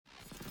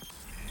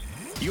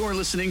You're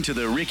listening to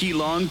the Ricky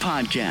Long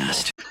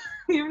Podcast.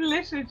 You've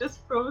literally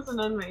just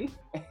frozen on me.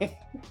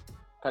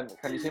 Can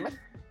you see me?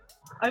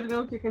 I don't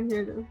know if you can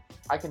hear them.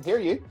 I can hear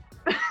you.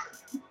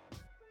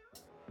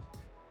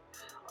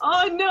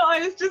 Oh no, I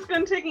was just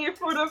going taking a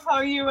photo of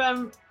how you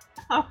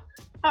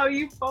how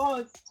you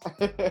paused.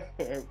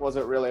 Was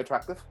it really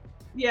attractive?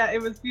 Yeah,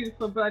 it was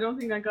beautiful, but I don't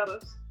think I got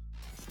it.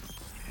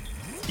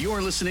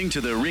 You're listening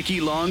to the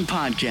Ricky Long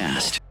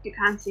Podcast. You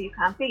can't see, you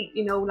can't beat.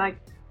 You know, like,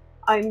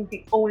 I'm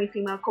the only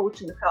female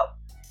coach in the club.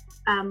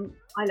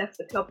 I left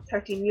the club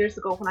 13 years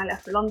ago when I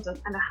left for London,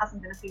 and there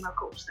hasn't been a female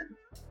coach since.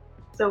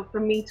 So for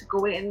me to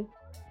go in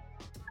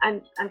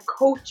and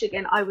coach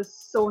again, I was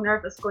so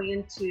nervous going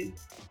into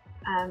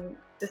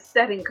the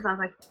setting, because I was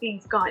like,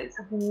 these guys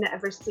have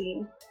never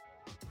seen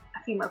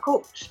a female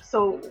coach.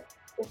 So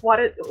what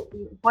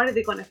are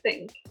they going to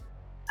think?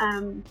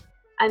 And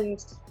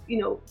you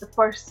know, the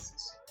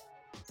first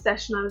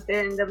session I was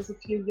there, and there was a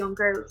few young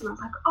girls, and I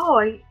was like, oh,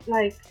 I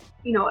like,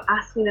 you know,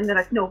 asking them, they're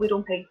like, no, we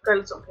don't play,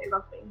 girls don't play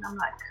rugby. And I'm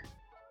like,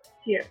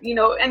 here, you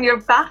know, and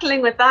you're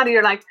battling with that, and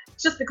you're like,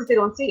 just because they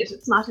don't see it,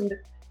 it's not in the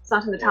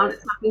town,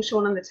 it's not being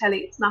shown on the telly,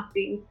 it's not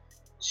being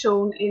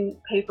shown in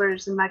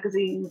papers and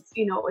magazines,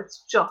 you know,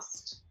 it's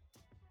just,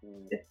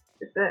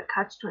 it's a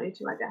catch-22,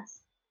 I guess.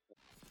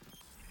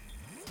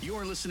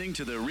 You're listening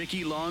to the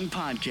Ricky Long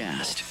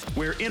Podcast,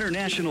 where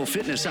international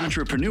fitness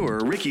entrepreneur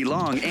Ricky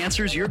Long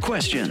answers your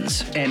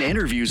questions and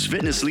interviews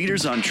fitness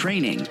leaders on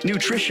training,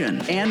 nutrition,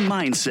 and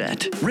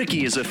mindset.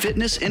 Ricky is a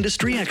fitness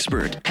industry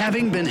expert,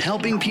 having been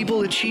helping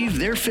people achieve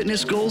their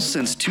fitness goals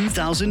since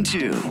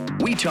 2002.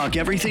 We talk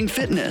everything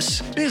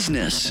fitness,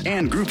 business,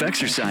 and group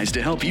exercise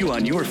to help you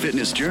on your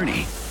fitness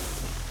journey.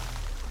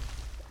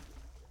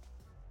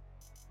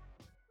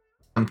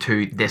 Welcome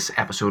to this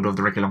episode of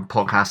the Ricky Long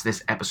Podcast.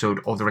 This episode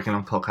of the Ricky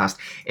Long Podcast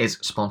is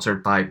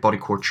sponsored by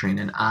Bodycore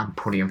Training and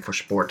Podium for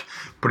Sport.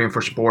 Podium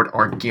for Sport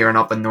are gearing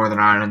up in Northern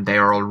Ireland. They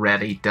are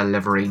already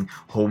delivering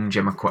home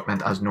gym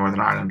equipment as Northern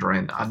Ireland are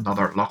in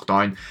another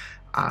lockdown.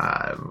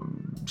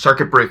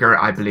 Circuit breaker,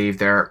 I believe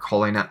they're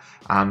calling it.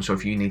 So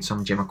if you need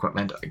some gym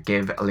equipment,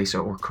 give Elisa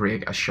or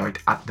Craig a shout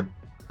at the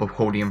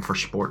Podium for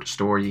Sport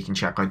store. You can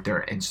check out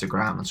their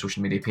Instagram and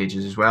social media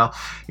pages as well.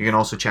 You can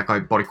also check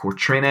out Bodycore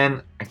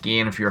Training.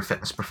 Again, if you're a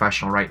fitness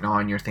professional right now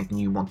and you're thinking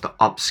you want to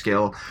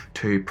upskill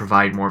to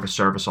provide more of a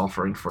service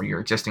offering for your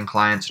existing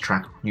clients,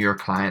 attract newer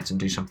clients, and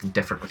do something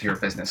different with your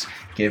business,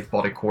 give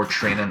Bodycore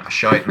Training a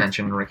shout,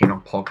 mention Ricky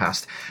Long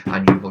Podcast,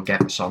 and you will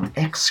get some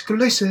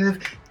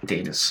exclusive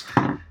deals.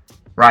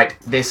 Right,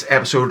 this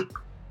episode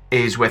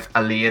is with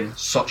Elaine.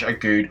 Such a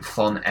good,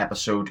 fun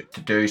episode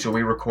to do. So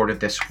we recorded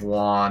this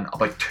one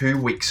about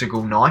 2 weeks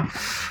ago now.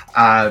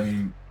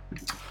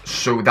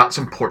 So that's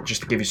important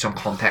just to give you some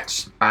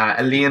context.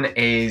 Elaine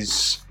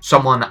is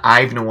someone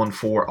I've known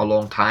for a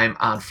long time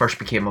and first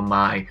became on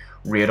my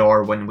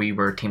radar when we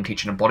were team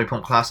teaching a body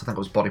pump class. I think it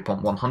was body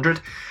pump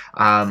 100.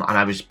 And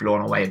I was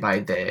blown away by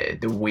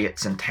the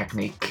weights and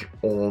technique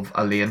of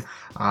Elaine.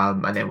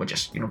 And then we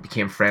just,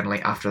 became friendly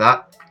after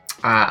that.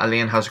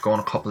 Elaine has gone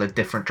a couple of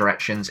different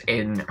directions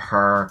in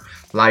her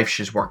life.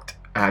 She's worked,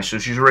 so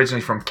she's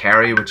originally from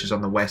Kerry, which is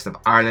on the west of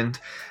Ireland.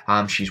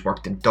 She's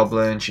worked in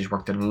Dublin, she's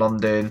worked in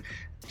London.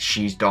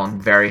 She's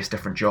done various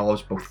different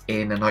jobs, both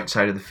in and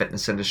outside of the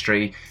fitness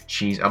industry.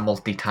 She's a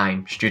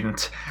multi-time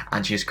student,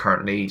 and she's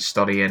currently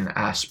studying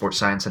sports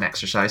science and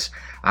exercise,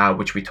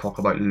 which we talk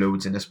about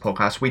loads in this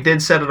podcast. We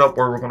did set it up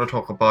where we're going to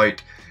talk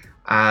about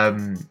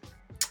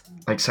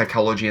like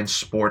psychology and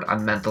sport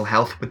and mental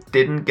health, but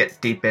didn't get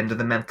deep into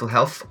the mental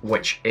health,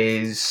 which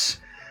is,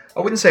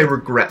 I wouldn't say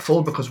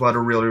regretful, because we had a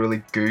really,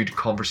 really good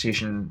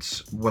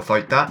conversations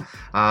without that.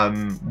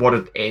 What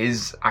it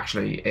is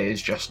actually is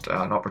just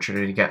an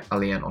opportunity to get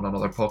Elaine on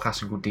another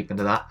podcast and go deep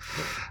into that.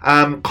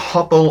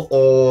 Couple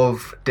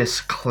of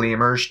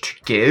disclaimers to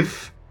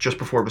give just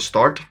before we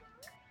start.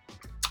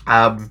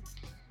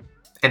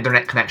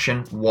 Internet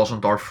connection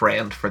wasn't our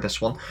friend for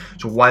this one.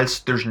 So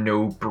whilst there's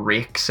no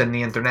breaks in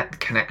the internet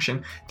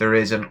connection, there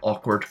is an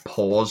awkward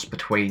pause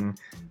between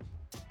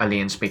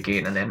Elaine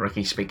speaking and then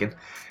Ricky speaking.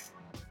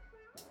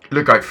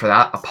 Look out for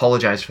that.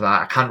 Apologise for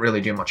that. I can't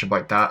really do much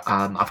about that.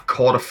 I've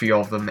caught a few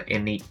of them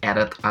in the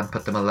edit and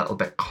put them a little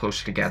bit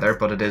closer together,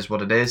 but it is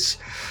what it is.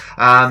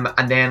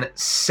 And then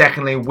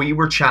secondly, we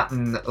were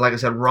chatting, like I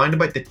said, round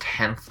about the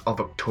 10th of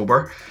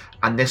October,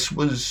 and this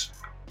was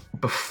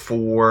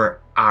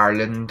before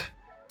Ireland,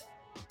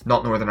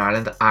 not Northern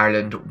Ireland,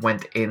 Ireland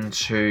went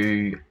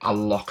into a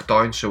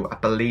lockdown. So I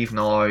believe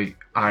now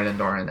Ireland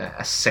are in a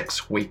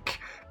 6-week,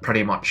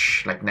 pretty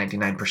much like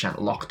 99%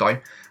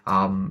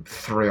 lockdown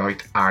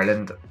throughout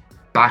Ireland.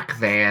 Back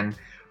then,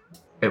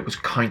 it was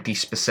county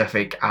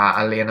specific.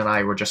 Elaine and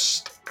I were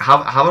just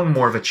having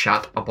more of a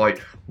chat about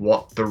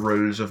what the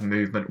rules of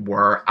movement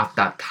were at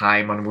that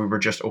time, and we were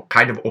just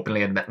kind of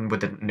openly admitting we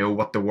didn't know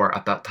what they were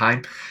at that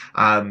time.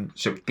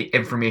 So the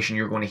information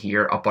you're going to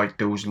hear about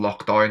those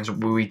lockdowns,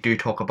 we do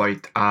talk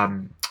about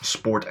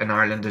sport in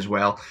Ireland as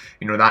well.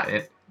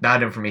 That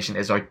that information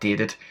is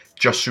outdated.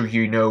 Just so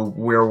you know,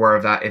 we're aware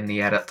of that in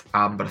the edit,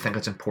 but I think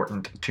it's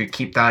important to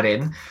keep that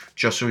in,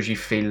 just so as you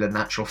feel the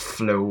natural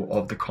flow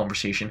of the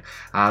conversation.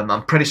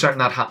 I'm pretty certain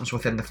that happens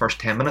within the first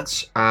 10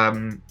 minutes.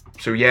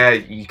 So yeah,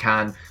 you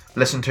can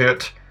listen to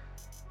it,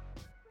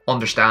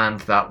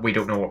 understand that we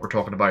don't know what we're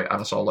talking about and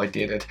it's all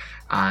outdated,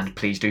 and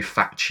please do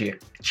fact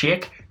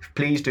check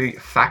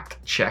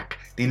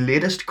the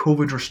latest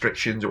COVID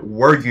restrictions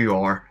where you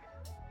are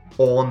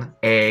on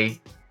a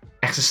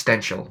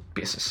existential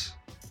basis.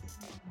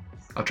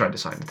 I'll try to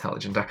sound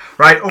intelligent there.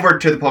 Right, over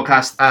to the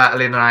podcast.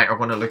 Elaine and I are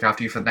going to look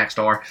after you for the next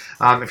hour.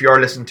 If you are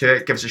listening to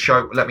it, give us a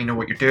shout. Let me know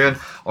what you're doing.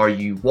 Are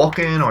you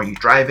walking? Are you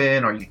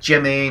driving? Are you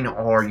gymming?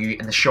 Are you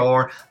in the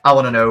shower? I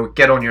want to know.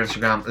 Get on your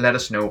Instagram. Let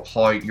us know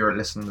how you're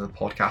listening to the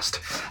podcast.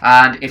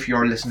 And if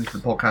you're listening to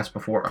the podcast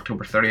before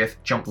October 30th,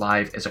 Jump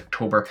Live is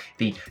October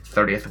the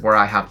 30th, where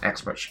I have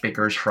expert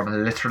speakers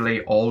from literally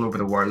all over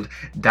the world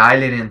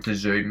dialing into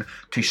Zoom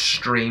to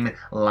stream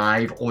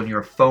live on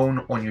your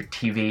phone, on your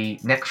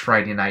TV, next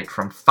Friday night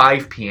from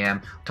 5 p.m.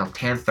 till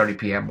 10:30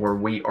 p.m, where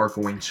we are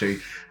going to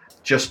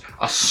just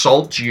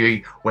assault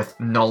you with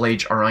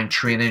knowledge around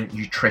training,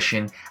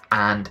 nutrition,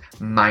 and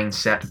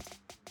mindset,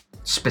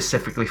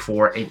 specifically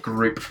for a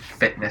group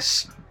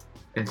fitness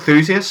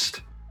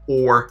enthusiast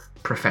or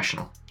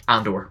professional.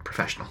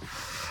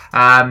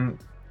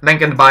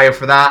 Link in the bio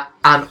for that.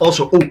 And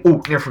also,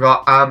 near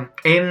forgot,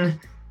 in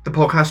the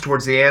podcast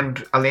towards the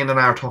end, Elaine and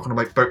I are talking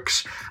about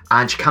books,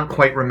 and she can't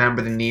quite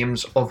remember the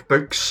names of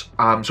books,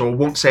 so I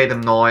won't say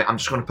them now. I'm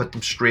just going to put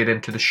them straight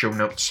into the show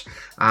notes.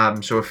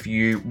 So if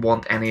you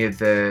want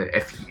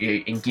if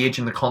you engage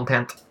in the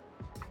content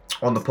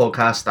on the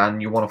podcast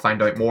and you want to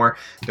find out more,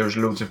 there's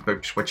loads of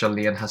books which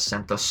Elaine has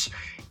sent us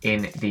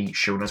in the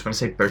show notes. When I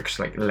say books,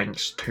 like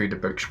links to the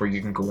books where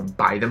you can go and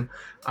buy them.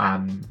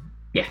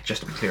 Yeah,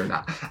 just to be clear on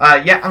that.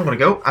 I'm going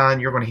to go,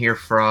 and you're going to hear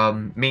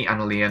from me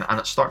and Elaine, and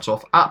it starts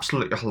off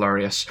absolutely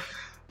hilarious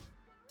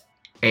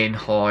in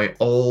how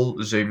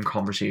all Zoom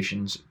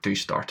conversations do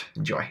start.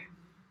 Enjoy.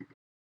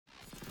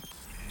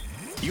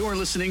 You're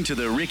listening to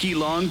the Ricky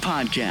Long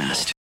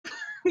Podcast.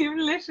 You've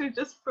literally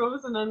just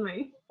frozen on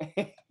me.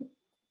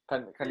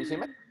 Can you see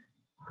me?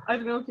 I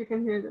don't know if you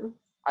can hear them.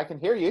 I can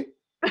hear you.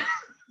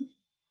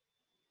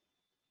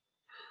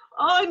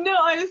 Oh no,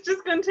 I was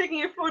just going to take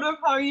a photo of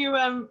how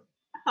you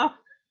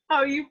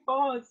how you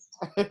paused.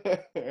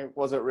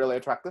 Was it really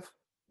attractive?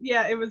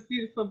 Yeah, it was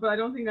beautiful, but I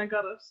don't think I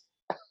got it.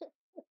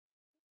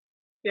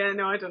 Yeah,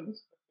 no, I didn't.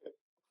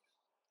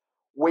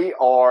 We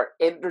are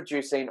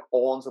introducing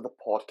onto the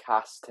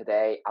podcast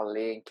today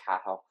Elaine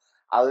Cahill.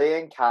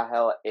 Elaine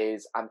Cahill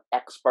is an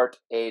expert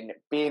in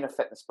being a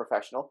fitness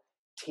professional,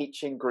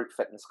 teaching group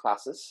fitness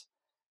classes.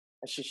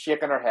 And she's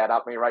shaking her head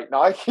at me right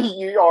now.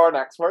 You are an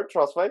expert,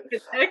 trust me. An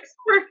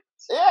expert?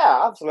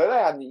 Yeah, absolutely.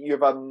 And you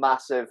have a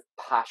massive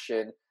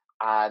passion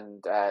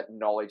and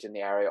knowledge in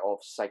the area of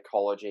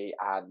psychology,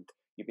 and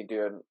you've been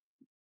doing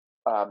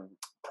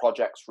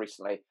projects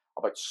recently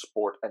about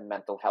sport and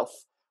mental health,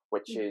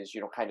 which is,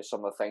 kind of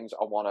some of the things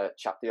I want to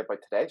chat to you about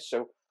today.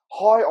 So,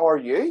 how are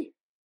you?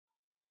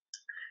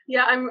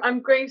 Yeah,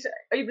 I'm great.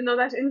 Even though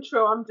that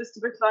intro, I'm just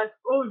a bit like,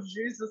 oh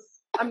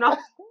Jesus, I'm not.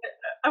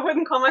 I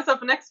wouldn't call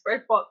myself an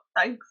expert, but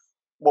thanks.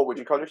 What would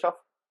you call yourself?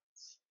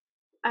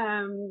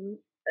 Learning.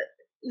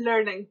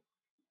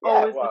 Yeah,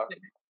 always well, learning.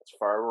 it's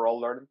fair. We're all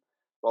learning.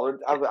 Well,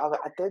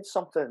 I did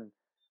something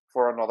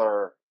for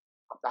another.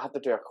 I had to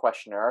do a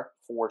questionnaire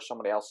for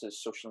somebody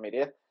else's social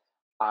media,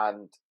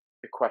 and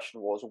the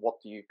question was,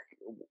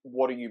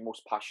 what are you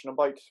most passionate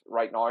about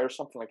right now, or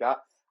something like that.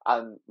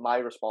 And my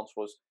response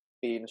was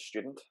being a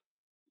student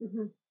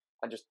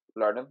and just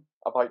learning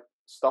about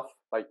stuff,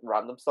 like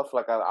random stuff.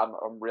 Like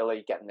I'm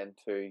really getting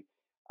into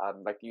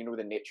like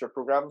the nature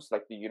programs,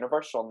 like the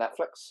Universe on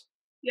Netflix.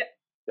 Yeah.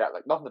 Yeah,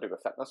 like nothing to do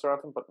with fitness or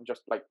anything, but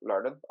just like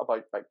learning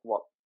about like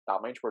what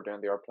damage we're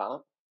doing to our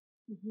planet.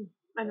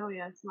 I know,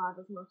 yeah, it's mad,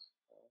 isn't it?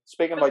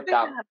 Speaking about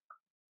damage.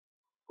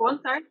 Go on,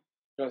 sorry. I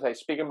was going to say,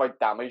 speaking about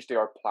damage to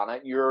our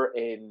planet, you're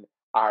in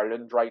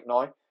Ireland right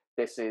now.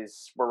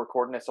 We're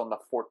recording this on the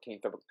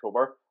 14th of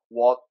October.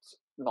 What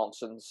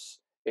nonsense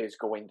is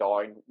going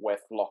down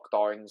with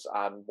lockdowns,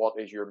 and what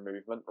is your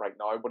movement right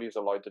now? What are you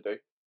allowed to do?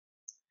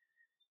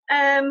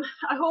 I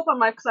hope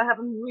I'm right, because I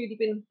haven't really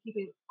been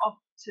keeping up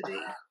to date.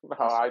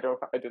 No, I don't.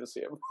 I do the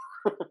same.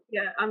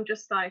 Yeah, I'm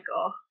just like,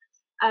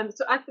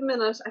 so at the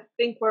minute, I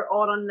think we're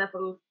all on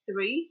level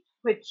 3,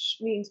 which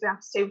means we have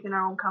to stay within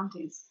our own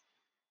counties.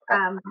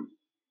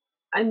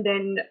 And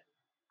then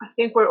I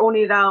think we're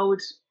only allowed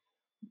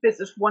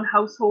visit one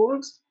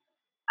household.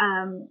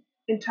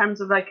 In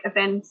terms of like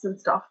events and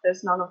stuff,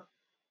 there's no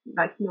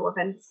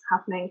events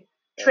happening.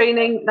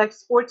 Training, like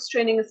sports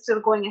training, is still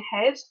going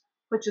ahead,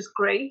 which is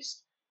great.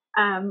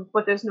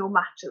 But there's no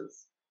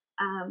matches.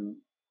 And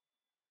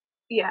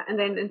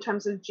then in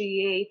terms of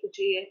the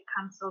GA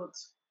cancelled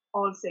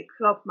all say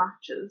club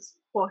matches,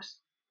 but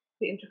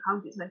the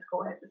inter-county is meant to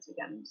go ahead this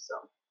weekend. So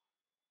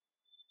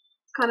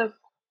it's kind of,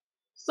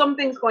 some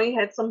things going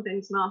ahead, some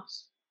things not.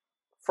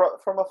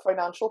 From a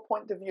financial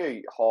point of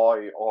view, how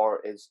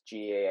or is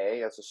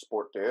GAA as a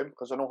sport doing?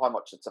 Because I know how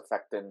much it's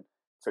affecting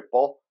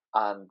football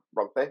and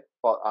rugby,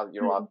 but I've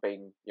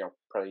been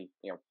pretty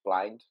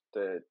blind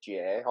to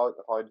GAA.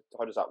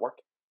 How does that work?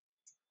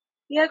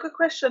 Yeah, good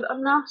question.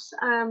 I'm not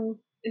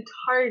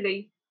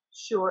entirely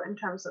sure in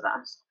terms of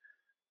that.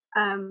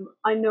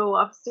 I know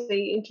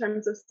obviously in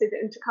terms of say the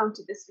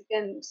intercounty this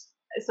weekend,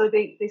 so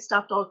they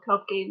stopped all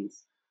club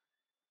games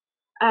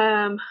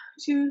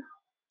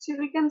two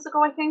weekends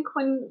ago, I think,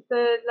 when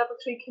the level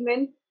 3 came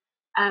in.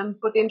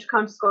 But the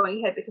intercounty is going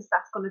ahead because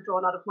that's going to draw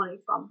a lot of money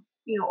from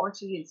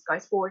RTE and Sky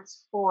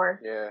Sports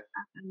for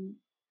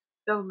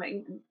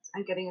filming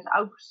and getting it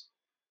out,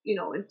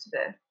 into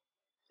the.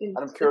 And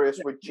I'm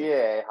curious, would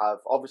GAA have,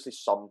 obviously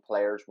some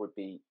players would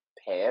be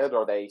paid?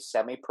 Are they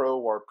semi-pro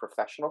or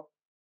professional?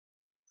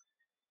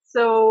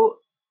 So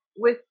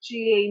with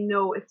GAA,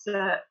 no, it's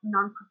a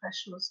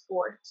non-professional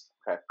sport.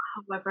 Okay.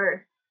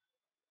 However,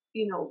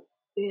 they'll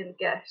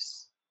get,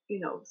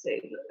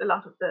 say a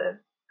lot of the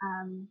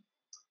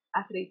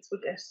athletes will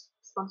get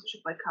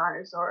sponsorship by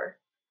cars, or,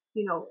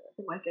 they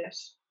might get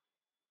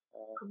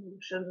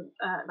promotion,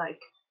 like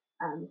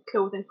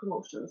clothing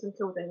promotions and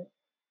clothing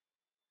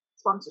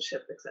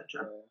sponsorship,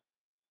 etc.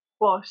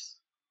 But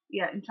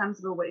yeah, in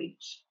terms of a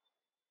wage,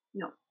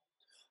 no.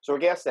 So I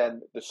guess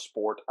then the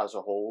sport as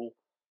a whole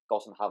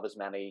doesn't have as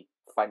many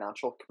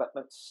financial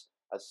commitments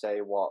as,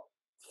 say, what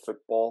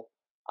football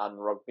and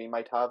rugby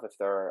might have if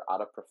they're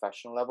at a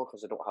professional level,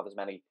 because they don't have as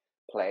many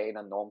playing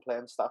and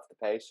non-playing staff to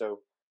pay.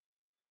 So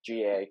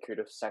GAA could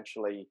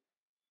essentially,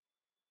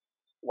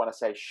 when I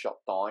say shut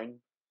down,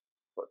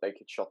 but they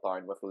could shut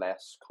down with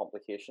less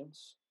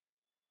complications.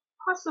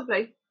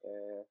 Possibly.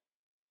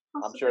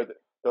 I'm sure that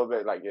they'll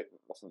be like,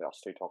 listen to us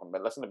two talking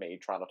about, listen to me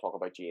trying to talk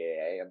about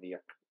GAA and the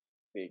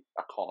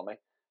economy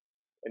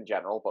in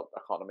general, but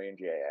economy and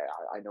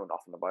GAA, I know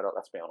nothing about it,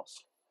 let's be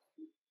honest.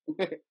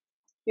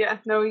 Yeah,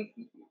 no,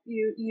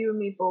 you and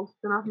me both.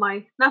 They're not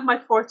my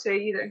forte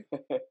either.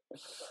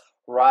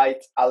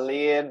 Right,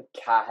 Elaine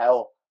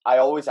Cahill. I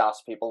always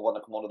ask people when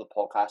they come onto the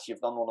podcast, you've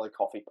done one of the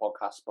coffee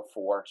podcasts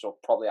before, so I'll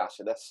probably ask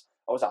you this.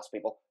 I always ask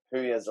people, who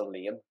is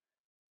Elaine?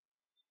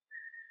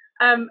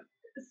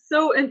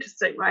 So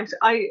interesting, right?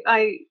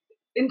 I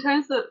in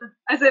terms of,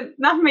 as in,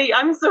 not me,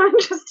 I'm so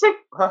interesting.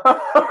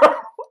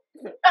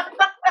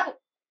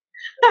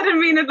 I didn't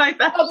mean it like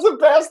that. That's the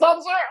best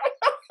answer.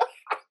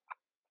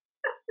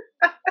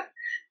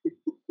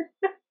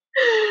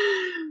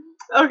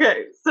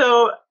 Okay,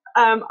 so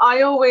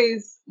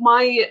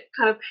my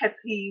kind of pet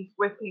peeve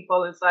with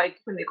people is like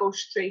when they go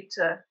straight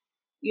to,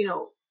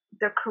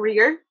 their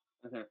career.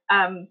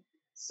 Mm-hmm.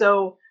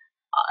 So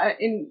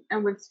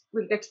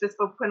we'll get to this,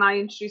 but when I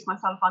introduce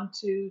myself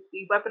onto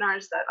the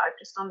webinars that I've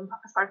just done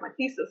as part of my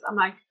thesis, I'm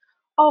like,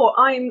 oh,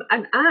 I'm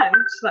an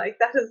aunt. Like,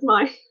 that is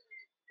my.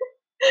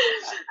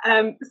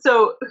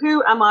 So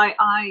who am I?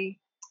 I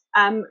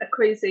am a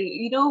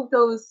crazy.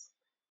 Those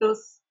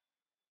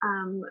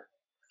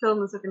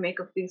films that they make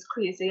of these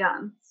crazy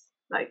ants.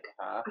 Like,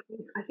 I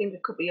think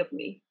it could be of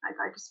me. Like,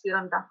 I just feel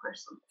I'm that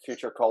person.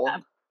 Future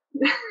Colin.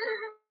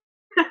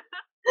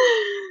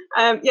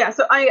 Yeah,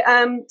 so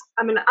I'm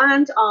an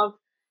aunt of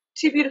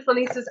 2 beautiful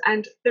nieces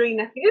and 3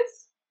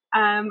 nephews,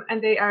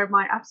 and they are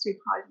my absolute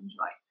pride and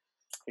joy.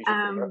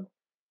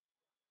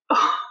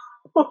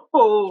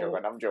 Who's your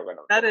favorite? I'm joking.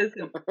 That is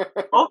an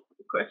awful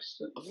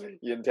question.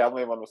 You can tell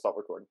me when we stop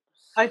recording.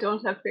 I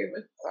don't have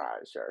favorites.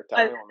 Alright, sure.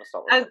 Tell me when we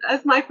stop recording.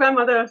 As my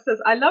grandmother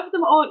says, I love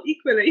them all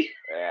equally.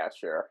 Yeah,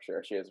 sure.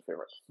 She is a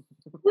favorite.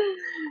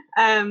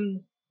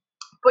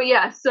 But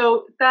yeah,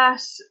 so that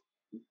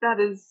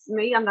is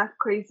me. I'm that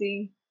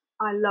crazy.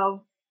 I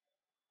love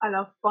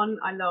fun.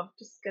 I love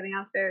just getting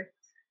out there.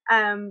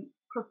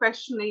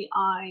 Professionally,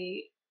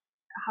 I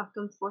have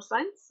done sports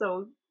science,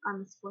 so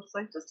I'm a sports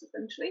scientist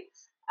essentially.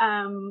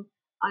 I'm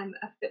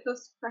a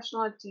fitness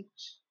professional. I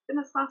teach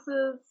fitness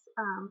classes.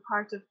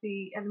 Part of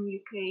the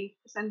LMUK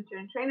presenter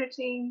and trainer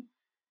team.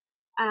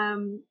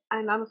 And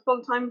I'm a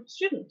full-time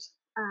student.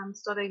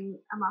 Studying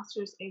a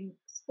master's in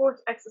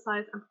sport,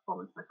 exercise, and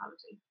performance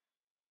psychology.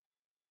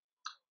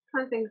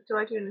 Trying to think, do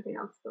I do anything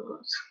else though?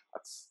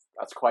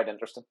 That's quite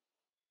interesting.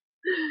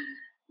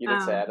 You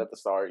did say it at the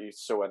start. You're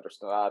so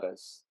interested. That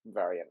is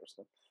very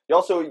interesting.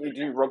 You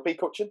do rugby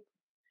coaching?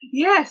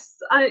 Yes,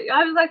 I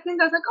was like,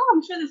 oh,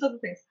 I'm sure there's other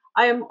things.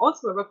 I am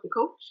also a rugby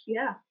coach.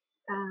 Yeah,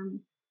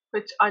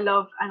 which I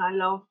love, and I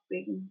love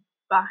being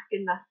back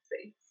in that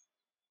space.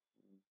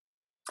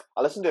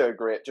 I listened to a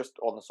great, just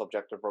on the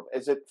subject of rugby.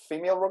 Is it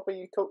female rugby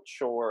you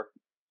coach or?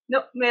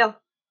 No, male.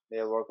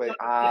 Male rugby.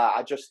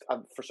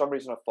 For some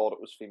reason I thought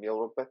it was female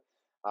rugby.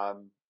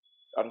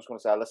 I'm just going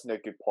to say I listened to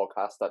a good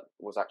podcast that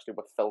was actually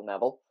with Phil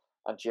Neville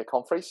and Jake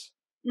Humphries,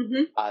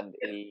 and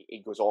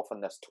he goes off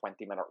in this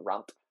 20-minute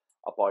rant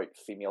about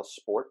female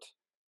sport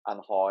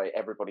and how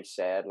everybody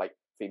said like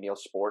female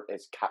sport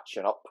is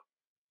catching up,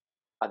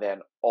 and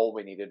then all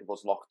we needed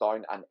was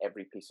lockdown, and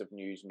every piece of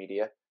news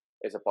media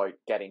is about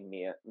getting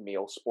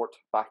male sport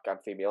back, and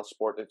female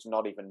sport, it's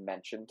not even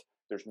mentioned.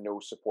 There's no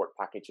support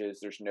packages.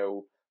 There's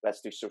no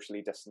let's do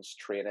socially distanced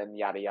training,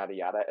 yada yada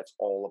yada. It's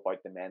all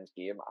about the men's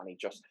game, and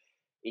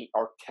he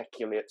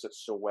articulates it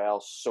so well.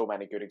 So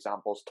many good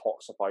examples.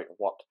 Talks about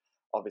what,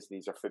 obviously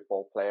these are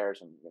football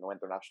players and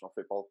international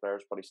football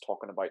players, but he's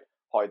talking about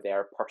how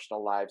their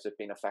personal lives have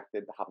been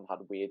affected. They haven't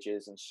had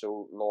wages in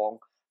so long.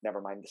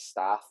 Never mind the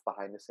staff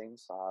behind the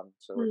scenes. So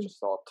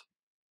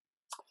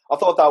I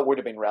thought that would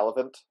have been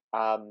relevant.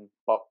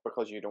 But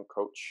because you don't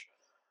coach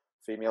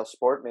female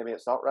sport, maybe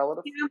it's not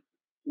relevant. Yeah.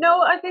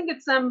 No, I think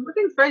it's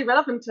very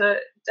relevant to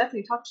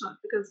definitely touch on it,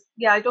 because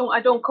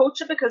I don't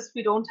coach it because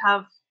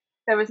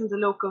there isn't a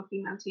local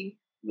female team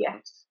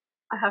yet.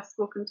 I have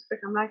spoken to Vic.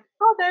 I'm like,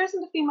 oh, there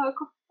isn't a female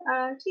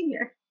team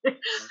here.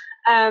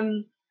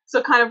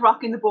 So kind of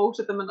rocking the boat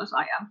at the minute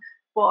I am.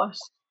 But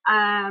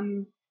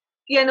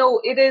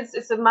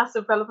it's a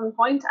massive relevant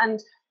point. And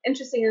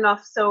interesting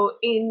enough, so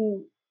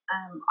in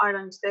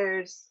Ireland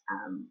there's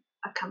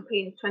a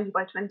campaign, 20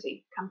 by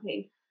 20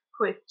 campaign,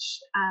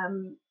 which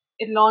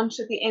it launched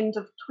at the end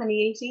of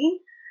 2018,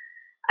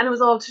 and it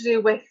was all to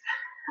do with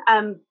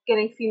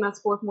getting female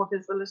sport more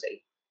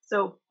visibility.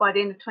 So by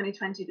the end of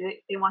 2020,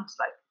 they wanted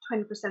like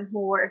 20%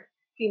 more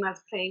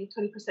females playing,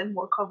 20%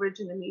 more coverage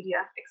in the media,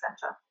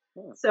 etc.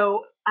 Yeah.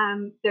 So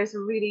there's a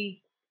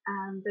really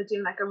they're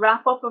doing like a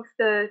wrap up of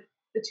the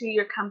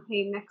 2-year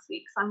campaign next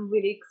week. So I'm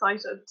really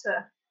excited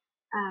to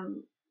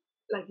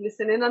like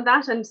listen in on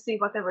that and see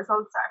what the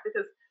results are,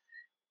 because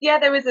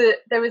there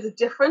is a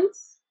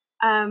difference,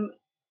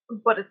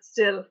 but it's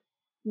still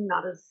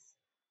not as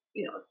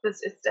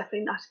it's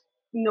definitely not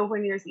nowhere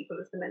near as equal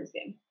as the men's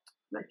game,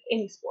 like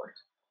any sport.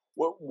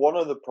 Well, one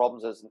of the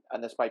problems is,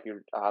 and this might be,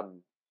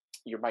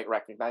 you might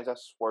recognise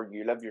this where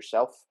you live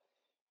yourself,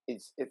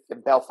 is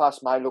in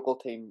Belfast, my local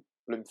team,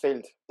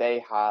 Bloomfield,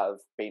 they have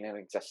been in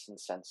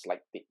existence since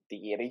like the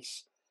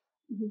 80s.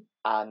 Mm-hmm.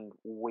 And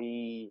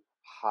we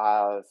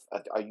have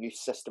a youth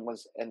system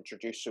was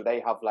introduced, so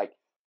they have like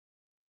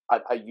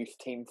a youth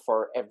team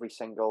for every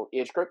single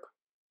age group.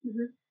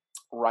 Mm-hmm.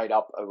 Right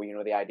up,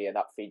 the idea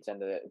that feeds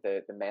into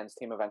the men's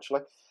team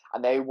eventually,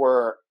 and they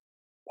were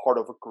part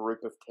of a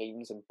group of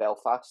teams in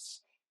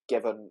Belfast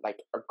given like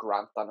a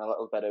grant and a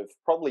little bit of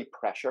probably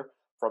pressure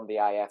from the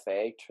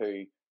IFA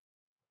to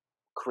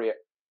create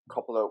a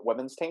couple of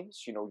women's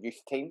teams,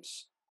 youth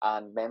teams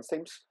and men's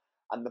teams.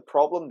 And the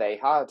problem they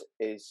had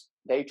is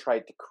they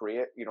tried to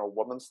create, a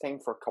women's team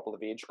for a couple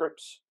of age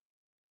groups,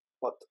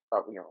 but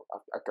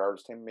a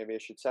girls' team, maybe I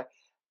should say.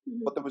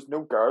 Mm-hmm. But there was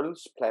no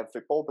girls playing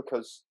football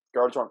because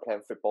girls aren't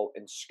playing football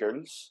in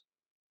schools,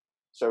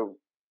 so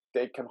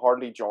they can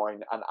hardly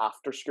join an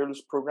after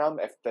schools program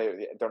if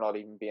they're not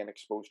even being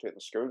exposed to it in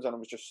schools. And it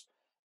was just,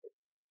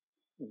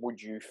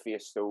 would you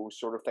face those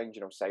sort of things?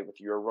 Say with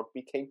your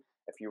rugby team,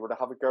 if you were to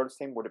have a girls'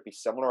 team, would it be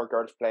similar?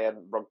 Girls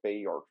playing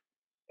rugby or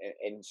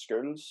in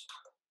schools?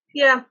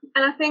 Yeah,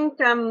 and I think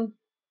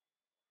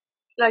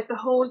like the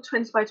whole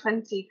 20 by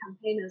 20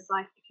 campaign is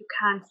like, if you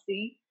can't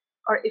see,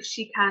 or if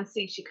she can't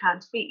see, she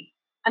can't be,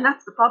 and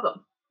that's the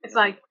problem. It's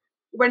like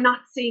we're not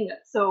seeing it.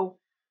 So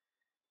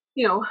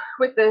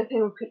with the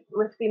thing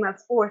with female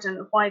sport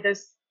and why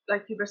there's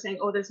like people are saying,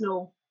 oh, there's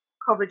no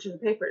coverage in the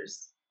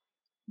papers,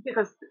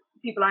 because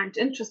people aren't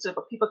interested,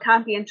 but people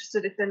can't be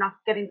interested if they're not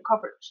getting the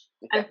coverage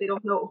and if they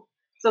don't know.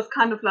 So it's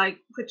kind of like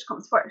which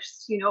comes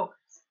first,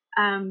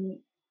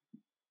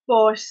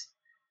 but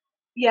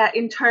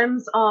in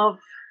terms of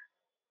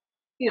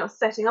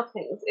setting up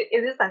things,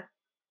 it is that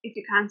if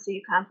you can't see,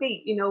 you can't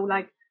be.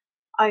 Like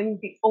I'm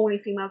the only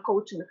female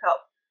coach in the club.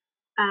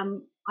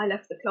 I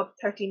left the club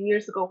 13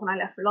 years ago when I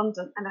left for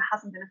London, and there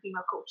hasn't been a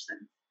female coach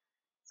since.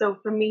 So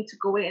for me to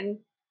go in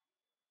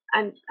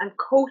and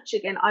coach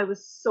again, I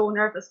was so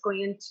nervous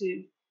going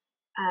into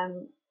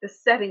the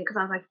setting, because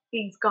I was like,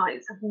 these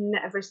guys have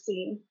never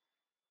seen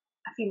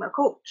a female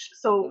coach.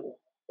 So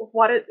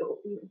what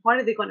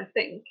are they going to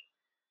think?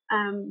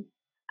 And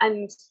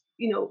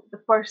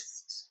the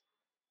first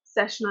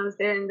session I was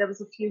there, and there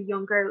was a few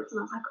young girls, and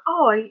I was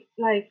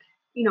like,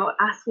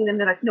 asking them,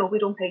 they're like, no,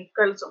 girls don't play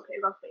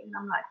rugby. And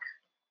I'm like,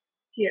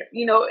 here,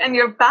 and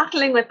you're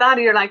battling with that.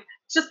 And you're like,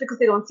 it's just because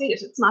they don't see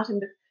it. It's not in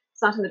the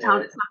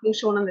town. It's not being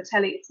shown on the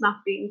telly. It's not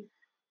being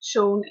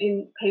shown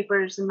in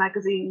papers and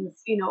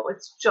magazines.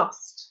 It's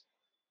just,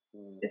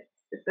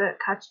 it's a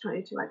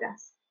catch-22, I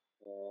guess.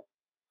 Yeah.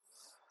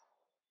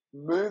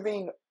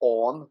 Moving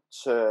on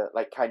to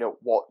like kind of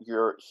what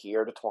you're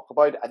here to talk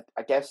about,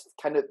 I guess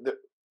kind of the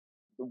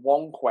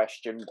one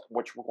question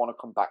which we're going to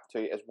come back to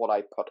is what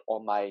I put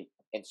on my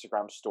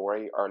Instagram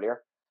story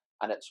earlier,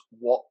 and it's,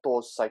 what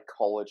does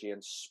psychology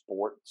in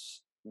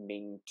sports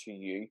mean to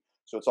you?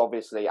 So it's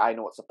obviously, I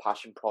know it's a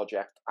passion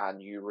project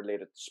and you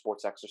related to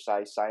sports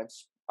exercise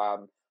science,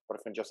 but if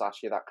I can just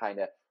ask you that kind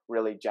of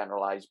really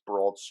generalized,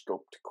 broad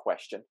scoped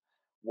question,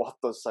 what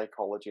does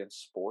psychology in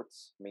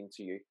sports mean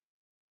to you?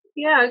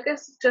 Yeah, I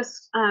guess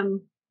just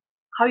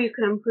how you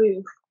can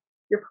improve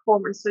your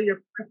performance, so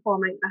you're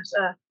performing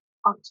at a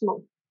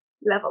optimal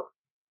level.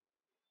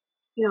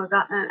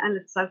 That, and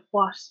it's like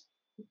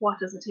what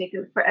does it take?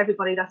 And for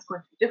everybody, that's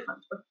going to be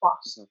different with what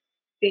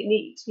they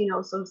need.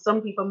 So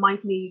some people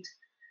might need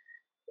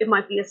it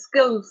might be a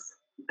skills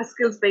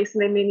base,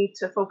 and they may need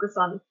to focus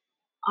on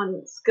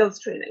skills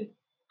training.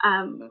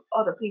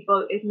 Other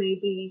people, it may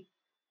be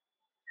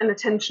an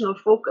attentional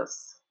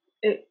focus.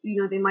 They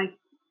might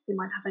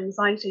have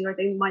anxiety, or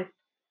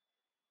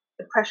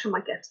the pressure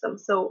might get to them.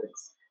 So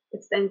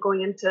it's then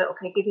going into,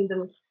 okay, giving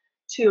them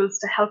tools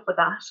to help with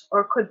that,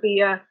 or it could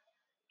be a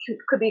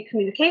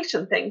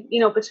communication thing,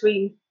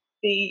 between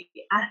the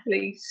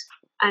athlete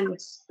and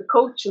the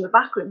coach and the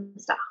backroom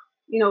staff.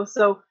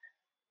 So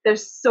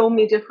there's so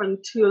many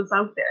different tools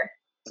out there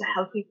to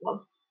help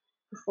people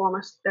perform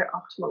at their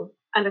optimal,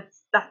 and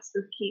that's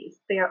the key, is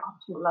their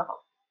optimal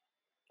level.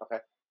 Okay.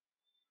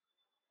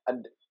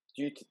 And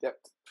do you?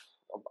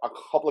 A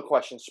couple of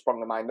questions sprung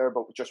to mind there,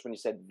 but just when you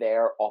said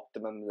their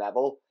optimum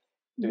level,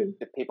 do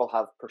people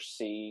have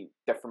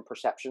different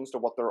perceptions to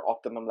what their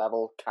optimum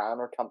level can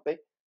or can't be?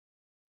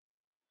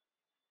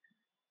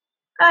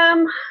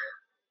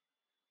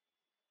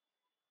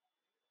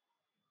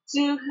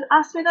 Do you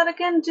ask me that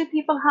again? Do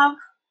people have?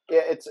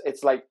 Yeah,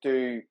 it's like,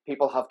 do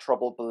people have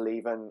trouble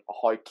believing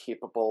how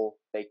capable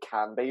they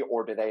can be,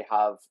 or do they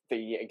have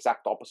the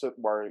exact opposite,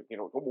 where,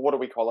 what do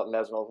we call it in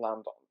Les Mills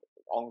land?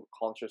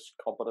 Unconscious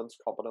competence,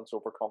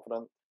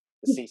 overconfident,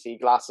 the CC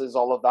glasses,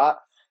 all of that.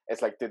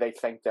 It's like, do they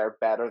think they're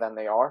better than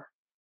they are?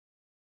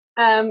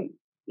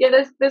 Yeah,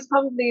 there's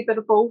probably a bit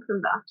of both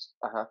in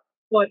that.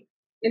 But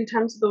in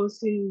terms of those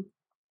who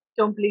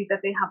don't believe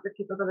that they have the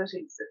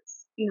capabilities,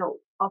 it's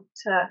up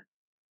to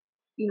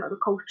the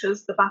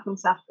coaches, the backroom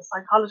staff, the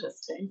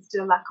psychologists to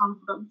instill that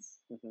confidence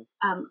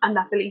and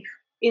that belief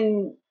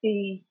in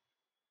the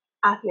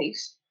athlete.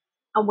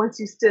 And once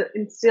you still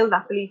instill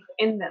that belief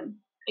in them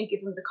and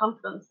give them the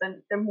confidence,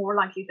 then they're more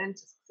likely then to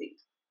succeed.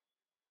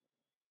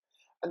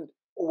 And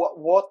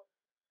what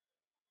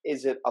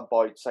is it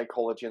about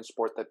psychology in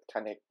sport that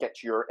kind of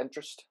gets your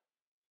interest?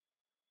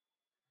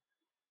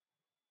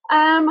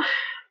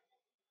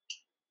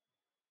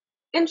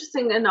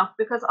 Interesting enough,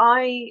 because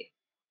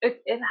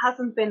it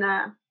hasn't been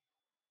a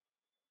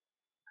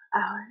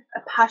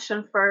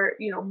passion for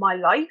my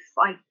life.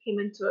 I came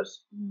into it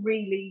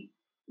really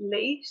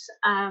late.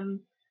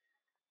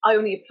 I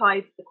only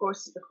applied for the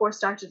course. The course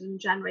started in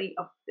January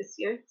of this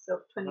year, so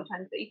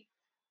 2020.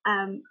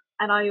 And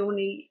I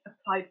only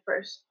applied for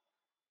it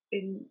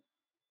in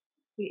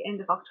the end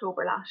of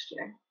October last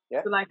year.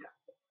 Yeah. So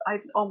I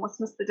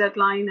almost missed the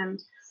deadline, and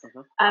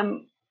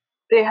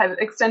they had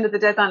extended the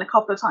deadline a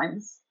couple of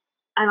times.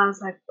 And I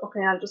was like,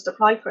 okay, I'll just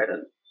apply for it.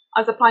 And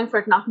I was applying for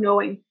it not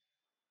knowing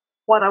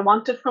what I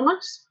wanted from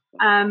it.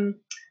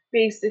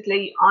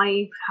 Basically,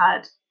 I've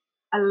had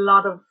a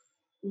lot of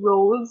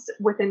roles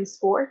within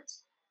sport.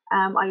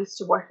 I used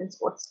to work in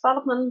sports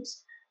development,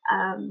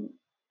 and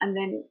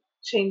then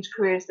change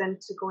careers then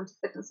to go into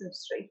the fitness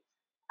industry.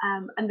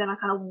 And then I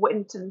kind of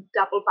went and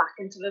dabbled back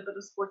into a little bit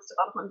of sports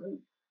development.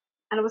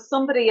 And it was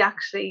somebody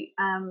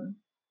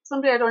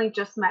I'd only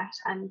just met,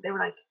 and they were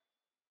like,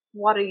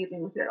 what are you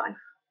doing with your life?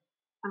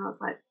 And I was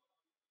like,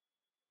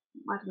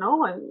 I don't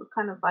know,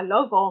 I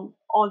love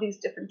all these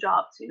different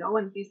jobs,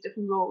 and these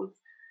different roles.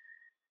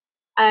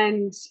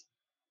 And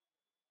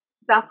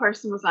that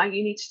person was like,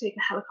 you need to take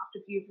a helicopter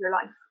view of your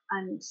life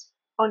and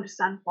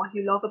understand what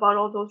you love about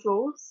all those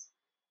roles,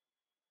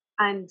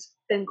 and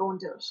then go and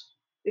do it,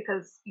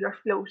 because you're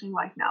floating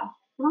right now.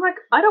 And I'm like,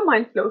 I don't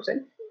mind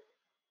floating.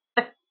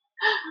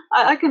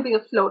 I can be a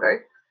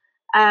floater.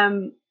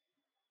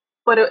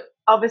 But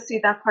obviously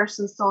that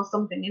person saw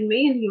something in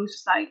me, and he was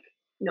just like,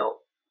 no,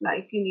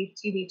 like you need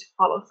to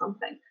follow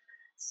something.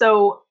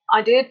 So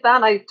I did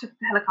that. I took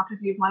the helicopter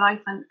view of my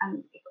life, and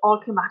it all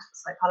came back to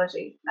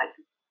psychology, like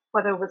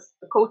whether it was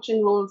the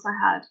coaching roles I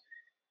had,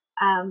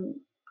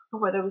 or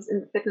whether it was in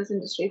the fitness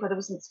industry, whether it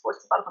was in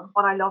sports development.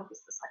 What I loved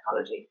was the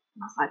psychology.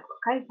 And I was like,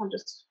 okay, I'll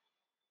just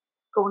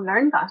go and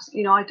learn that.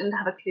 I didn't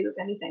have a clue of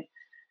anything.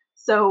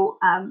 So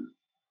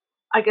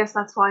I guess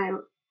that's why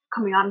I'm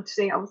coming on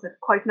today. I was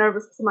quite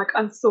nervous, because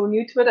I'm so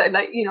new to it.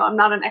 I'm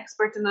not an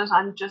expert in it.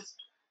 I'm just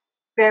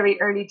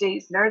very early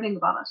days learning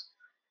about it.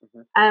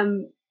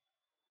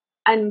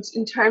 And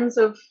in terms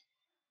of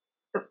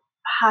the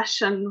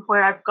passion,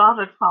 where I've got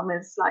it from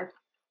is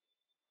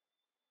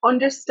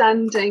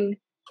understanding.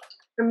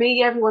 For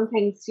me, everyone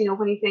thinks,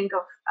 when you think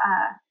of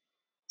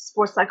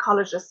sports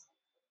psychologist,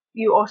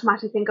 you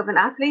automatically think of an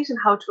athlete and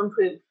how to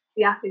improve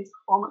the athlete's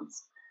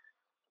performance.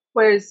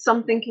 Whereas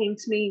something came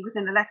to me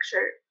within a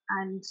lecture,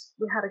 and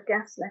we had a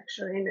guest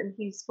lecturer in, and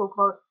he spoke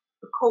about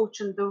the coach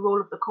and the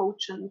role of the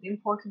coach and the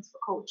importance of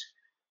a coach.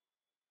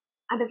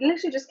 And it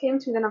literally just came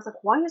to me, and I was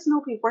like, why is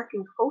nobody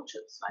working with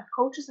coaches? Like,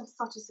 coaches have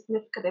such a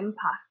significant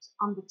impact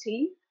on the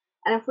team.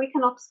 And if we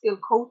can upskill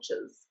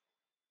coaches,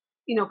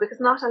 because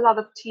not a lot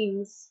of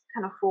teams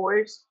can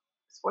afford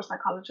sports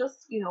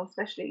psychologists,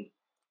 especially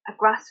at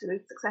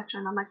grassroots, etc.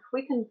 And I'm like, if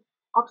we can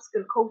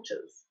upskill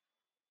coaches,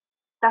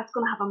 that's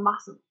going to have a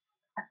massive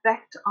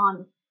effect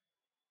on,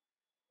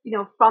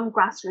 from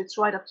grassroots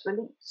right up to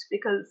elite.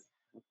 Because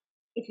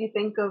if you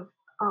think of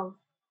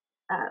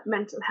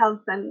mental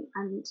health and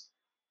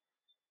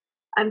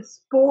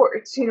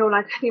sport,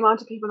 like the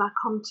amount of people that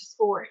come to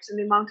sport and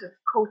the amount of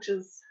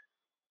coaches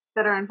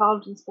that are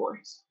involved in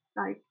sport.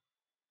 Like,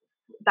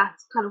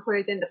 that's kind of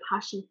where then the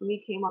passion for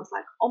me came. I was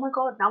like, oh my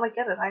God, now I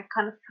get it. I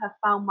kind of have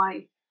found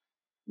my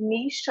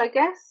niche, I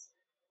guess.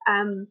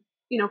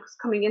 Because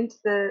coming into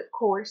the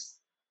course,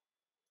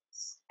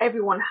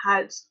 everyone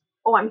had,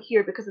 oh, I'm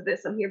here because of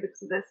this, I'm here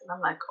because of this. And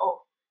I'm like, oh,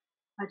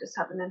 I just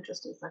have an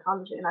interest in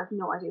psychology and I have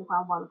no idea where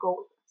I want to go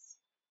with this.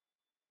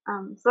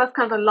 So that's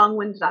kind of a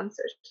long-winded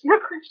answer to your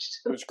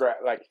question. It was great.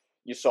 Like,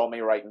 you saw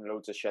me writing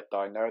loads of shit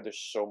down there. There's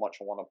so much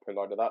I want to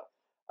pull out of that.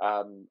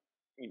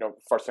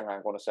 First thing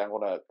I'm going to say, I'm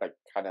going to like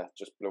kind of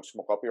just blow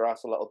smoke up your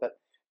ass a little bit.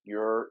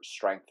 Your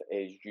strength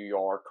is you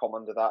are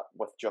coming to that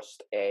with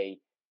just a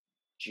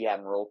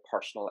general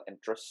personal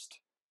interest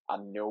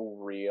and no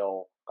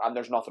real, and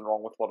there's nothing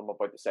wrong with what I'm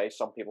about to say.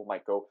 Some people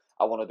might go,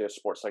 I want to do a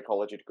sports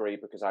psychology degree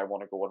because I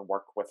want to go and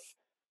work with,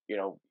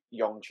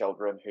 young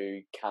children who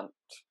can't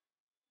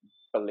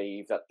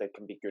believe that they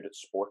can be good at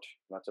sport.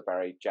 That's a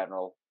very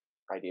general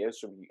idea.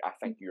 So I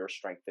think your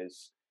strength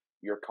is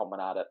you're coming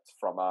at it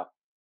from a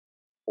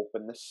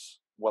openness,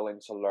 willing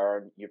to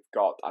learn. You've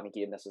got, and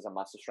again, this is a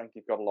massive strength,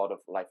 you've got a lot of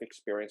life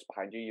experience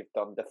behind you. You've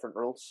done different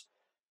roles.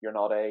 You're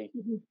not a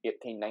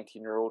 18,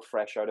 19-year-old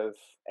fresh out of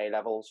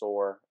A-levels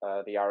or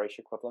the Irish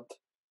equivalent.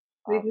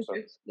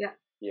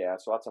 Yeah,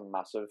 so that's a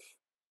massive,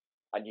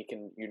 and you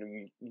can,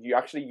 you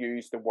actually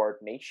use the word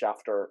niche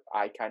after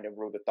I kind of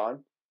wrote it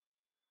down.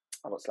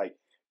 And it's like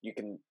you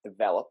can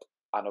develop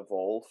and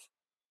evolve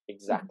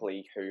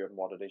exactly who and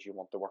what it is you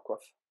want to work with.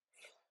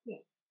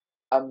 Yeah.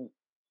 I'm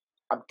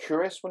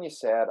curious when you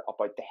said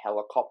about the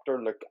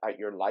helicopter look at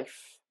your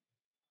life.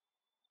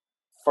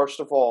 First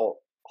of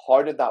all,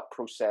 how did that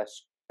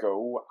process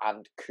go?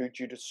 And could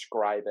you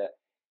describe it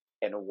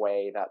in a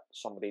way that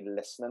somebody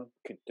listening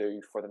could do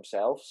for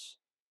themselves?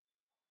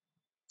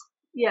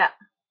 Yeah.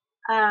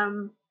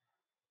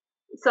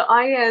 So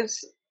I had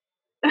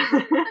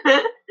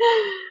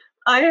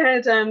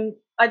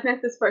I'd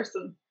met this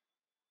person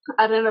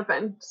at an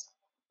event.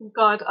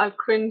 God, I'll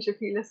cringe if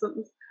he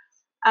listens.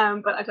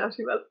 But I doubt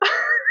he will.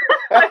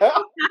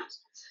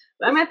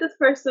 I met this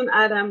person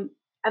at an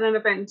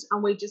event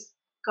and we just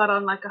got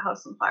on like a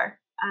house on fire.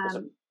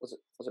 Was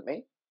it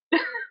me?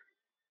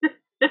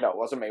 No, it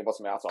wasn't me.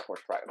 That's awkward.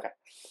 Right, okay.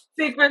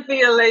 Big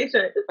reveal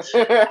later.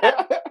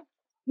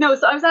 No,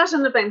 so I was at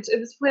an event. It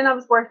was when I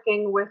was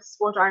working with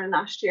Sport Ireland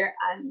last year,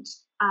 and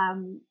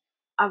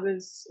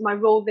my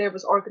role there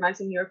was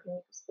organising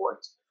European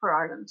sport for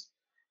Ireland.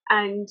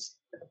 And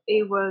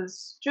it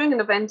was during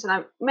an event, and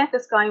I met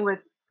this guy and we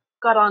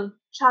got on,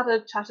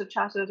 chatted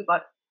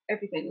about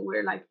everything. And we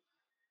were like,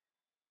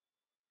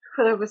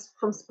 whether it was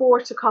from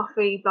sport to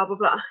coffee, blah, blah,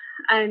 blah.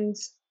 And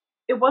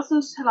it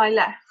wasn't until I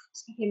left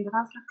him that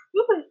I was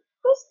like,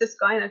 who's this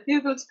guy? And I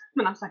Googled him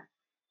and I was like,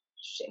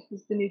 shit,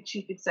 he's the new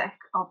chief exec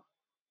of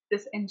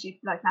this NG,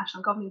 like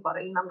national governing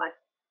body. And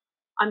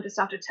I'm just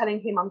after telling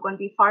him I'm going to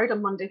be fired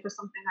on Monday for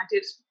something I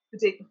did the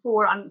day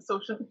before on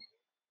social media.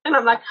 And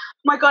I'm like,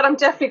 oh my God, I'm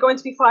definitely going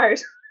to be fired.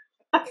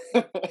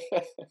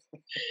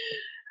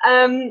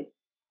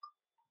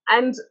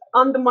 And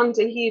on the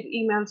Monday, he had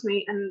emailed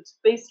me, and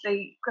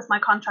basically, because my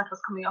contract was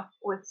coming up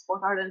with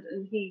Sport Ireland,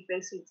 and he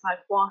basically was like,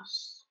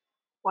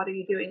 what are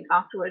you doing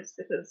afterwards?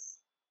 Because,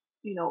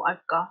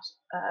 I've got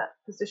a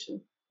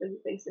position,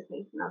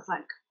 basically. And I was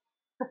like,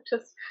 I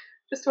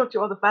just told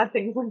you all the bad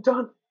things I've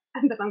done,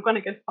 and that I'm going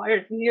to get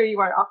fired, and here you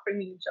are offering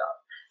me a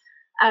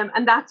job.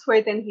 And that's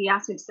where then he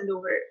asked me to send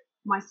over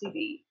my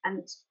CV.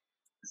 And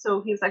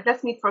so he was like,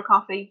 let's meet for a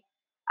coffee.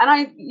 And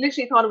I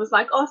literally thought it was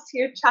like us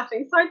here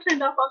chatting. So I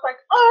turned up, I was like,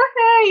 oh,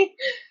 hey.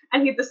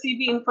 And he had the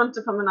CV in front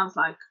of him. And I was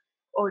like,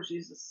 oh,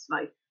 Jesus,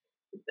 like,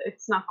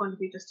 it's not going to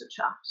be just a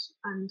chat.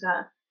 And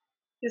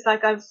he's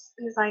like,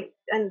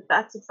 and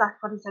that's exactly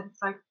what he said.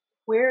 It's like,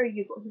 where are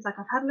you? He's like,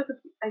 I've had a look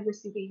at your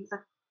CV. He's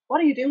like, what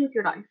are you doing with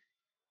your life?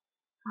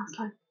 I was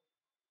like,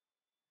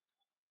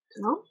 I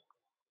don't know.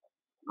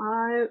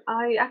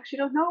 I actually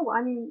don't know.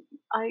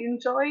 I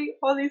enjoy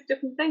all these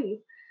different things.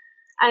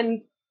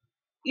 And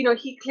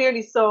he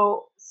clearly saw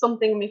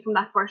something in me from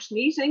that first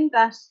meeting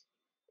that,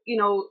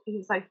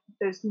 he's like,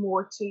 there's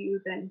more to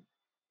you than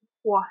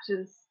what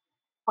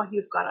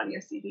you've got on your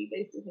CV,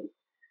 basically.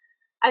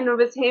 And it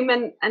was him,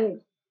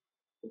 and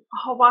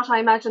what I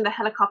imagine the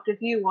helicopter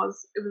view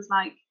was, it was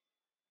like,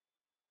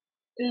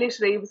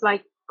 literally, it was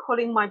like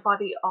pulling my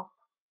body up,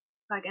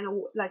 like,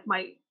 like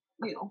my,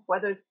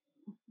 whether,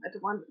 I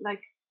don't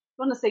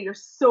want to say your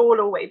soul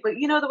away, but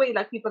the way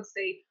like people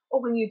say, oh,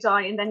 when you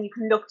die and then you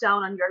can look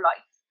down on your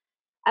life.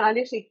 And I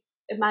literally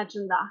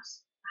imagined that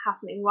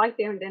happening right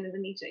there and then in the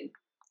meeting.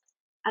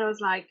 And I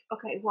was like,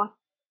 okay, what,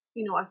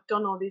 I've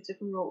done all these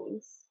different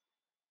roles.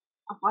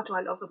 What do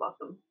I love about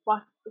them?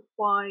 Why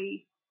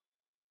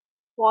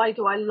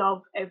do I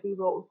love every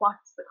role?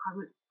 What's the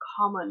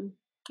common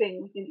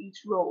thing within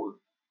each role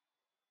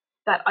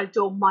that I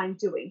don't mind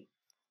doing?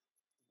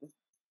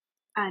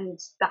 And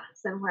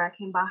that's then where I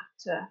came back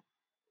to,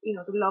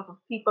 the love of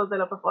people, the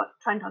love of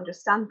trying to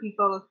understand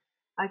people.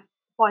 Like,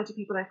 why do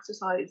people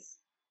exercise?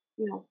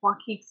 What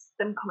keeps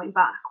them coming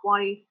back?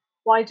 Why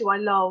do I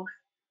love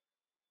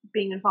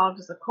being involved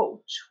as a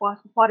coach.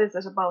 What is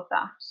it about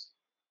that?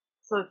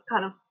 So it's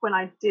kind of when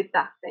I did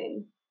that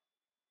thing,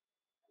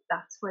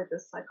 that's where the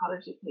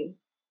psychology came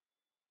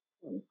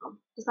from.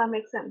 Does that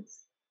make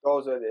sense?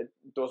 It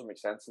does make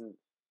sense, and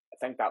I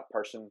think that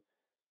person,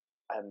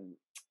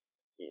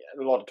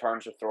 a lot of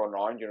terms are thrown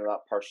around.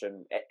 That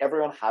person.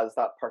 Everyone has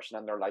that person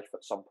in their life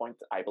at some point.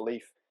 I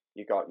believe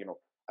you got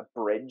a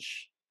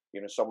bridge.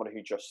 Someone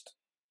who just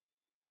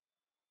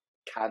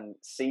can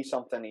see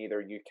something.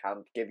 Either you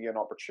can give you an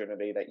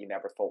opportunity that you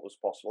never thought was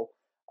possible.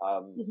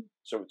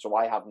 So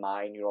I have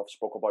mine. I've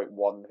spoke about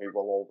one who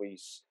will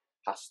always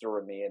has to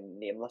remain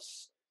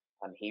nameless,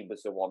 and he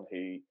was the one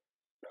who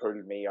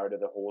pulled me out of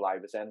the hole I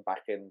was in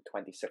back in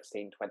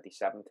 2016,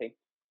 2017.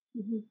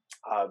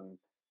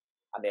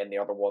 And then the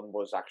other one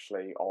was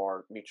actually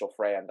our mutual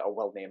friend, I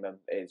will name him,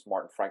 is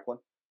Martin Franklin.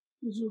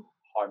 So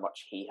how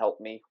much he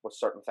helped me with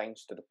certain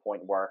things, to the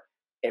point where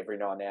every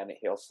now and then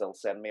he'll still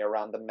send me a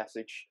random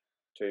message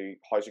to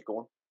how's it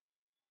going.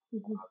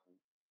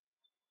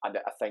 And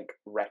I think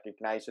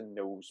recognizing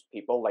those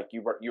people, like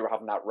you were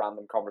having that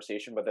random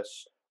conversation with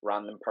this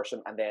random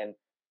person, and then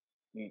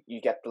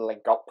you get to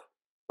link up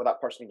with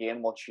that person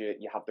again once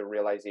you have the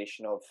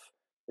realization of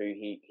who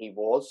he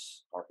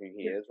was, or who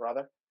he is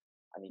rather,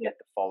 and you get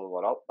to follow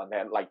it up. And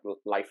then, like,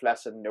 life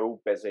lesson,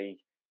 no busy.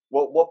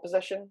 What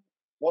position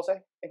was he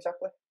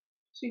exactly?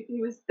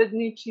 He was the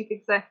new chief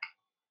exec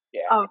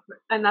of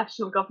a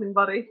national governing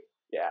body.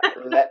 Yeah,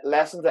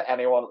 lesson to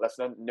anyone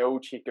listening: no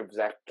chief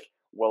exec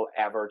will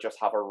ever just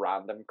have a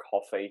random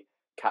coffee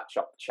catch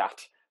up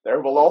chat.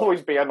 There will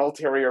always be an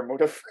ulterior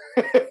motive.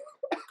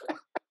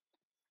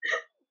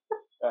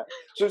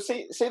 So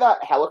see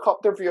that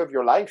helicopter view of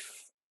your life.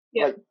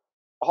 Yeah.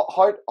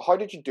 Like, how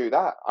did you do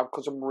that?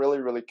 Because I'm really,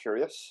 really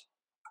curious.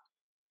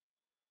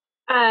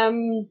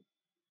 In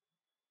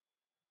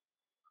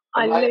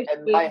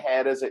my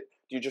head, is it?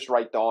 Do you just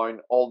write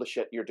down all the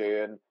shit you're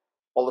doing,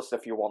 all the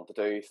stuff you want to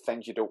do,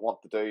 things you don't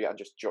want to do, and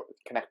just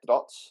connect the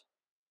dots?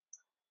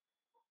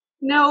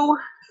 No,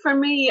 for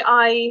me,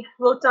 I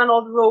wrote down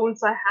all the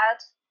roles I had.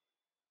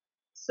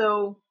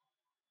 So,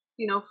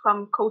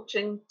 from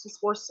coaching to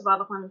sports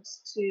development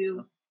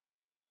to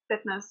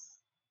fitness.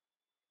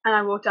 And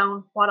I wrote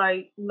down what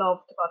I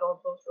loved about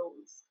all those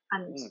roles.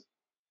 And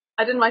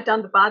I didn't write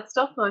down the bad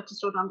stuff, no, I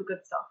just wrote down the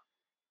good stuff.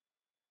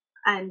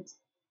 And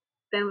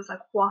then it was like,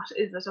 what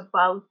is it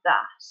about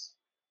that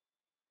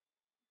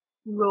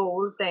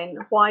role then?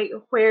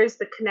 Where's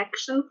the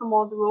connection from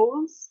all the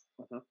roles?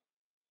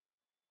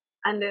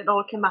 And it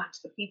all came back to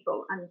the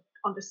people and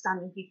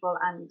understanding people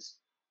and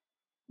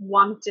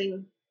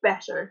wanting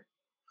better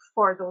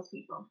for those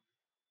people.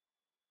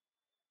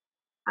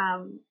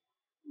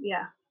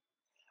 Yeah.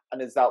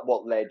 And is that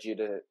what led you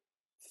to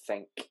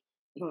think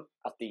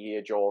at the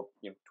age of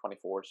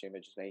 24, same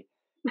age as me,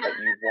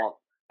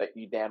 that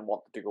you then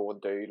wanted to go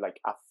and do like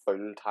a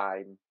full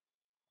time?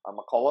 Am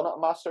I calling it a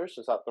master's?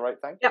 Is that the right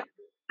thing? Yep.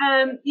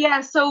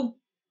 Yeah. So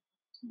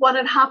what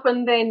had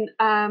happened then?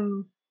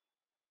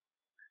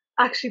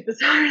 Actually,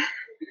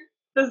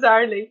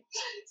 bizarrely.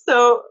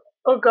 So,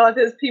 oh God,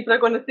 there's people are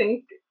going to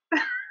think.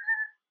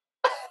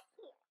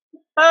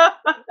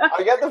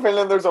 I get the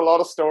feeling there's a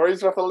lot of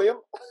stories with Elaine.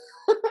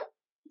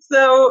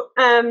 So,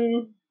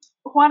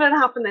 what had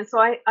happened then? So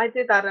I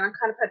did that, and I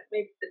kind of had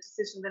made the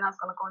decision. Then I was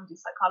going to go and do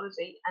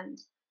psychology, and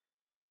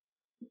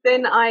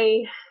then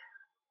I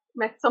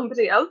met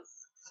somebody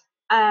else,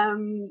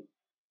 and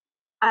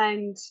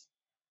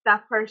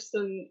that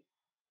person,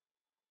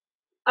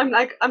 I'm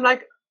like,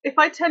 if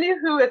I tell you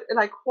who it,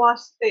 like what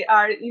they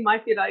are, you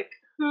might be like,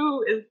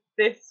 who is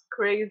this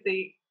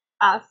crazy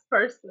ass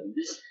person?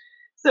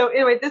 So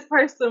anyway, this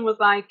person was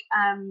like,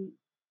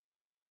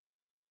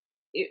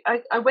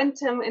 I went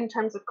to him in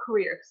terms of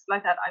career, cause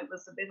like that I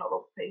was a bit all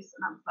over the place,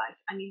 and I was like,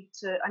 I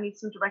need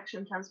some direction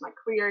in terms of my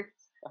career.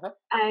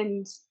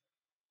 And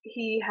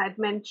he had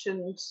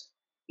mentioned,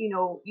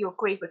 you're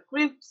great with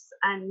groups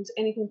and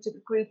anything to do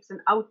with groups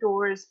and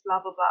outdoors,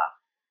 blah blah blah.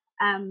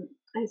 And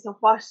he said,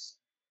 what?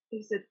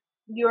 He said,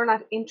 you're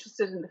not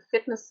interested in the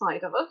fitness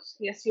side of it.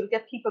 Yes, you'll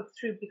get people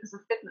through because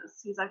of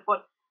fitness. He's like,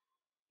 but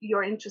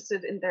you're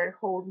interested in their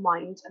whole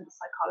mind and the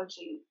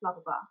psychology, blah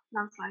blah blah. And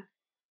I was like,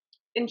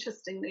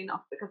 interestingly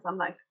enough, because I'm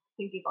like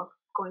thinking about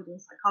going to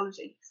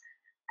psychology,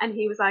 and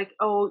he was like,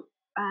 oh,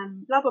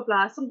 blah blah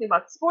blah, something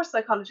about sports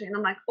psychology, and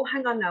I'm like, oh,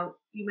 hang on now,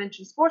 you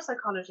mentioned sports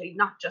psychology,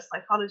 not just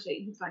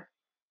psychology. He's like,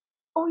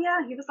 oh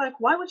yeah. He was like,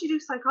 why would you do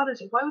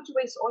psychology? Why would you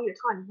waste all your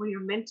time when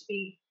you're meant to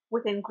be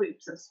within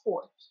groups and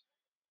sport?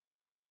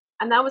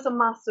 And that was a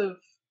massive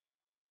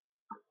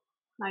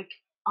like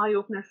eye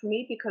opener for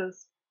me,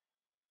 because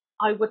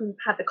I wouldn't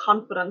have had the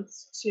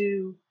confidence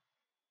to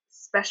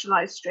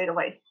specialize straight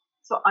away.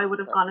 So I would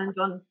have gone and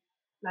done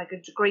like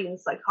a degree in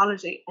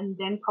psychology and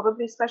then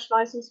probably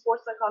specialized in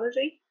sports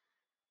psychology.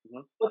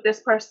 But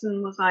this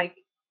person was like,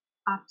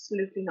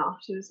 absolutely not.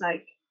 He was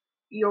like,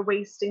 you're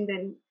wasting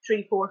then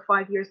 3, 4,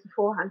 5 years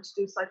beforehand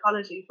to do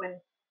psychology when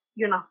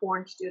you're not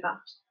born to do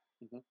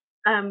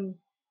that.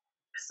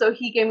 So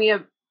he gave me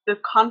a the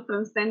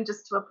confidence then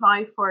just to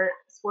apply for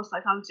sports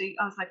psychology.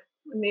 I was like,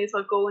 I may as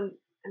well go and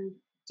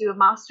do a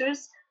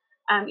master's.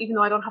 Even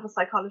though I don't have a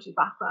psychology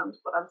background,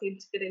 but I was able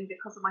to get in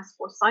because of my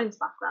sports science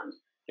background.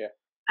 Yeah.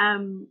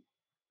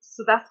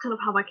 So that's kind of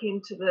how I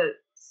came to the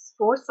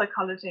sports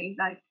psychology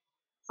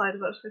side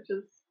of it, which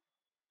is,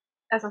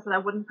 as I said, I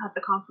wouldn't have had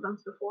the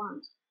confidence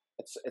beforehand.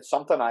 It's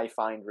something I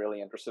find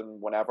really interesting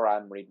whenever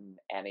I'm reading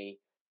any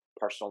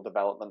personal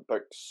development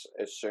books.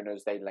 As soon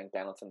as they link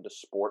anything to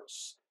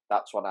sports,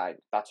 that's when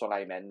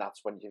I'm in.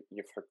 That's when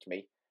you've hooked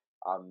me.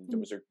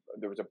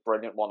 There was a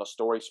brilliant one. A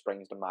story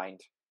springs to mind,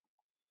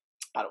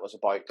 and it was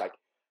about like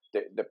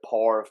the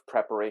power of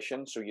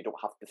preparation, so you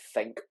don't have to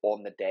think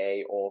on the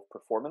day of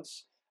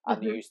performance.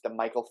 And they used the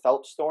Michael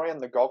Phelps story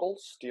and the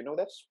goggles. Do you know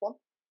this one?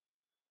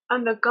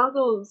 And the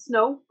goggles,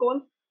 no, go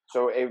on.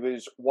 So it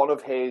was one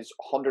of his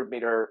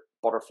 100-meter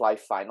butterfly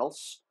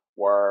finals,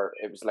 where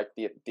it was like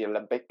the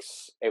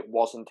Olympics. It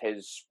wasn't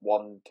his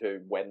one to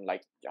win,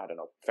 like, I don't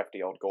know,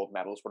 50 odd gold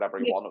medals, whatever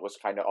he won. It was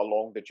kind of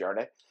along the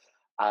journey.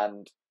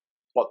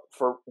 But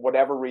for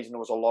whatever reason, there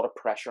was a lot of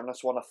pressure on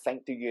this one. I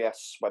think the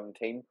US swim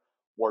team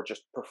were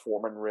just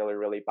performing really,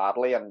 really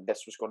badly, and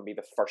this was going to be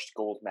the first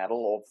gold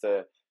medal of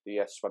the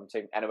US swim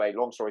team. Anyway,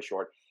 long story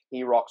short,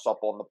 he rocks up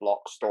on the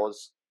blocks,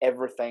 does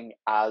everything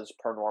as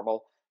per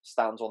normal,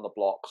 stands on the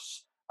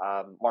blocks,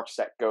 marks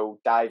set go,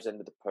 dives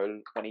into the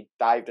pool. When he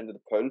dived into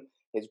the pool,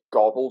 his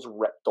goggles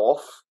ripped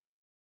off.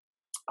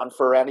 And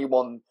for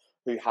anyone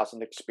who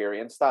hasn't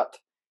experienced that,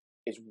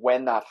 is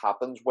when that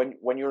happens,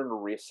 when you're in a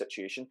race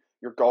situation,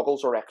 your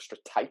goggles are extra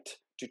tight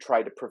to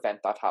try to prevent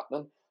that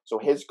happening. So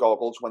his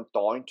goggles went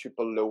down to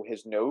below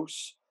his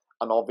nose,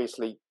 and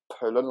obviously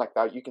pulling like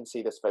that, you can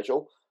see this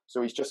visual.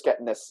 So he's just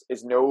getting this,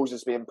 his nose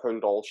is being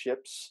pulled all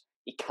shapes.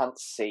 He can't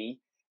see.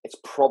 It's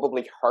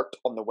probably hurt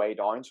on the way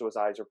down, so his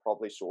eyes are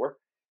probably sore.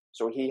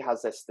 So he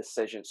has this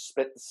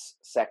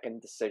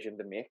split-second decision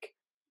to make.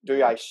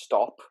 Do I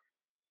stop,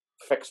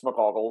 fix my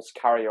goggles,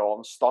 carry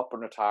on, stop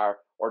and retire,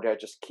 or do I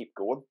just keep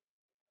going?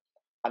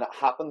 And it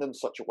happened in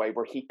such a way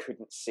where he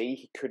couldn't see,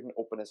 he couldn't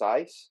open his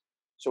eyes.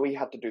 So he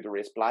had to do the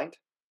race blind.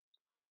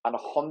 And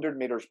 100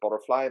 meters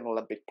butterfly in an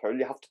Olympic pool,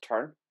 you have to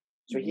turn.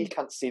 So he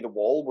can't see the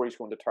wall where he's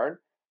going to turn.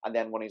 And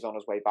then when he's on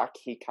his way back,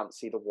 he can't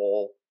see the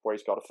wall where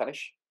he's got to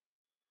finish.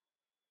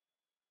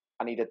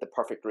 And he did the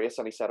perfect race,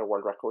 and he set a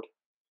world record.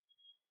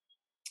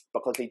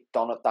 Because he'd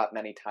done it that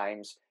many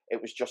times,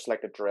 it was just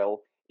like a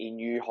drill. He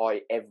knew how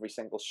every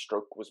single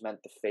stroke was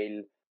meant to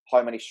feel,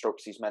 how many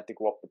strokes he's meant to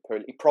go up the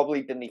pool. He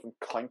probably didn't even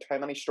count how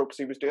many strokes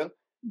he was doing.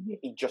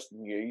 He just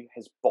knew,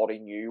 his body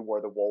knew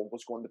where the wall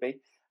was going to be.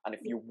 And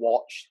if you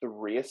watch the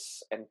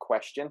race in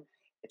question,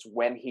 it's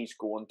when he's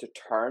going to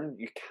turn,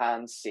 you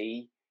can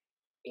see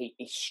he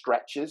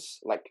stretches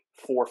like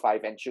 4 or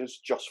 5 inches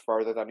just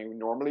further than he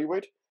normally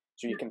would.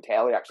 So you can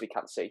tell he actually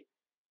can't see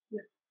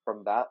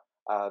from that.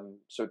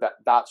 So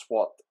that's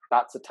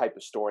the type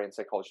of story in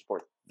psychology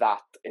sport.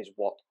 That is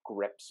what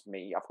grips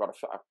me. I've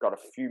got a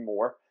few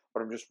more,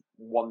 but I'm just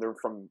wondering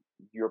from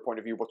your point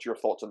of view, what's your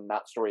thoughts on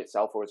that story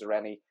itself, or is there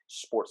any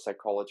sports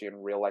psychology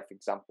and real life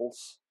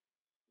examples?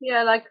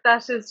 Yeah, like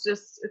that is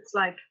just, it's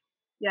like,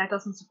 yeah, it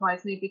doesn't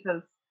surprise me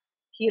because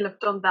he'll have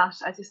done that,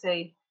 as you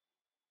say,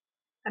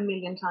 a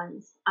million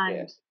times.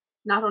 And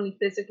not only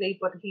physically,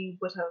 but he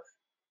would have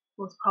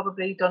most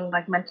probably done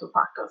like mental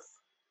practice,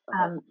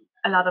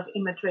 a lot of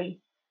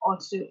imagery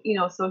also,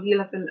 so he'll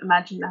have been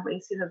imagining that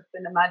race, he'll have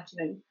been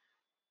imagining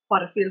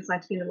what it feels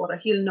like to be in the water.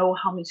 He'll know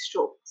how many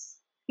strokes.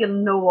 He'll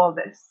know all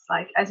this.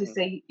 Like, as you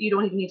say, you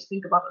don't even need to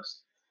think about it.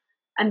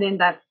 And then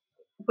that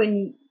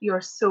when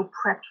you're so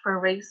prepped for a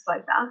race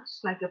like that,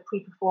 like a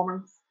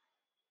pre-performance,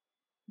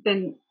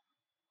 then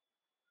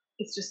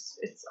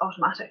it's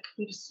automatic.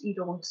 You just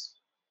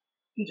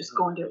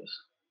go and do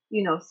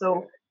it.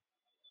 So,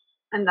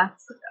 and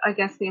that's, I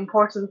guess, the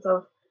importance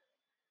of,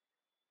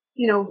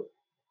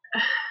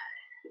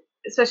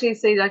 especially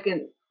say like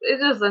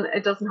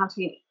it doesn't have to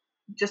be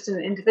just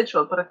an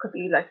individual, but it could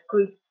be like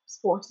group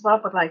sports as well.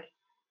 But like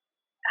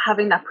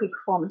having that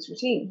pre-performance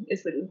routine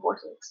is really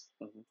important.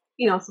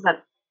 So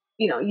that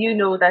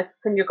that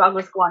when your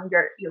goggles go on,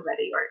 you're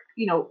ready,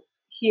 or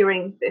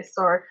hearing this,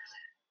 or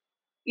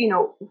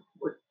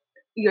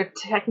your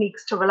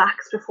techniques to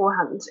relax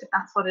beforehand, if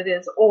that's what it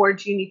is, or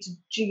do you need to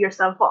G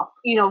yourself up?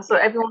 So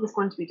everyone's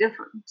going to be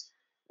different.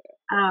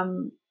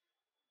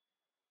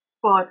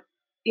 But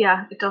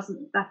yeah, that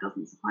doesn't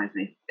surprise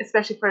me,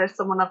 especially for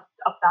someone of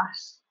that.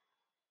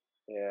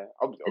 Yeah,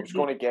 I was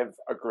going to give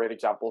a great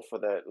example for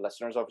the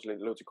listeners. Obviously,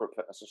 loads of group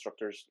fitness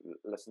instructors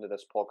listen to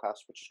this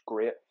podcast, which is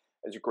great.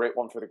 It's a great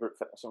one for the group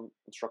fitness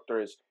instructor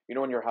is,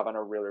 when you're having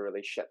a really,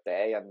 really shit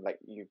day and like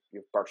you've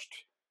burst,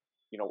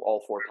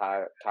 all 4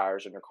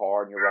 tires in your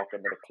car, and you walk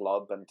into the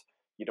club and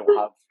you don't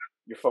have,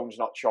 your phone's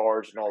not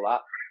charged and all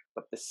that,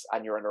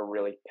 and you're in a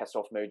really pissed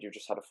off mood. You've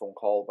just had a phone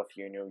call with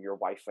your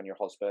wife and your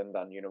husband,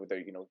 and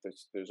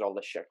there's all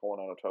this shit going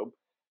on at home.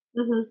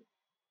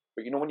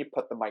 But when you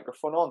put the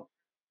microphone on,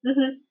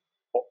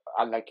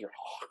 and like you're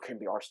couldn't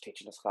be arsed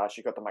teaching this class.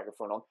 You got the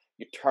microphone on.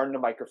 You turn the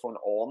microphone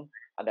on,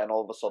 and then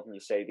all of a sudden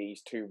you say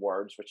these two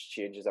words, which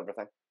changes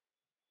everything.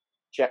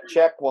 Check,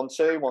 check, 1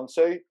 2 1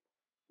 2.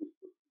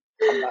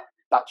 And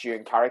that's you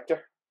in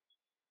character.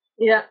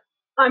 Yeah,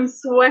 I'm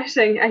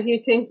sweating. And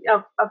you think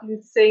of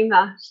you saying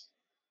that.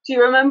 Do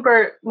you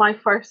remember my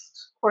first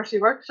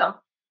quarterly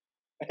workshop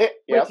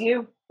with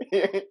you?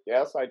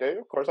 Yes, I do.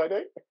 Of course, I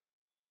do.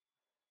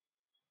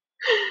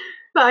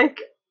 Like,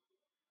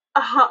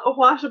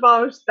 what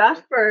about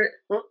that for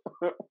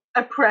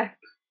a prep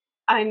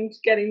and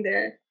getting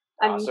there?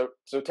 And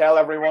so tell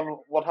everyone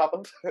what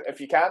happened if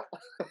you can.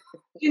 Do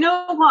you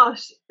know what?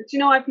 Do you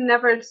know I've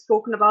never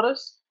spoken about it?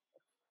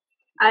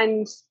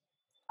 And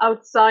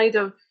outside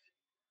of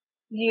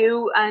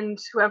you and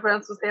whoever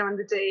else was there on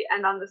the day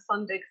and on the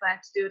Sunday, because I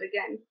had to do it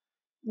again,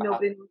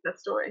 nobody knows that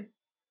story.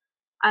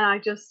 And I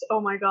just,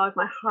 oh my God,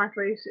 my heart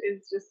rate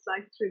is just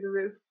like through the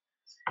roof.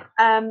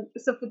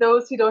 So for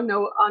those who don't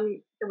know,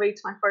 on the way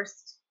to my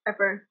first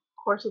ever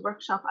quarterly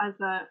workshop as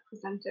a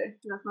presenter,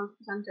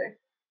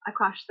 I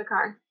crashed the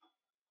car.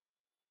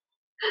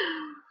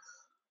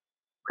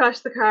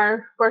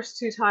 Burst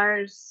 2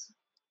 tires,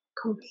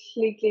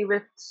 completely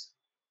ripped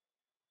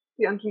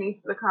the underneath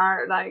of the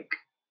car. Like,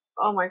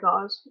 oh my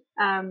God.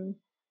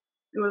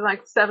 It was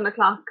like 7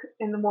 o'clock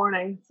in the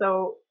morning,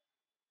 so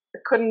I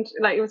couldn't,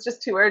 like, it was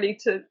just too early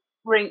to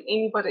ring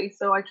anybody.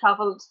 So I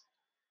travelled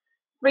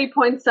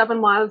 3.7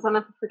 miles, I'll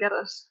never forget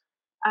it,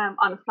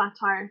 on a flat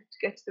tire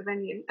to get to the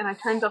venue. And I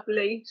turned up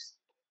late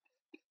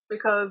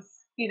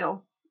because, you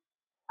know,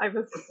 I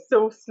was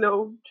so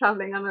slow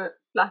travelling on a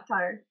flat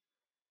tire.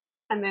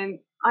 And then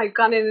I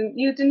got in, and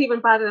you didn't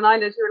even bat an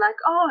eyelid. You were like,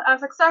 oh, I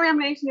was like, sorry, I'm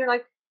late. And you're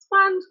like, it's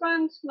grand.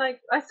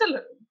 Like, I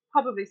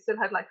probably still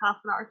had like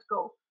half an hour to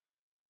go.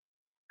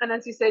 And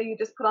as you say, you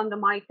just put on the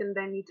mic and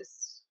then you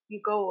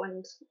go.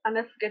 And I'll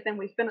never forget, then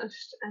we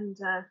finished. And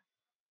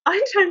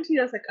I turned to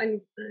you, I was like, do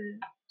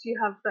you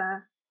have,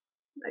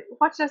 like,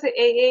 what should I say,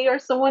 AA or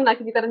someone? Like,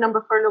 have you got a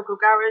number for a local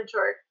garage?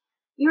 Or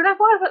you were like,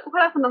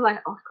 what happened? I'm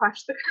like, oh,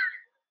 crashed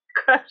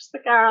the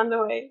car on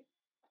the way.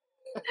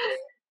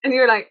 And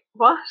you were like,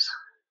 what?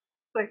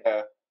 Like,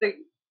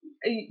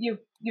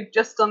 you've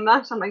just done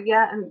that? I'm like,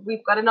 yeah, and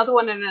we've got another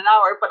one in an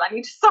hour, but I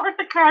need to sort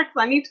the car because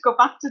I need to go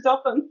back to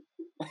Dublin.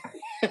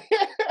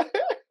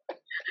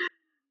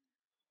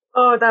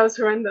 Oh, that was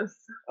horrendous.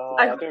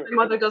 I hope my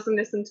mother doesn't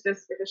listen to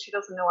this because she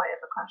doesn't know I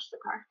ever crashed the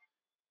car.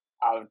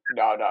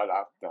 No.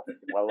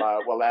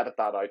 We'll edit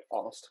that out,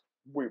 honest.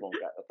 We won't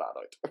edit that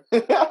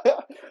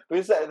out.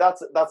 Because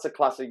that's a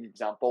classic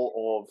example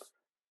of,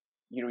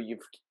 you know,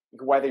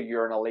 whether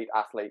you're an elite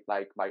athlete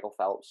like Michael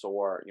Phelps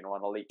or, you know,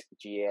 an elite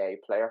GAA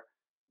player,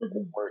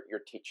 or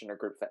you're teaching a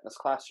group fitness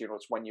class, you know,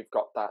 it's when you've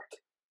got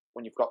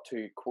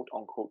to quote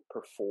unquote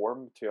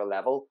perform to a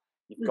level,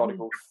 you've got to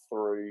go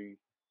through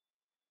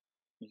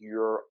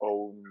your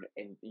own,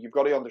 and you've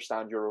got to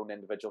understand your own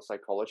individual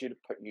psychology to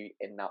put you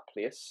in that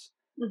place.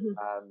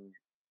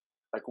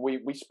 Like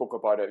we spoke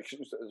about it.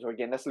 So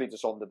again, this leads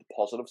us on to the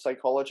positive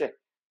psychology,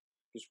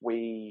 because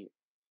we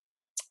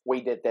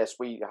did this.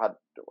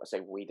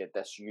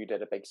 You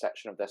did a big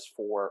section of this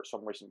for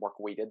some recent work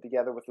we did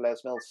together with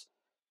Les Mills,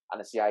 and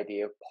it's the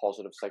idea of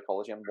positive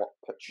psychology and what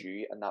puts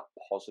you in that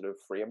positive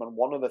frame. And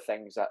one of the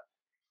things that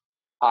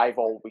I've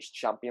always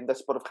championed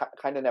this, but I've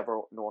kind of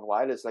never known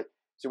why, is like,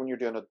 so when you're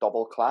doing a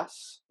double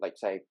class, like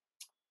say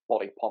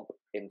body pump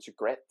into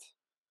grit,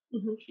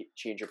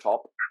 change your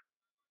top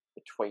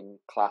between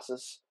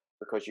classes,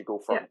 because you go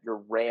from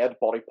your red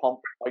body pump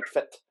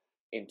outfit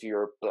into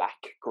your black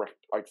grit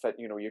outfit.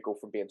 You know, you go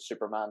from being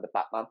Superman to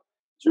Batman,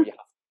 so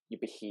you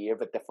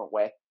behave a different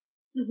way.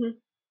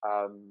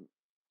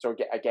 So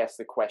I guess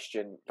the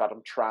question that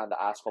I'm trying to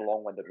ask a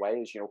long-winded way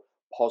is, you know,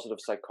 positive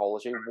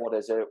psychology. What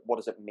is it? What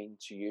does it mean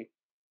to you?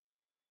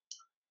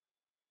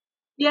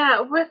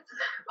 Yeah, with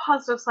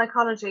positive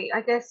psychology,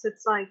 I guess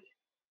it's like,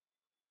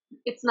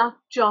 it's not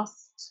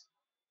just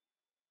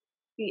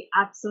the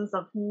absence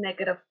of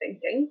negative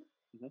thinking,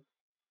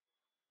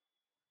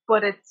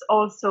 but it's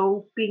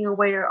also being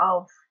aware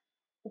of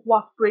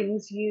what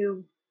brings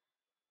you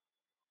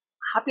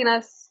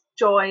happiness,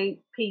 joy,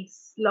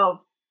 peace, love,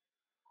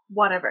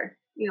 whatever,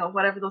 you know,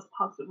 whatever those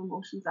positive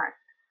emotions are.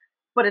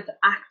 But it's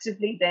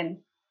actively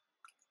then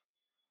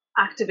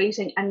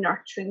activating and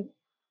nurturing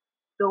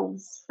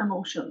those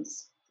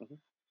emotions.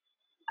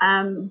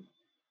 And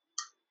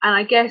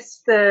I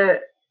guess the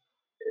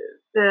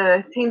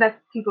thing that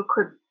people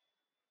could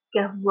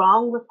get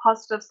wrong with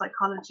positive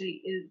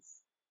psychology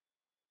is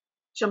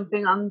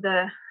jumping on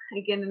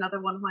again, another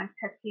one of my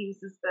pet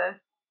peeves is the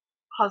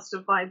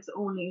positive vibes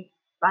only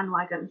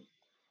bandwagon.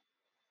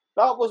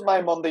 That was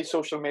my Monday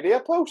social media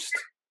post.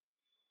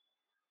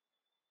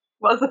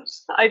 Was it?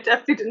 I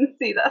definitely didn't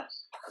see that.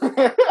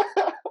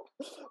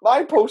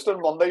 My post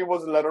on Monday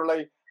was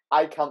literally,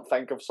 I can't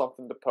think of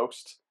something to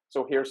post,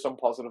 so here's some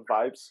positive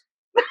vibes.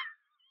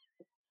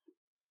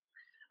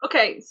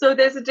 Okay, so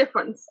there's a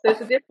difference. Is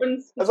that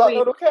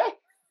not okay?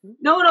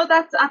 No,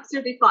 that's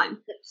absolutely fine.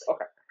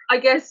 Okay. I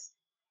guess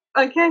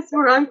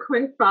where I'm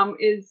coming from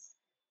is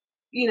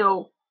you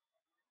know,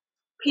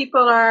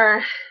 people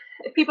are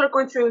if people are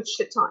going through a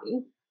shit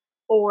time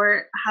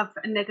or have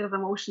a negative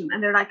emotion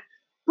and they're like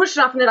push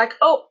it off and they're like,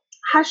 oh,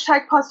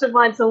 hashtag positive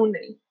vibes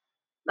only.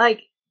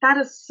 Like that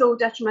is so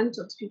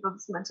detrimental to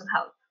people's mental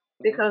health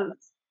because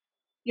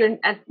you're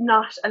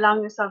not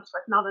allowing yourself to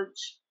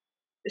acknowledge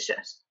the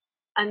shit.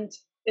 And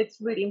it's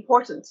really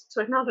important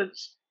to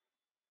acknowledge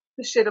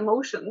the shit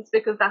emotions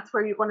because that's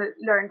where you're going to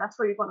learn, that's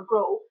where you're going to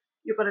grow.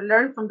 You're going to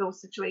learn from those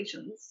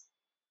situations.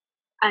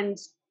 And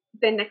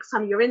then next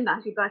time you're in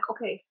that, you'll be like,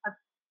 okay,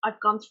 I've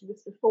gone through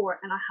this before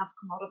and I have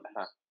come out of it.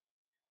 Yeah.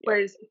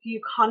 Whereas if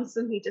you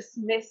constantly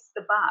dismiss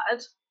the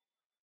bad,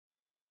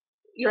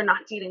 you're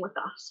not dealing with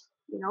that,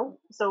 you know?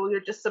 So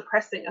you're just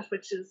suppressing it,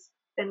 which is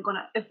then going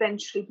to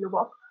eventually blow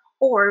up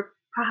or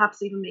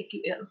perhaps even make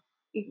you ill,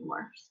 even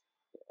worse.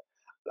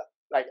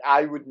 Like,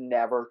 I would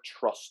never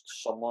trust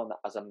someone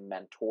as a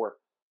mentor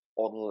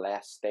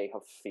unless they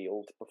have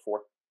failed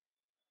before.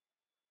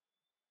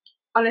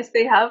 Unless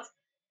they have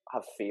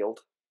failed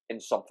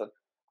in something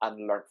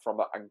and learnt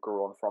from it and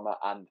grown from it,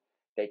 and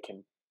they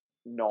can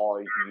now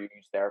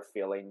use their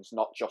feelings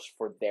not just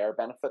for their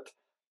benefit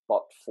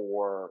but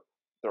for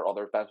their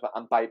other benefit.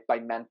 And by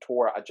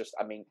mentor,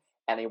 I mean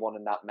anyone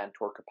in that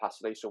mentor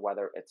capacity. So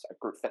whether it's a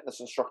group fitness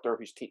instructor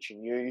who's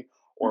teaching you,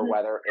 or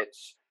whether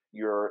it's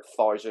your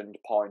 £1,000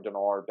 an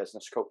hour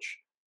business coach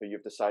who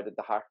you've decided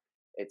to hire,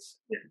 it's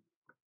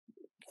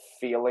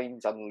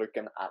feelings and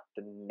looking at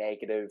the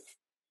negative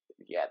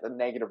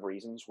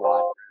reasons why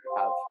you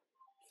have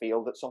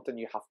failed at something.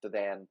 You have to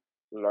then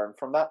learn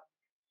from that.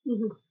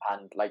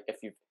 And like if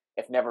you've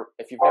never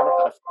had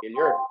a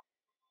failure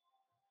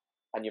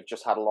and you've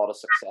just had a lot of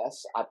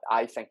success,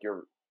 I think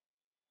you're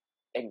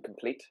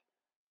incomplete.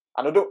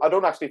 And I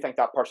don't actually think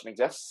that person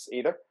exists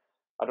either.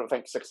 I don't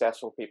think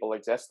successful people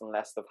exist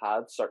unless they've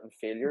had certain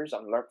failures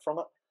and learnt from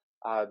it.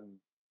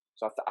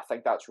 So I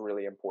think that's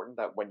really important,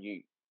 that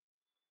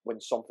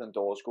when something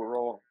does go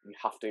wrong, you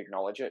have to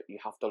acknowledge it. You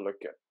have to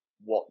look at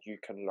what you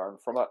can learn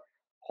from it,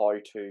 how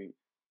to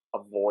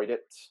avoid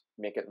it,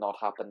 make it not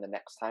happen the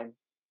next time,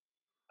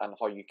 and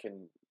how you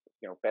can,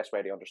 best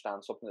way to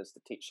understand something is to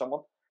teach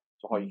someone.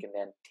 So how you can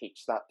then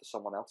teach that to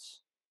someone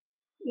else.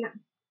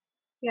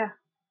 Yeah,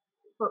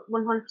 but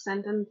 100%.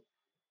 And,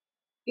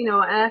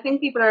 and I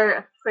think people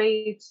are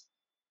afraid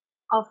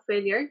of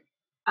failure,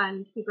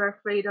 and people are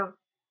afraid of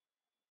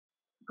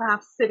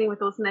perhaps sitting with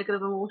those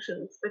negative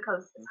emotions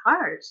because it's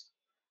hard.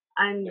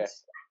 And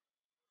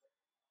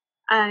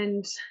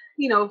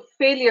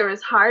failure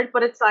is hard,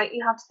 but it's like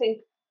you have to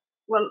think,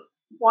 well,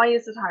 why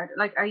is it hard?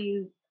 Like, are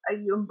you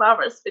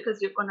embarrassed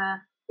because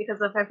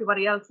of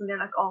everybody else, and they're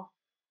like, oh,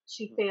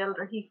 she failed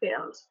or he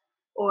failed,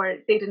 or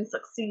they didn't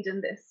succeed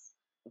in this.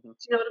 Do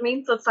you know what I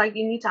mean? So it's like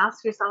you need to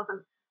ask yourself,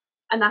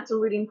 and that's a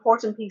really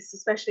important piece,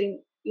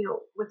 especially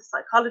with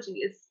psychology,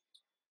 is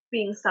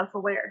being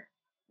self-aware,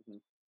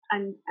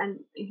 and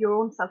your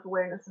own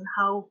self-awareness, and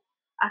how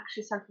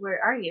actually self-aware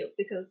are you?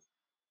 Because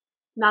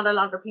not a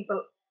lot of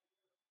people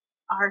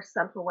are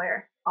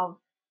self-aware of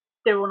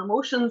their own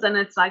emotions, and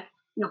it's like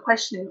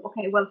questioning,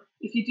 okay, well,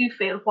 if you do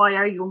fail, why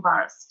are you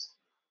embarrassed?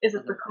 Is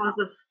it because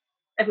of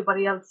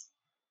everybody else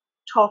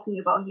talking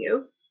about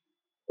you,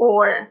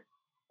 or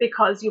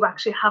because you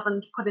actually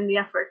haven't put in the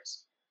effort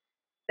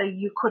that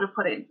you could have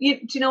put in?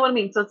 Do you know what I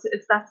mean? So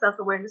it's that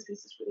self-awareness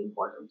piece is really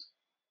important.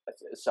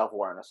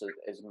 Self-awareness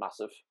is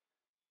massive,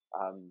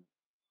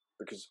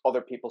 because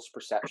other people's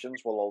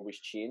perceptions will always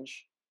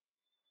change.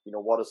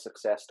 What is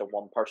success to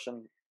one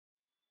person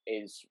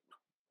is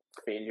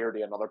failure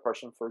to another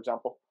person, for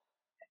example.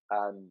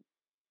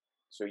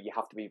 So you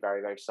have to be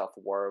very, very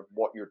self-aware of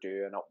what you're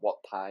doing at what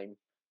time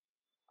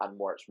and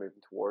where it's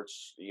moving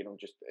towards.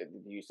 Just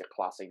use a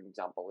classic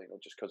example,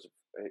 just because of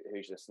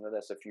who's listening to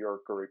this. If you're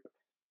a group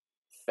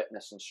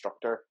fitness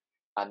instructor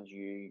and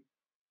you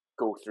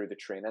go through the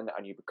training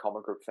and you become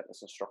a group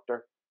fitness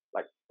instructor,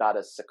 like, that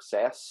is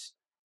success.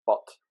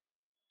 But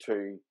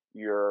to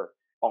your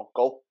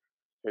uncle,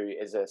 who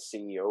is a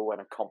CEO in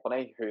a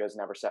company, who has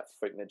never set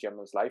foot in the gym in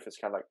his life, it's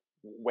kind of like,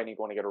 when are you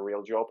going to get a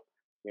real job?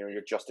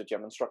 You're just a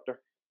gym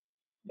instructor.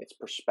 It's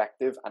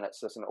perspective, and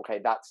it's listen, okay,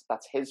 that's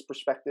his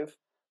perspective,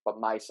 but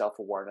my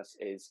self-awareness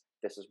is,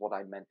 this is what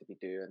I'm meant to be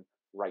doing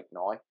right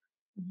now.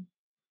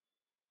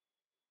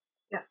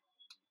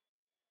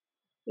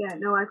 Yeah,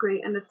 no, I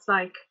agree. And it's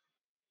like,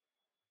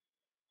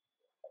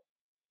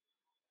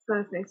 I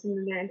was going to say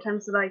something there in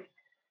terms of, like,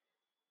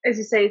 as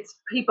you say, it's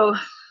people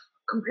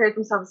compare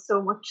themselves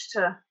so much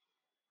to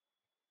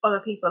other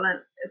people,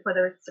 and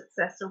whether it's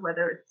success or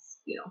whether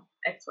it's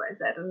X, Y,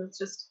 Z, and it's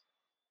just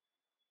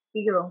be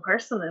your own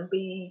person and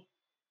be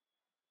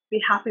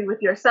happy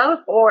with yourself,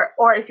 or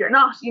if you're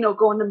not,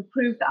 go and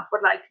improve that,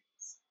 but like,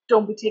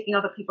 don't be taking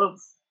other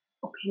people's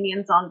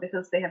opinions on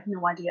because they have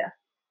no idea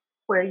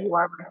where you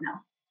are right now.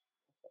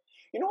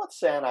 You know what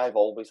saying I've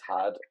always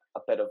had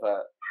a bit of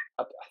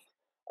I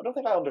don't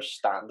think I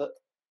understand it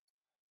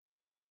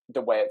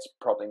the way it's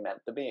probably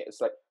meant to be.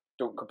 It's like,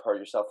 don't compare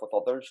yourself with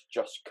others,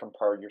 just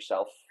compare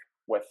yourself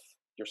with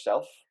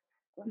yourself.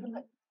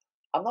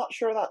 I'm not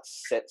sure that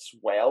sits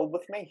well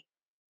with me.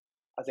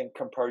 I think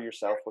compare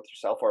yourself with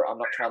yourself, or I'm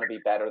not trying to be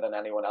better than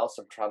anyone else.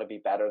 I'm trying to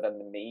be better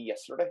than me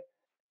yesterday.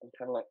 I'm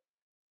kind of like,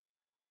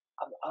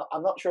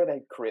 I'm not sure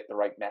they create the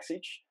right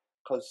message,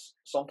 because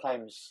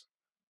sometimes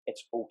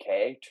it's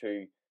okay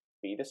to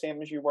be the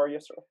same as you were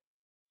yesterday.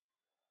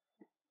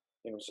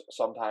 You know,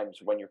 sometimes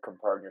when you're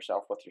comparing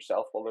yourself with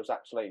yourself, well, there's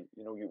actually,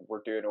 you know,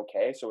 we're doing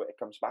okay. So it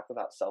comes back to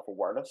that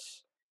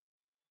self-awareness,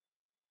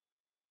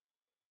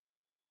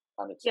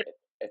 and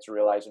it's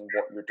realizing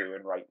what you're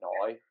doing right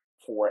now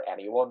for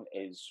anyone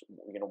is,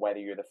 you know, whether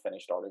you're the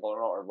finished article or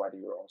not, or whether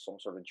you're on some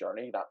sort of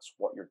journey. That's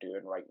what you're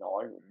doing right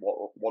now.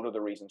 What are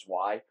the reasons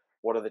why?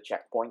 What are the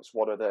checkpoints?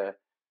 What are the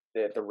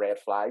red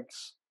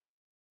flags?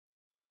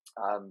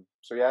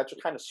 So yeah, it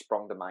just kind of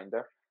sprung to mind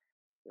there,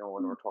 you know,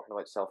 when we're talking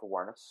about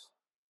self-awareness.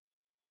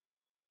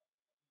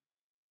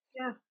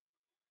 Yeah.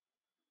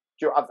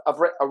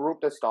 I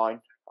wrote this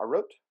down. I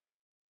wrote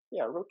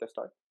this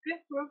down.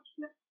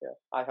 Yeah,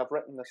 I have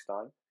written this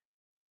down.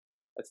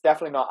 It's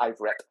definitely not I've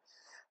written.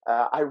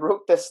 I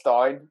wrote this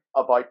down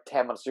about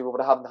 10 minutes ago,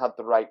 but I haven't had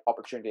the right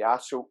opportunity to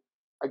ask. So,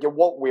 again,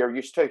 what we're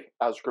used to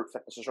as group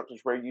fitness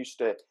instructors, we're used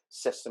to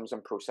systems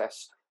and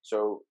process.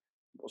 So,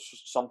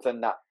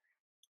 something that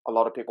a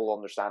lot of people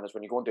understand is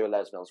when you go and do a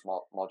Les Mills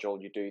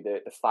module, you do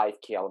the 5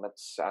 key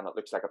elements, and it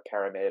looks like a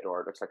pyramid, or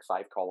it looks like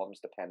 5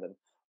 columns, depending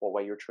what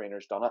way your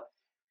trainer's done it.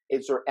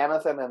 Is there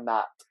anything in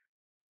that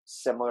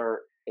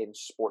similar in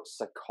sports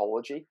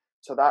psychology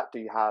to that? Do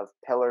you have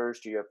pillars?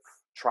 Do you have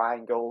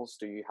triangles?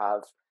 Do you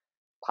have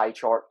pie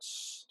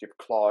charts? Do you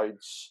have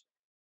clouds?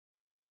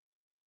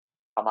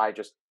 Am I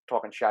just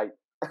talking shite?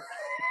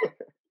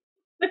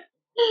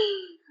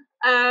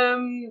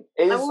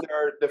 Is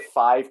there the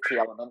 5 key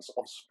elements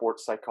of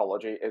sports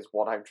psychology is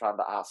what I'm trying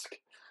to ask.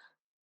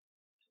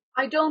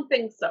 I don't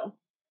think so.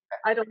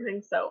 I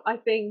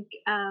think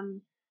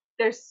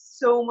there's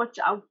so much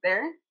out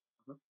there.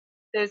 Mm-hmm.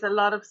 There's a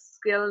lot of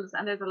skills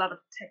and there's a lot of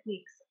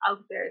techniques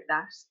out there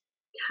that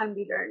can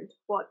be learned,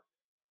 but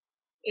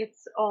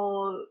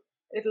it'll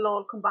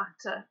all come back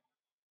to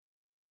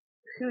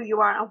who you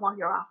are and what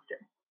you're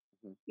after.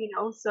 Mm-hmm. You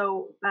know,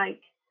 so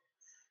like,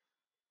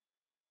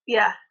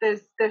 yeah,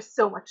 there's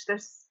so much.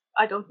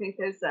 I don't think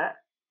there's a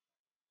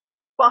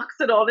box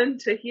it all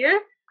into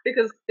here,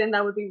 because then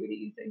that would be really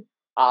easy.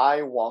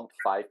 I want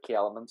 5 key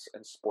elements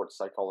in sports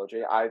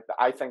psychology. I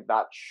think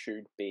that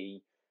should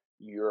be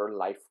your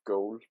life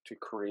goal, to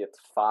create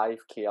 5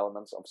 key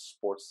elements of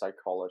sports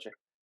psychology.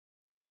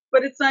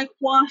 But it's like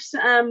what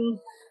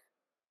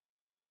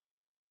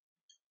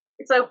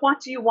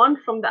do you want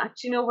from that?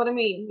 Do you know what I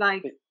mean?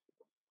 Like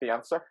the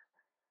answer?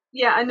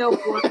 Yeah, I know.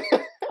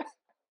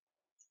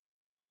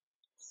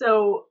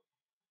 So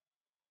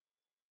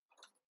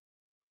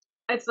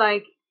it's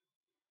like,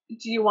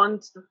 do you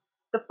want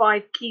the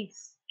 5 key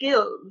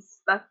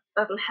skills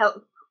that'll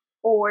help,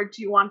 or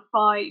do you want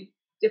 5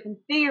 different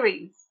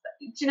theories?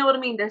 Do you know what I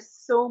mean? There's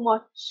so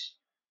much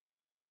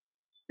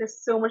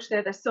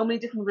there. There's so many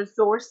different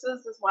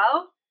resources as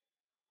well.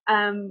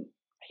 I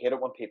hate it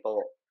when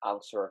people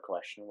answer a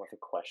question with a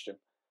question.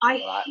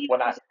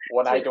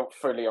 When I don't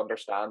fully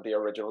understand the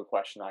original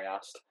question I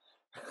asked.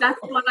 That's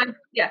what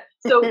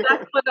So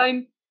that's what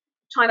I'm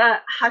trying to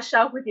hash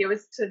out with you,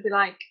 is to be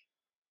like,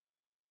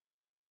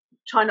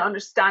 trying to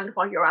understand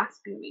what you're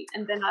asking me,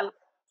 and then I'll.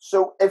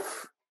 So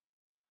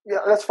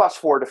let's fast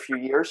forward a few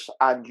years,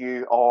 and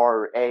you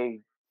are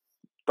a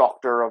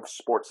doctor of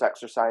sports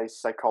exercise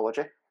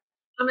psychology.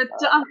 I'm going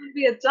to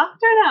be a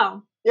doctor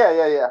now. Yeah.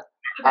 Okay.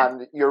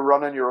 And you're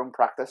running your own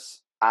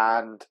practice,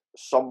 and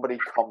somebody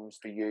comes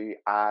to you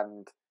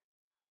and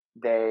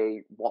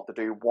they want to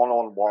do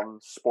one-on-one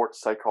sports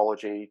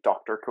psychology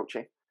doctor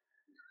coaching.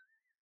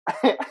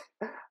 And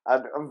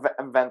I'm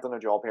inventing a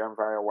job here, I'm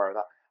very aware of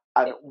that.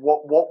 And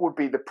what would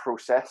be the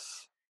process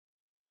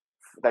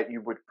that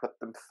you would put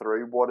them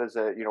through? What is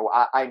it? You know,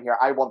 I'm here,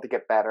 I want to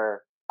get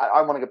better.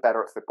 I want to get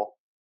better at football.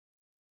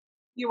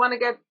 You want to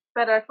get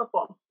better at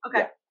football? Okay.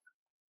 Yeah.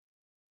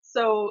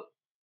 So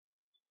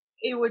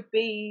it would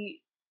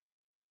be,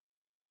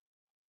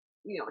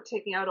 you know,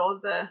 taking out all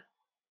the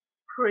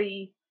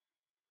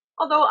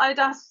although I'd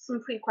ask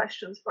some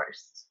pre-questions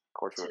first. Of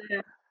course.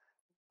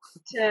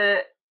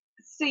 To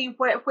see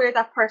where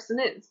that person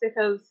is,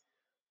 because,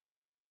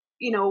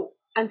 you know,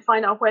 and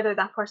find out whether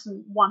that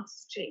person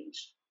wants to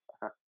change.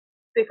 Uh-huh.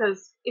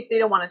 Because if they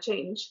don't want to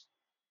change,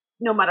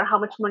 no matter how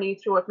much money you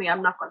throw at me,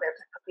 I'm not going to be able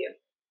to help you.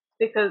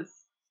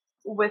 Because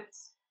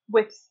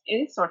with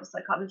any sort of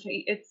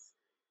psychology, it's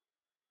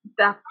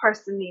that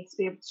person needs to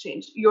be able to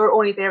change. You're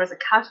only there as a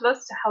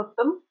catalyst to help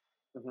them.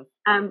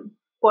 Mm-hmm.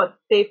 But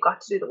they've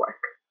got to do the work.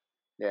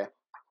 Yeah.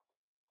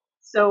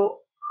 So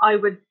I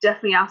would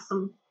definitely ask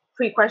them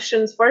 3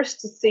 questions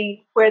first to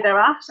see where they're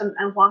at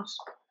and what,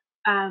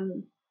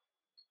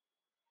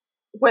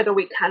 whether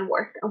we can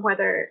work and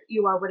whether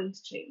you are willing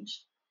to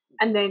change.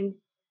 And then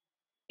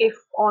if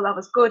all that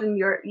was good and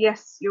you're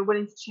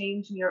willing to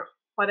change and you're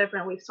whatever,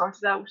 and we've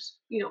sorted out,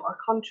 you know, our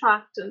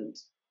contract and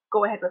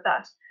go ahead with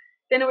that,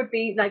 then it would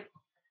be like,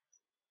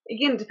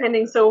 again,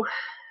 depending. So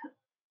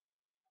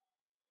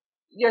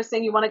you're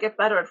saying you want to get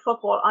better at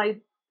football.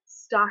 I'd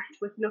start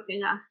with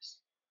looking at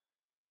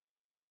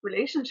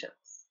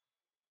relationships,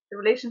 the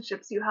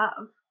relationships you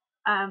have,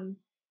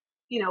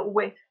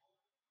 with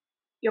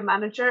your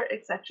manager,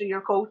 etc.,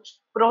 your coach,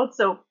 but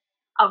also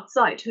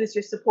outside. Who's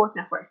your support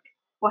network?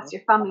 What's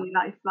your family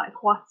life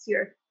like? What's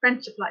your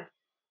friendship like?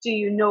 Do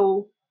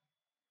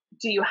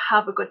you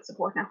have a good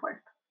support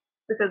network?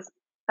 Because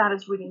that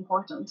is really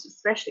important,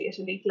 especially at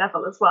elite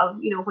level as well.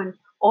 When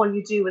all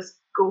you do is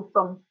go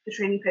from the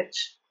training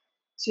pitch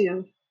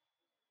to,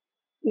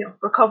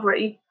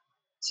 recovery,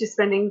 to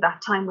spending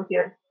that time with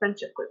your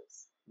friendship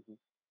groups. Mm-hmm.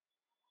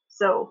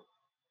 So,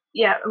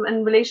 yeah,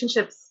 and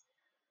relationships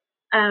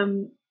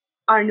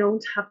are known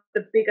to have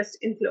the biggest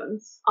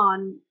influence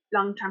on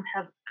long-term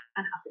health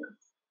and happiness.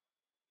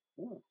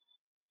 Mm.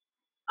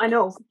 I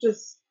know,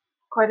 just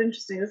quite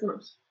interesting, isn't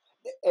it?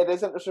 It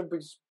is interesting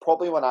because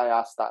probably when I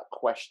asked that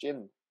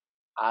question,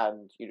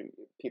 and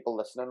people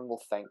listening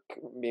will think,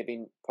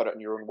 maybe put it in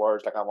your own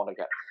words, like I want to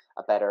get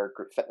a better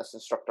group fitness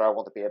instructor, I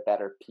want to be a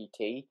better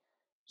PT.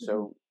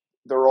 So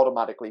they're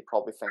automatically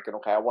probably thinking,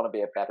 okay, I want to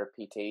be a better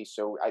PT.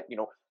 So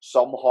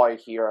somehow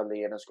here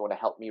Elaine is going to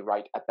help me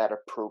write a better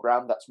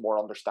program that's more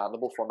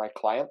understandable for my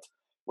client.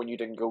 When you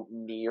didn't go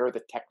near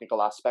the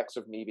technical aspects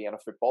of me being a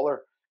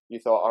footballer, you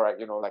thought, all right,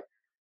 like,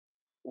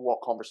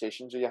 what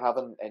conversations are you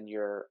having in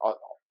your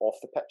off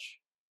the pitch?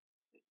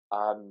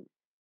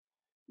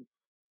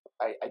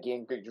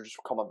 Again, you're just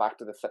coming back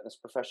to the fitness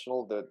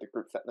professional, the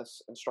group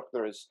fitness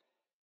instructor. Is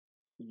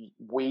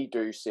we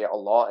do see it a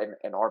lot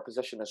in our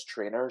position as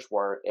trainers,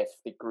 where if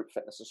the group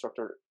fitness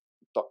instructor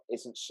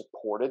isn't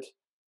supported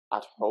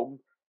at home,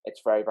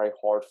 it's very, very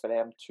hard for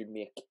them to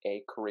make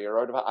a career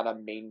out of it. And I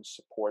mean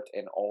support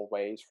in all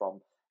ways, from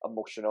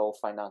emotional,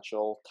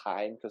 financial,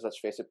 time, because let's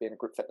face it, being a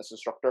group fitness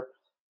instructor,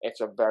 it's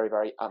a very,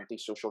 very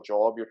antisocial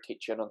job. You're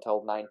teaching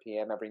until 9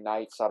 p.m. every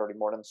night, Saturday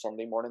mornings,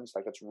 Sunday mornings.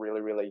 Like, it's really,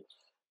 really,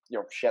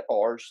 shit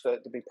hours,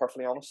 to be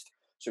perfectly honest.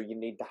 So you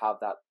need to have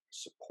that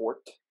support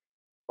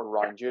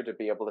around you to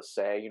be able to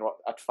say,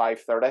 at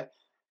 5:30,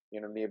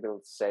 be able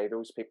to say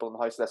those people in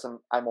the house, listen,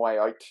 I'm away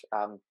out,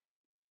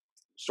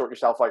 sort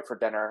yourself out for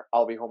dinner,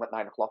 I'll be home at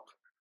 9 o'clock.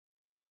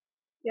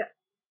 Yeah.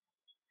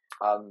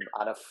 And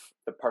if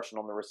the person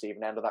on the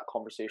receiving end of that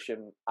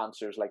conversation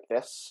answers like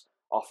this,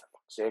 oh, for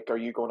fuck's sake, are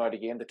you going out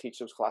again to teach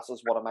those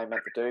classes? What am I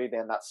meant to do?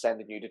 Then that's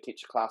sending you to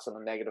teach a class in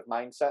a negative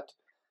mindset.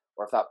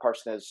 Or if that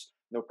person is,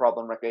 no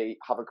problem, Ricky,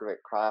 have a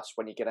great class.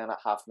 When you get in at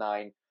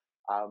 9:30,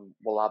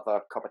 we'll have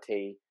a cup of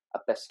tea, a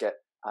biscuit,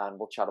 and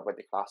we'll chat about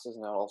the classes.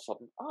 And then all of a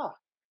sudden,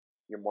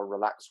 you're more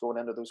relaxed going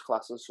into those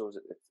classes. So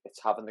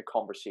it's having the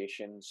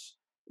conversations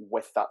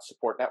with that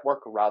support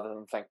network, rather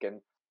than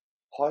thinking,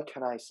 how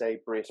can I say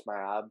brace my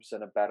abs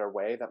in a better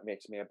way that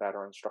makes me a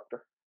better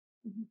instructor?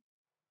 Mm-hmm.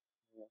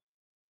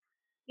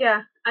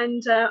 Yeah,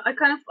 and I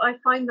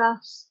find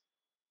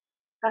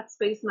that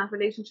space and that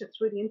relationship is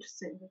really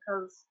interesting,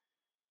 because,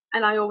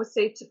 and I always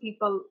say to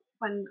people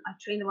when I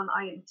train them on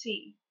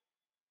IMT,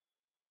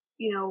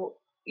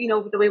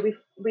 the way we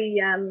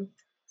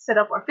set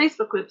up our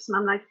Facebook groups, and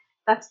I'm like,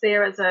 that's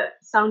there as a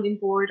sounding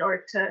board,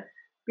 or to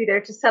be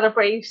there to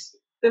celebrate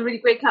the really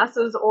great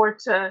classes, or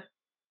to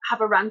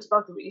have a rant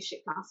about the really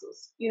shit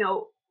classes,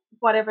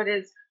 whatever it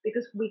is,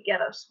 because we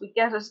get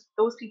it.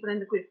 Those people in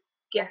the group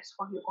get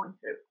what you're going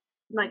through.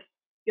 Like,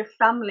 your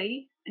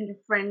family and your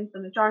friends,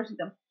 the majority of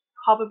them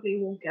probably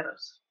won't get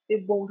it.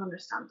 They won't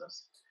understand it.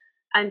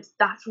 And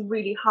that's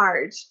really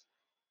hard.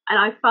 And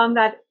I found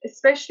that,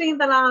 especially in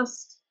the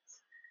last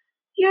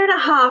year and a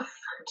half,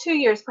 2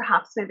 years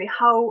perhaps, maybe,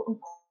 how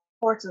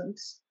important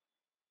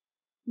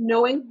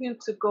knowing who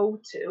to go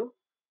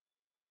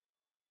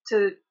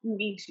to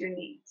meet your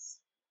needs.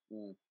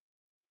 Mm.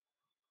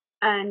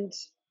 And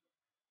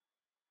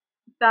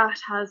that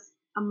has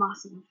a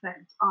massive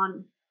effect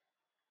on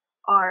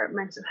our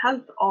mental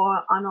health,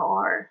 or on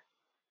our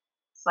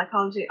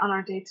psychology, on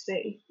our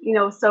day-to-day,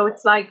 so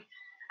it's like,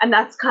 and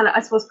that's kind of,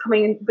 I suppose,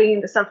 coming in,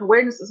 bringing the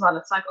self-awareness as well.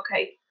 It's like,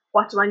 okay,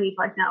 what do I need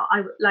right now?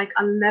 I'll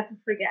never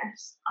forget,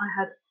 I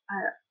had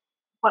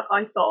what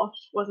I thought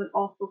was an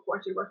awful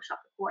quarterly workshop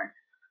before,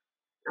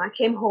 and I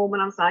came home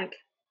and I was like,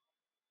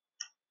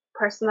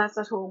 person that's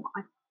at home,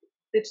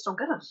 they just don't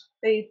get it.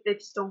 They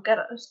just don't get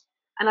it.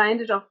 And I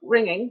ended up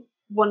ringing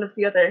one of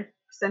the other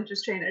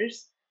centres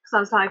trainers, because I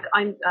was like,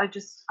 I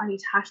need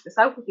to hash this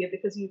out with you,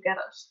 because you get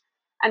it.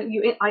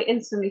 And I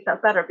instantly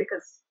felt better,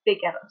 because they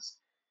get it.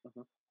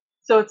 Mm-hmm.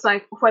 So it's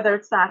like, whether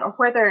it's that, or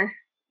whether,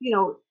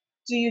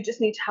 do you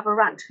just need to have a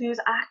rant? Who's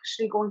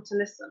actually going to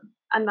listen?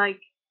 And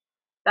like,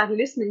 that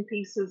listening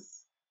piece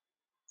is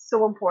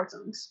so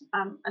important.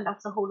 And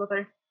that's a whole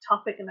other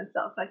topic in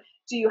itself. Like,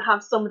 do you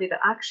have somebody that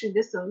actually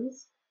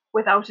listens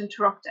without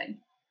interrupting,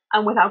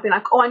 and without being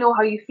like, oh, I know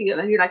how you feel,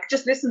 and you're like,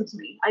 just listen to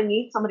me. I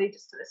need somebody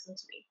just to listen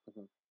to me.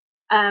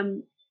 Mm-hmm.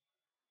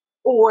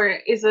 Or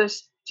is it,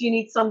 do you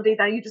need somebody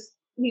that you just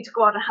need to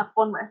go out and have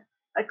fun with?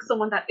 Like,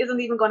 someone that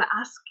isn't even going to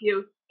ask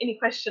you any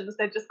questions.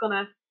 They're just going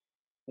to,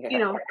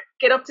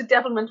 get up to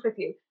devilment with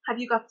you. Have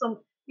you got some,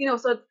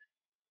 so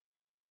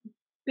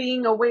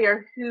being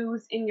aware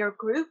who's in your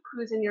group,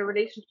 who's in your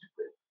relationship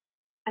group,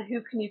 and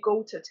who can you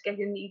go to get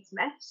your needs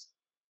met?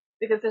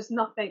 Because there's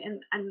nothing,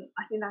 and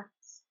I think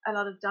that's a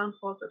lot of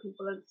downfall for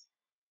people is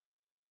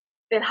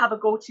they'll have a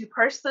go-to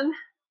person,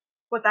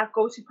 but that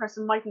go-to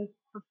person mightn't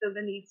fulfill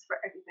the needs for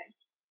everything,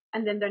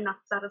 and then they're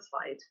not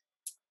satisfied,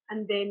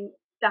 and then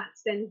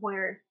that's then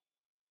where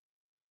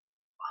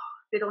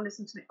they don't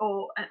listen to me,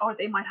 or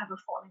they might have a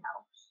falling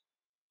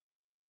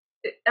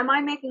out. Am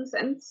I making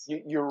sense?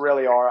 You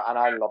really are, and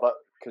I love it,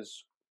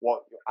 because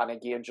and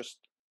again, just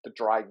to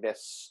drag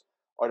this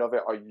out of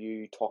it, are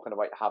you talking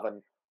about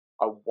having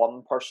a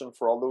one person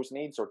for all those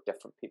needs, or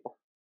different people?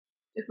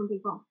 Different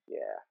people.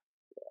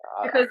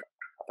 Yeah. Because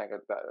I think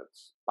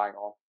it's bang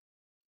on.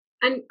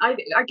 And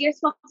I guess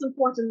what's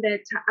important there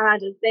to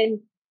add is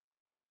then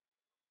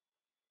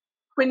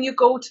when you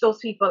go to those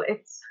people,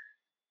 it's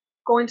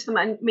going to them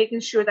and making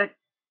sure that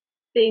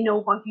they know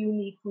what you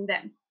need from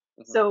them.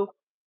 Mm-hmm. So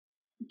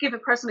give a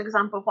personal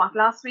example of what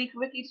last week,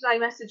 Ricky, did I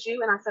message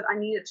you and I said, I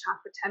need a chat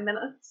for 10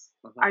 minutes.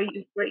 Mm-hmm. Are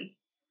you free?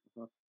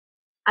 Mm-hmm.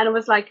 And it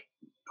was like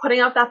putting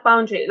out that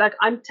boundary. Like,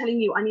 I'm telling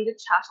you, I need a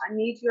chat. I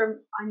need you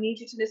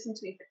to listen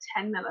to me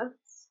for 10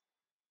 minutes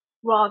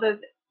rather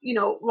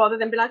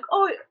than be like,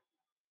 oh,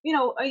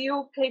 are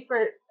you okay for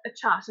a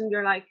chat? And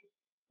you're like,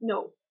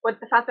 no. But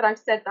the fact that I've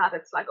said that,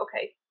 it's like,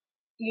 okay,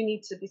 you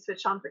need to be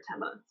switched on for 10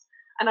 minutes.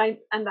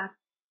 And that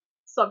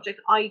subject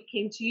I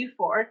came to you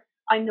for,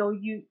 I know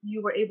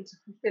you were able to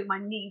fulfill my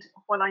need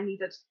of what I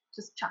needed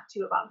to chat to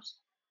you about.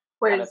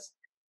 Whereas,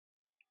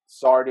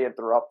 sorry to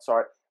interrupt.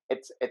 Sorry,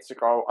 it's a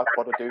girl.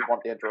 But I do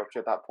want to interrupt you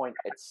at that point.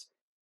 It's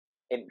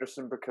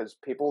interesting because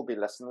people will be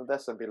listening to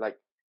this and be like,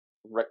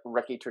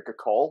 Ricky took a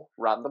call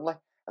randomly.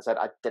 I said,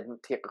 I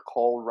didn't take a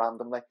call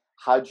randomly.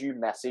 Had you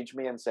messaged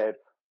me and said,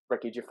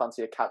 Ricky, do you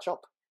fancy a catch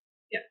up?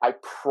 Yeah. I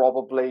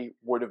probably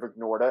would have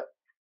ignored it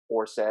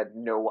or said,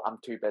 no, I'm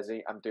too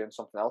busy, I'm doing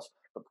something else.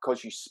 But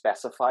because you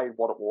specified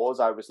what it was,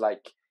 I was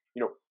like,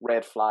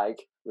 red flag,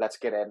 let's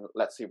get in,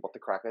 let's see what the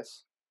crack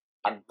is.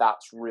 And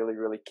that's really,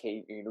 really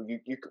key. You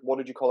what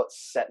did you call it?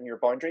 Setting your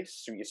boundaries.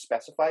 So you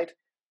specified.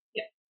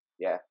 Yeah.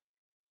 Yeah.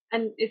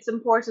 And it's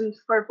important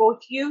for both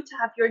you to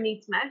have your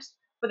needs met,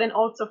 but then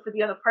also for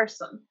the other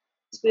person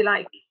to be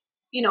like,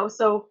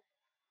 so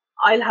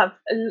I'll have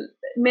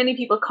many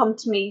people come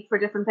to me for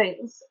different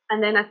things,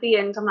 and then at the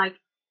end I'm like,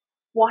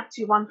 what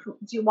do you want do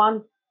you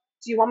want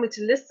me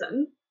to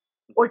listen,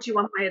 or do you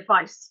want my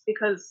advice?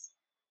 Because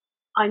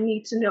I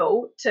need to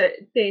know to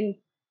then,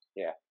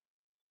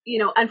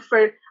 and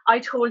I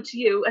told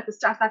you at the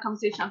start of that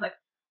conversation, I was like,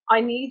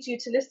 I need you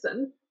to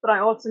listen, but I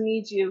also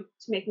need you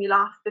to make me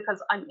laugh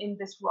because I'm in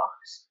this rut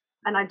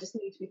and I just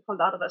need to be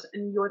pulled out of it,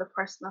 and you're the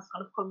person that's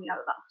going to pull me out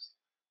of that.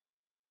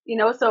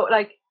 So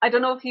like, I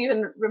don't know if you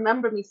even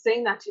remember me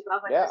saying that to you, but I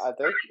was like, yeah, I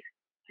do.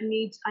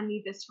 I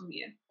need this from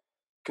you.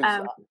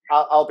 Because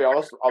I'll be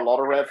honest, a lot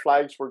of red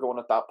flags were going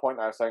at that point.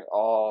 I was saying,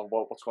 oh,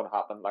 well, what's going to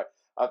happen? Like,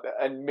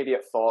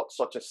 immediate thought,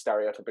 such a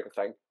stereotypical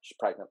thing. She's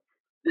pregnant.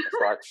 That's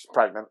right, she's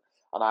pregnant.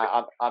 And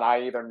I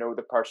either know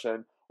the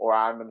person or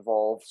I'm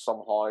involved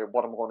somehow.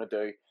 What am I going to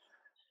do?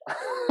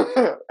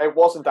 It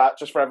wasn't that,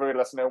 just for everybody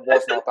listening, it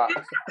was not that.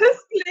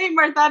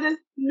 Disclaimer, that is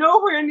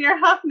nowhere near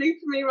happening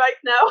to me right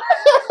now.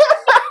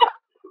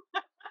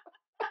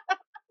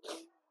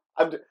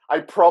 And I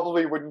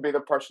probably wouldn't be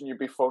the person you'd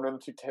be phoning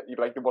to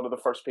like one of the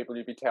first people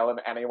you'd be telling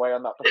anyway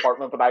in that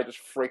department, but I just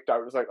freaked out.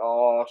 I was like,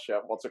 oh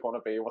shit, what's it going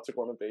to be? What's it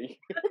going to be?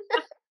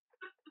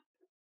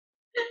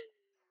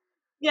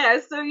 Yeah,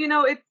 so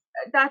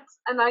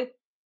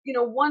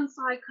once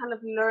I kind of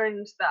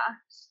learned that,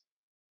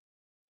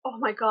 oh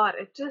my god,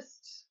 it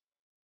just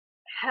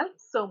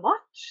helps so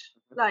much.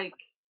 Like,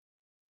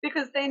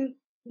 because then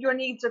your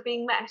needs are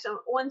being met, and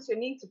once your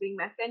needs are being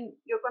met, then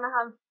you're going to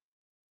have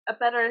a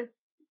better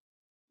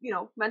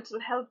mental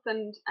health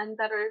and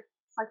better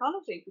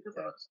psychology because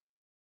of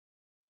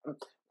it.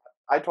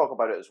 I talk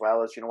about it as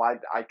well as,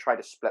 I try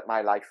to split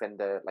my life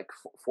into like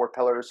 4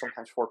 pillars,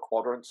 sometimes 4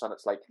 quadrants, and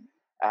it's like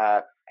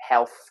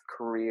health,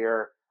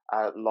 career,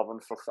 love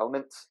and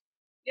fulfillment.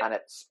 Yep. And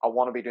it's, I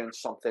want to be doing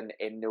something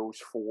in those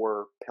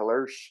 4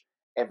 pillars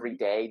every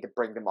day to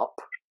bring them up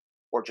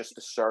or just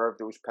to serve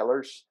those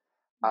pillars.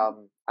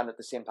 And at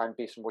the same time,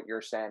 based on what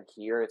you're saying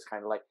here, it's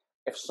kind of like,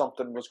 if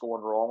something was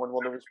going wrong in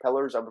one of those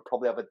pillars, I would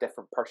probably have a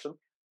different person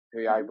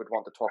who I would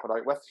want to talk it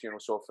out with.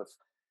 So if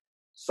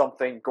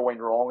something going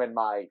wrong in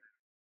my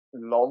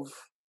love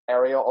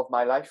area of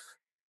my life,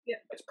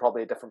 it's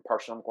probably a different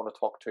person I'm going to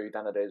talk to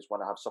than it is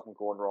when I have something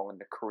going wrong in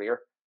the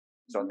career.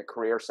 So in the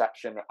career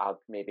section, I'd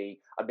maybe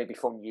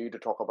phone you to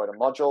talk about a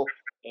module.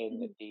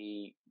 In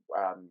the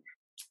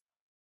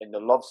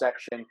love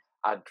section,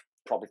 I'd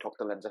probably talk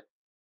to Lindsay,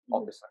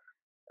 obviously.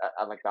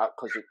 And like that,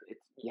 because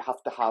you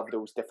have to have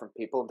those different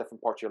people in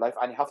different parts of your life,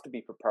 and you have to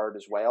be prepared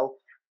as well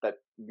that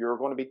you're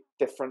going to be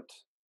different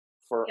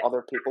for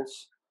other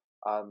people's.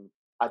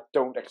 I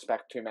don't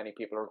expect too many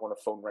people are going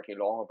to phone Ricky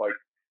Long about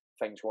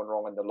things going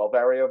wrong in the love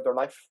area of their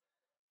life,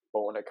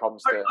 but when it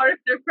comes to or if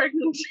they're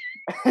pregnant,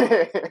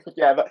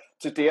 yeah,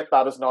 to date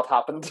that has not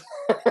happened.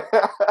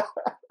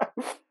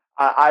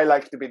 I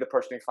like to be the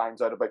person who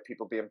finds out about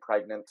people being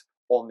pregnant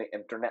on the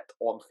internet,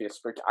 on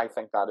Facebook. I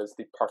think that is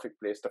the perfect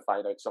place to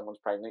find out someone's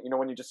pregnant. You know,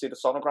 when you just see the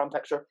sonogram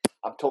picture,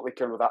 I'm totally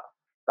cool with that.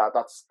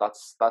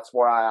 That's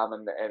where I am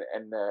in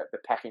the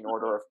pecking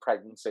order of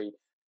pregnancy,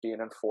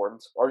 being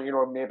informed. Or, you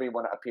know, maybe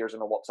when it appears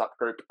in a WhatsApp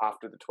group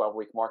after the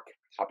 12-week mark,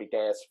 happy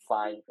days,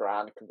 fine,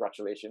 grand,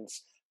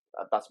 congratulations.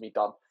 That's me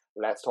done.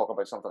 Let's talk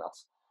about something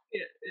else.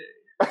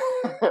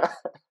 Yeah.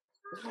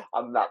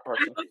 I'm that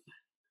person.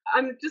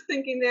 I'm just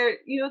thinking there,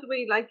 you know, the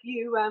way like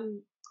you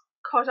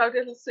cut out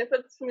little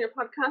snippets from your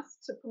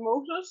podcast to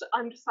promote it.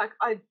 I'm just like,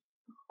 I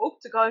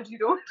hope to God you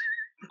don't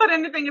put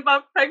anything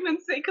about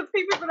pregnancy, because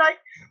people be like,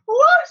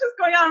 what is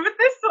going on with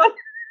this one?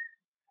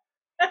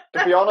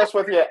 To be honest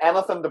with you,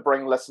 anything to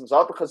bring listens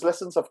up, because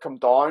listens have come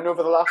down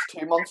over the last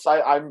 2 months.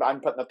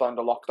 I'm putting it down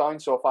to lockdown,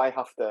 so if I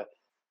have to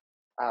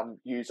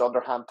use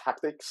underhand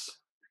tactics,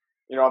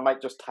 you know, I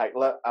might just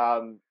title it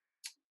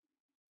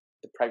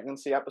the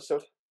pregnancy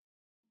episode.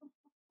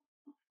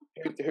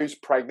 Who's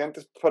pregnant?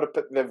 Put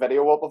the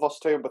video up of us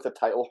two with the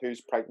title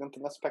 "Who's pregnant"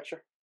 in this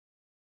picture.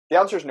 The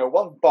answer is no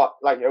one, but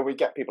like we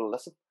get people to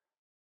listen.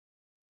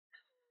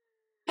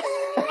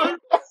 Oh,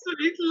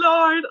 sweet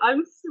Lord,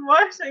 I'm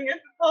sweating at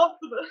the thought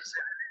of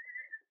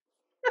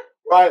it.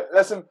 Right,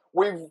 listen,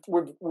 we've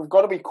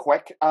got to be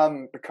quick,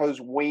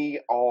 because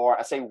we are.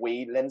 I say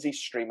we. Lindsay's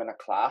streaming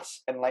a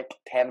class in like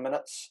 10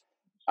 minutes.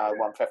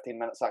 15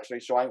 minutes actually.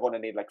 So I'm going to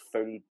need like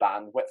full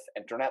bandwidth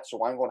internet.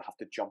 So I'm going to have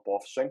to jump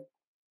off soon.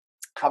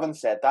 Having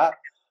said that,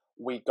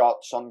 we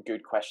got some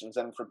good questions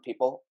in from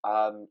people.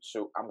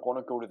 So I'm going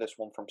to go to this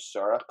one from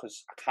Sarah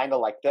because I kind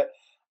of liked it,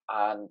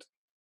 and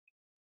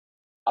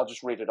I'll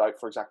just read it out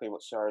for exactly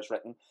what Sarah's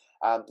written.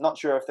 Not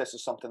sure if this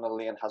is something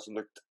Elaine has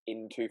looked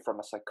into from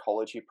a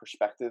psychology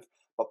perspective,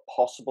 but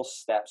possible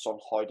steps on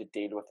how to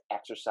deal with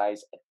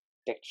exercise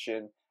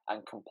addiction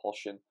and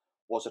compulsion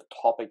was a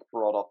topic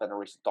brought up in a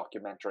recent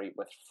documentary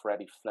with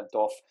Freddie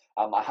Flintoff.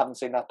 I haven't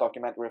seen that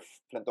documentary with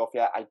Flintoff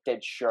yet. I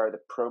did share the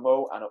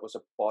promo, and it was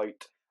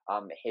about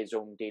his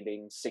own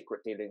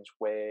secret dealings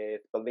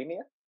with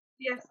bulimia.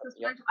 Yes, that's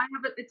right. I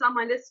have it. It's on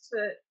my list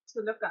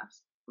to look at.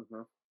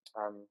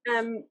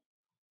 Mm-hmm.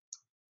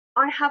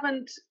 I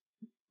haven't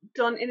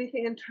done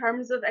anything in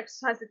terms of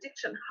exercise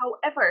addiction.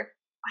 However,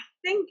 I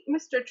think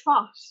Mr.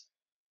 Trott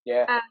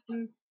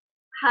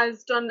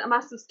has done a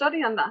massive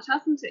study on that,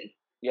 hasn't he?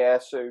 Yeah,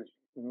 so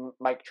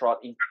Mike Trott,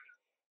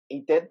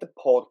 he did the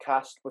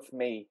podcast with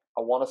me.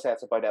 I want to say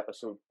it's about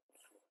episode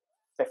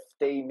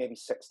 50, maybe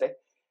 60,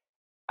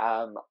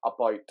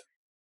 about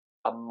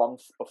a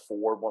month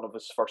before one of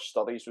his first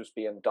studies was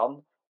being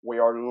done. We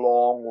are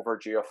long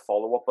overdue a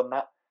follow-up on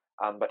that,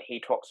 but he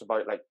talks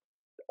about, like,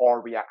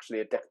 are we actually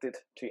addicted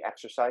to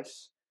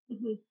exercise?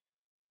 Mm-hmm.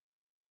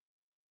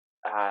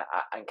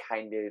 And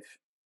kind of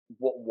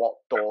what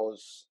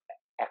does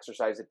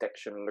exercise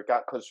addiction look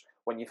at? Because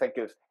when you think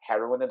of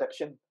heroin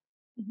addiction,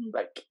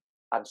 like,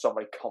 and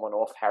somebody coming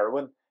off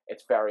heroin,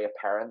 it's very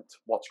apparent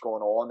what's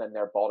going on in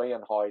their body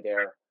and how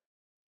they're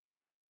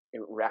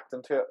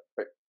reacting to it.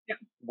 But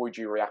would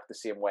you react the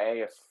same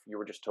way if you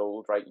were just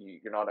told, right,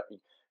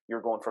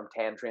 you're going from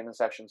 10 training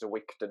sessions a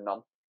week to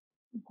none?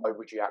 How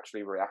would you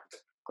actually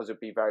react? Because it'd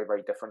be very,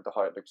 very different to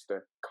how it looks to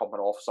coming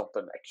off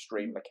something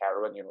extreme like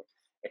heroin. You know,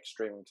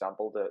 extreme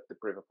example to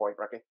prove a point,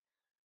 Ricky.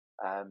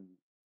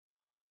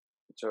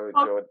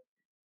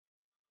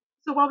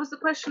 So what was the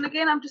question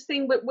again? I'm just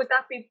saying, would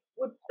that be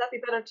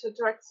better to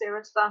direct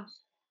Sarah to that?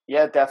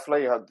 Yeah,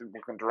 definitely.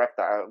 We can direct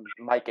that.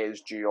 Mike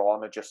is due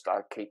on.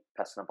 I keep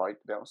pissing about,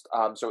 to be honest.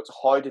 So it's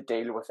how to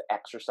deal with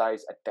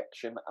exercise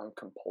addiction and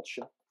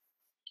compulsion.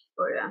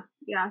 Oh yeah.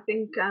 I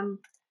think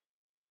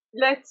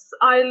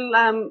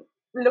I'll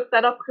look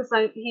that up because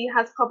he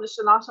has published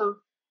a lot of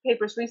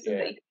papers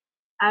recently.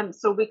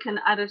 So we can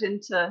add it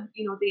into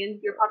the end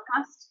of your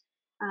podcast.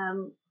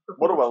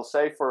 What I will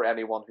say for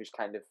anyone who's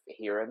kind of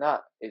hearing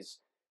that is,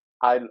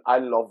 I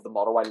love the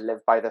motto. I live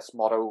by this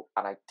motto,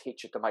 and I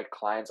teach it to my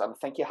clients. And I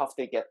think you have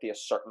to get to a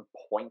certain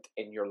point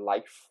in your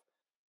life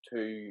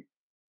to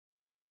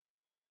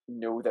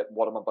know that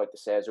what I'm about to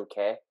say is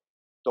okay.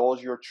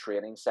 Does your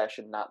training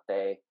session that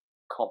day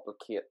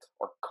complicate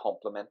or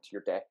complement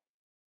your day?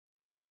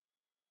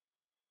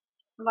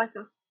 I like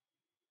that.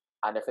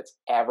 And if it's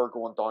ever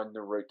going down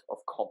the route of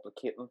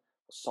complicating,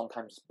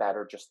 sometimes it's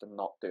better just to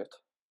not do it.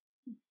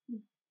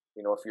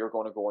 You know, if you're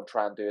going to go and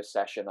try and do a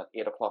session at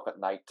 8 o'clock at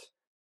night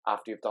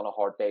after you've done a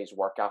hard day's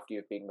work, after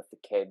you've been with the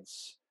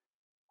kids,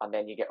 and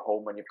then you get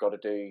home and you've got to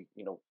do,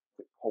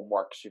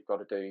 homeworks, you've got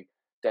to do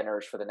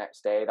dinners for the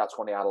next day, that's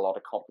going to add a lot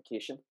of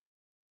complication.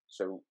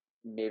 So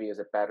maybe is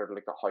it better to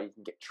look at how you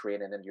can get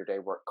training into your day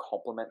where it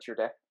complements your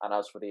day? And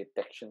as for the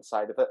addiction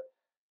side of it,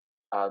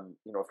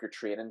 if you're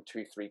training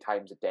 2-3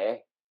 times a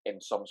day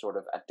in some sort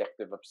of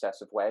addictive,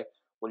 obsessive way,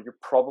 well, you're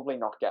probably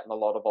not getting a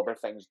lot of other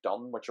things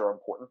done which are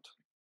important.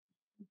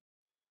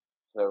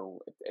 So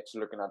it's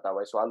looking at that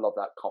way. So I love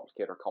that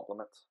complicate or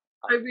complement.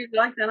 I really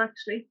like that,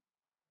 actually.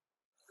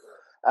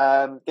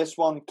 This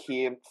one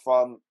came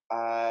from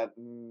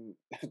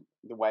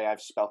The way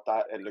I've spelt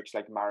that, it looks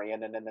like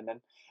Marianne.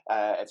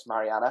 It's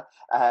Mariana.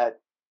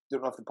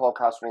 Don't know if the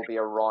podcast will be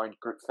around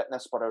group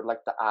fitness, but I would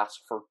like to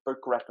ask for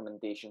book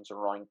recommendations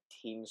around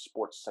team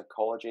sports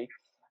psychology,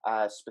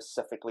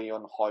 specifically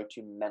on how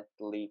to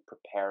mentally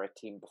prepare a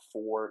team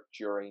before,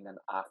 during, and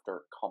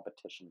after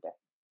competition day.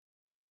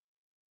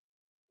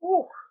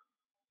 Oh,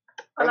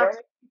 I'll have to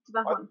speak to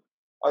that one.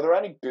 Are there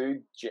any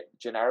good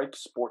generic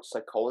sports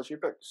psychology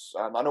books?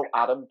 I know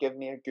Adam gave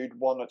me a good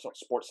one. It's not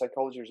sports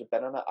psychology. There's a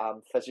bit in it.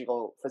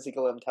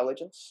 Physical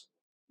intelligence.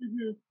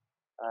 Yeah,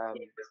 I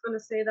was going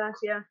to say that.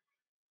 Yeah.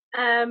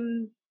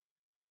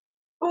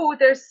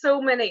 There's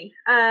so many.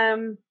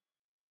 And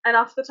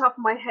off the top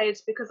of my head,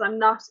 because I'm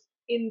not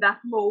in that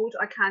mode,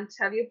 I can't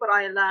tell you. But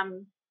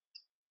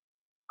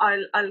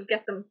I'll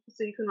get them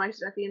so you can write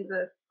it at the end of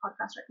the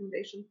podcast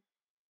recommendation.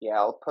 Yeah,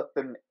 I'll put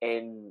them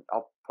in.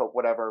 I'll put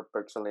whatever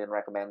books Elaine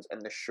recommends in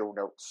the show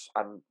notes,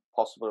 and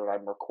possibly when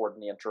I'm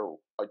recording the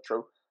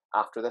outro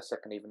after this, I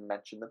can even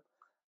mention them.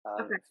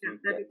 Okay, yeah,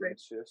 that'd be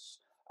great.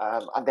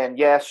 And then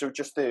so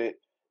just the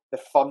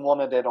fun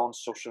one I did on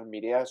social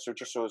media. So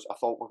just so I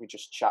thought we could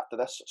just chat to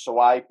this. So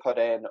I put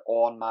in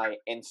on my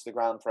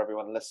Instagram for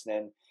everyone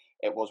listening.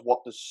 It was,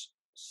 what does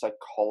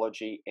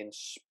psychology in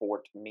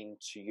sport mean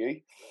to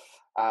you?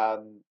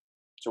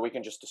 So we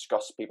can just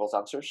discuss people's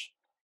answers.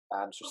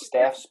 So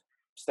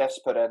Steph's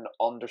put in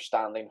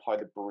understanding how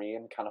the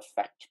brain can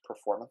affect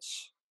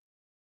performance.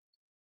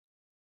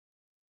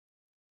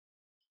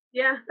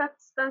 Yeah,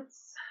 that's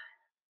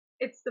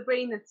it's the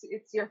brain. It's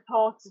your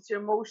thoughts, it's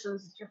your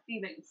emotions, it's your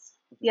feelings.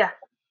 Yeah.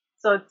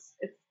 So it's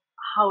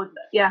how.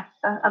 Yeah,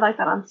 I like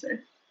that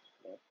answer.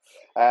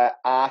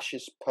 Ash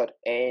has put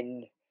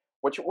in,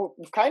 which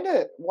we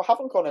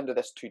haven't gone into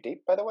this too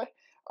deep, by the way.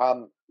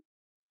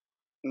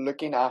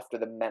 Looking after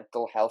the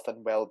mental health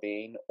and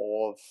well-being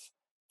of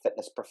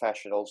fitness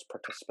professionals,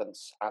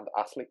 participants, and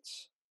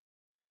athletes.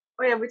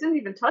 Oh yeah, we didn't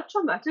even touch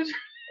on that, did we?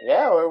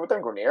 Yeah, we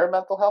didn't go near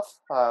mental health.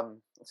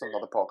 It's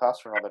another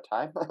podcast for another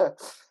time.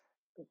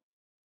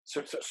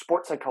 So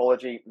sports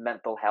psychology,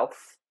 mental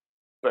health.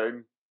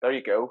 Boom. There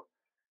you go.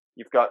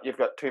 You've got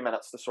 2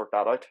 minutes to sort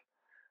that out.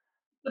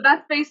 So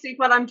that's basically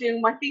what I'm doing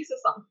my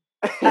thesis on.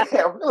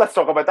 Let's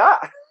talk about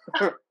that.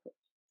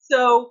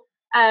 So,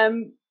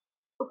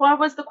 what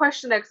was the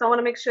question next? I want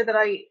to make sure that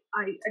I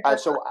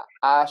so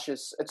Ash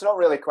it's not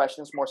really a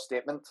question, it's more a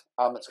statement.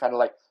 It's kind of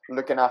like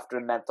looking after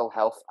mental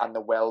health and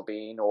the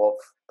well-being of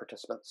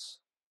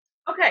participants.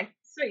 Okay,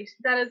 sweet.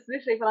 That is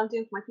literally what I'm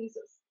doing for my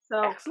thesis.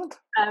 So, excellent.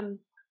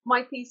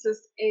 My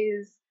thesis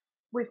is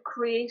we've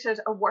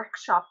created a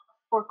workshop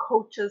for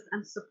coaches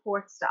and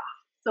support staff.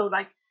 So,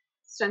 like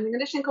strength and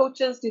conditioning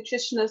coaches,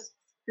 nutritionists,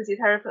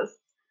 physiotherapists,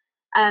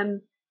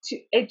 to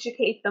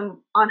educate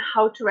them on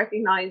how to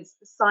recognize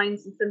the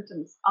signs and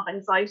symptoms of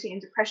anxiety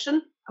and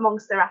depression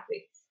amongst their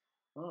athletes.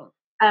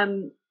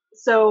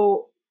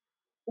 So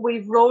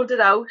we've rolled it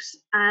out,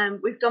 and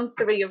we've done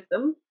 3 of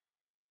them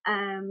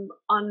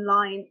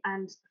online,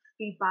 and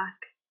feedback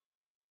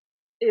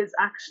is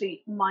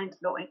actually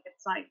mind-blowing.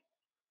 It's like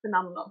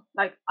phenomenal.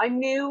 Like, I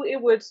knew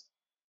it would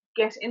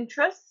get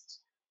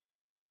interest,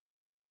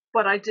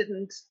 but I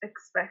didn't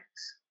expect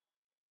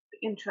the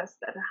interest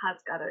that it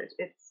has gathered.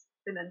 It's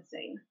been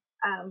insane,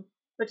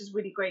 which is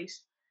really great.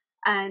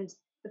 And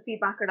the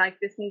feedback are like,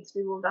 this needs to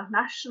be rolled out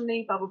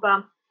nationally, blah blah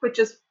blah, which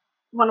is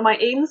one of my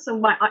aims. So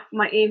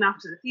my aim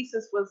after the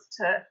thesis was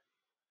to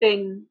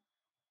then,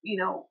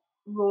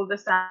 roll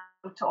this out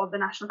to all the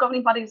national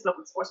governing bodies,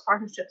 local sports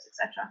partnerships,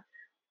 etc.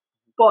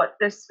 But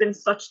there's been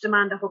such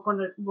demand that we're going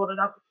to roll it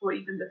out before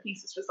even the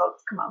thesis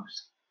results come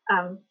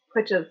out,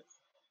 which is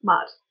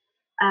mad.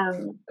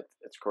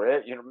 It's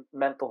great.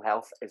 Mental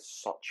health is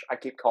such, I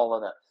keep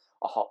calling it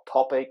a hot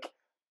topic,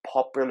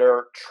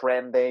 popular,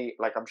 trendy.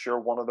 Like, I'm sure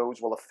one of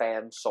those will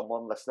offend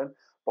someone listening,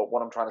 but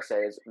what I'm trying to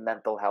say is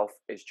mental health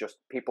is just,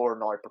 people are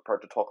now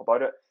prepared to talk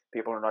about it.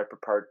 People are now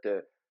prepared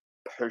to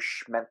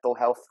push mental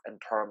health in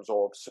terms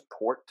of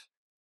support.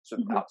 So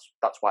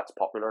that's why it's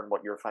popular and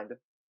what you're finding.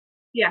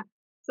 Yeah.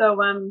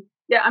 So I'm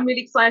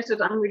really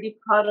excited. I'm really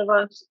proud of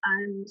it,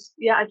 and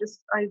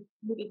I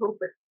really hope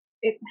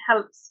it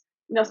helps.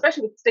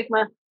 Especially with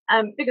stigma,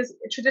 because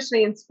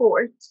traditionally in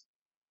sport,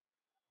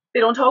 they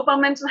don't talk about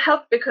mental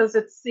health because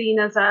it's seen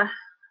as a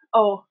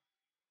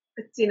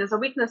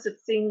weakness.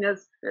 It's seen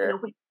as, when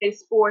you play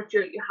sport,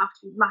 you have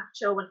to be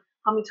macho, and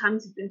how many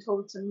times you've been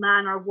told to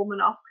man or woman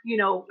up,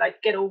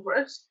 like, get over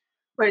it.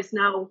 Whereas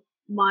now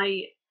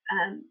my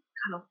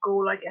kind of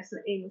goal, I guess,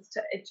 and aim is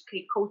to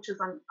educate coaches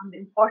on the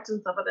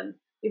importance of it, and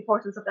the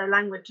importance of their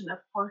language, and the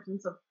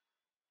importance of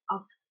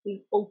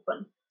being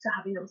open to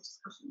having those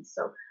discussions.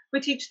 So we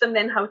teach them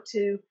then how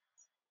to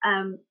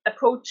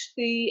approach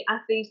the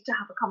athlete, to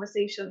have a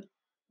conversation,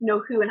 know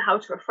who and how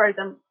to refer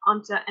them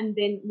onto, and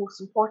then most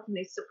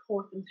importantly,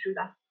 support them through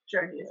that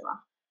journey as well.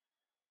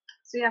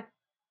 So yeah,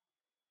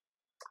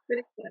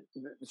 really good.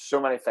 So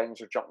many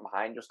things are jumping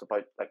behind just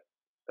about, like,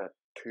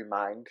 to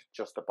mind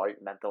just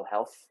about mental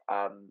health.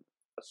 I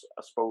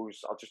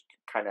suppose I'll just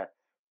kind of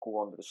go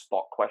on to the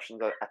stock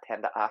questions I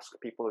tend to ask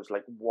people is,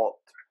 like, what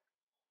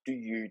do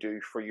you do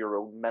for your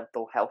own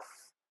mental health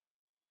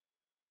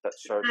that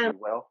serves you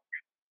well?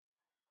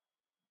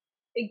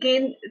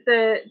 Again,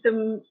 the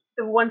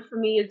one for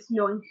me is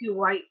knowing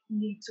who I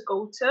need to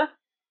go to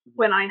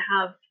when I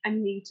have a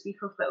need to be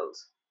fulfilled.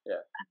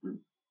 Yeah.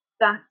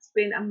 That's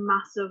been a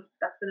massive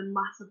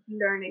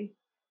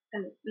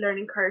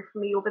learning curve for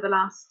me over the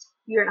last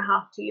year and a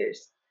half, 2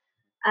 years.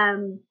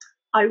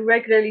 I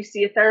regularly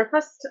see a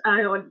therapist.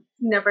 I know it's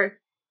never,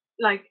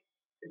 like,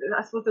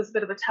 I suppose there's a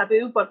bit of a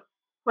taboo, but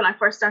when I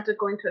first started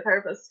going to a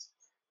therapist,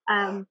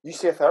 you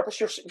see a therapist?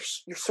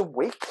 You're so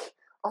weak.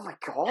 Oh my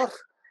god.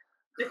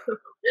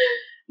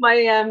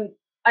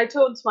 I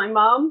told my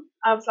mom,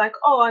 I was like,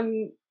 "Oh,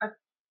 I'm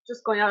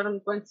just going out.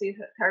 I'm going to see a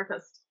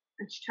therapist."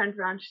 And she turned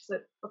around. She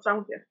said, "What's wrong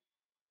with you?"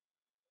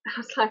 I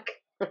was like,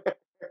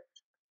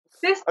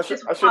 "This I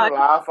shouldn't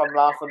laugh. I'm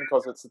laughing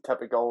because it's a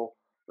typical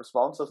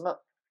response, isn't it?"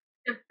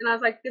 And I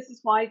was like, "This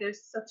is why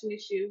there's such an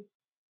issue,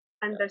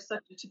 and there's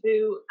such a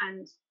taboo,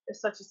 and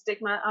there's such a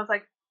stigma." I was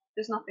like,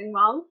 "There's nothing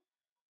wrong.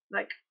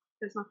 Like,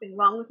 there's nothing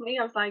wrong with me."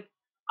 I was like,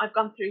 "I've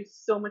gone through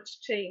so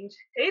much change."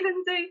 Hey,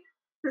 Lindsay.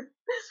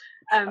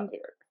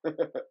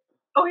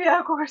 Oh yeah,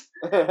 of course.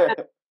 So I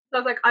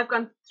was like, I've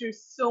gone through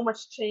so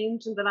much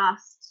change in the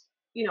last,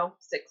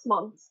 6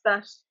 months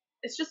that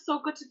it's just so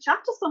good to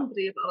chat to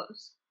somebody about it.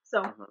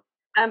 So,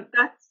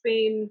 that's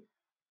been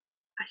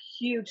a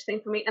huge thing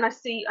for me, and I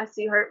see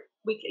her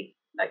weekly,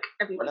 like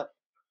every week.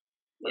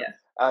 Yeah.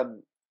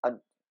 And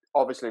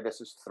obviously this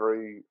is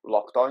through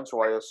lockdown,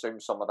 so I assume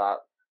some of that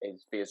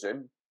is via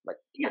Zoom, like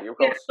video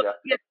calls.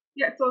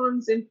 Yeah, it's all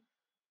on Zoom.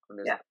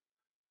 Amazing.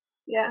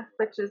 Yeah,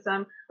 which is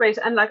great,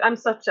 and like I'm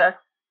such a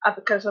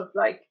advocate of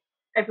like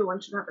everyone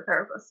should have a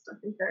therapist. I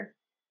think they're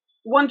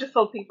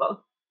wonderful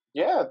people.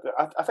 Yeah,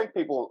 I think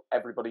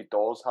everybody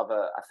does have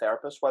a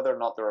therapist. Whether or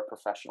not they're a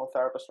professional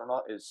therapist or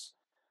not is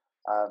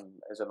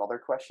another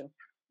question.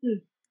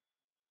 You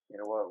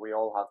know, we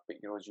all have,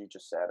 as you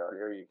just said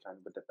earlier, you kind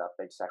of did that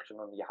big section,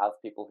 and you have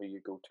people who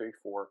you go to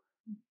for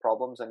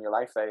problems in your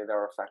life.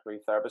 They're effectively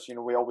therapists. You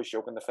know, we always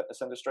joke in the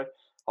fitness industry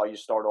how you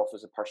start off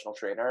as a personal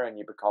trainer and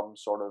you become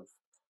sort of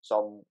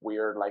some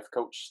weird life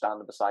coach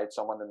standing beside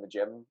someone in the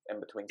gym in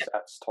between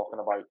sets talking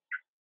about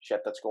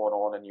shit that's going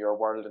on in your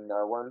world and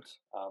their world.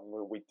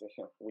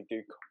 We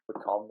do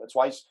become. It's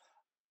why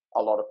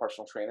a lot of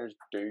personal trainers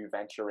do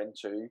venture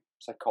into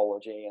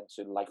psychology,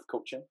 into life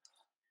coaching,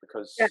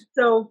 because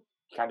so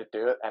you kind of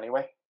do it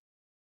anyway.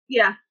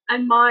 Yeah,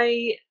 and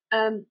my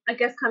I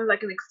guess kind of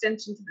like an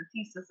extension to the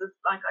thesis is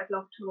like I'd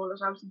love to roll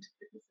it out into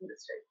the fitness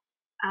industry.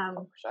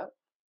 100%.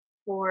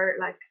 For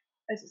like,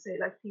 as you say,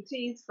 like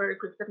PTs for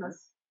group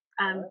fitness,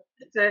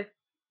 to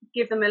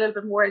give them a little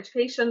bit more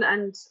education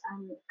and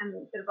a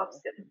bit of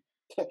upskilling.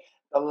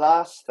 The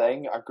last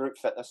thing a group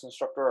fitness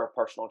instructor or a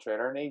personal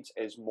trainer needs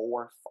is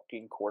more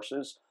fucking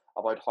courses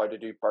about how to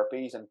do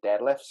burpees and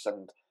deadlifts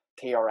and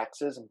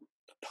TRXs and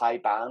tie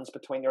bands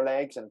between your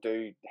legs and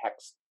do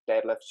hex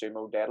deadlifts,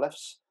 sumo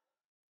deadlifts.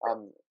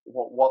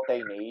 What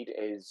they need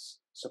is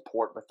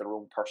support with their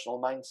own personal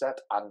mindset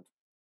and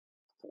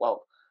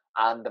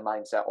the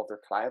mindset of their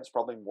clients,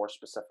 probably more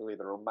specifically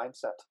their own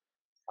mindset.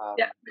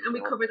 And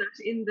we cover that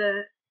in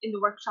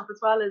the workshop as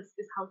well, is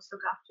how to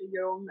look after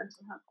your own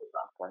mental health as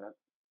well. Brilliant.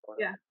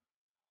 Yeah.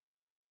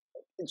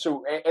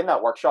 So in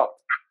that workshop,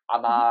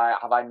 have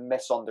I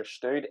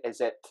misunderstood? Is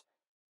it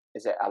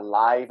a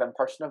live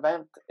in-person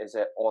event? Is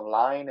it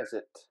online? Is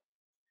it?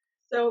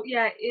 So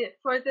yeah,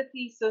 for the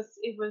thesis,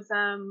 it was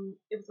a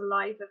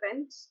live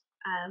event,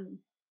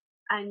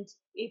 and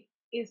it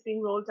is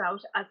being rolled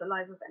out as a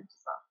live event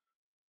as well.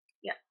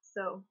 Yeah.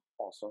 So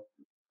awesome.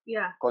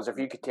 Yeah. Because if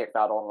you could take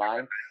that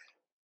online,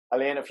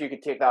 Elaine,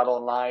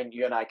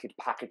 you and I could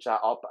package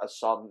that up as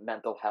some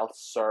mental health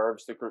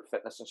serves the group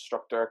fitness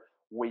instructor.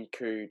 We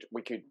could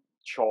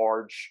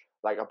charge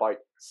like about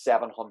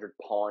 £700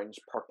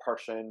 per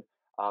person.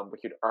 We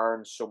could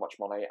earn so much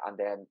money, and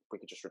then we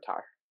could just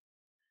retire.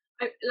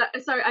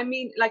 I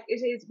mean, like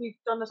it is. We've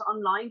done it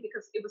online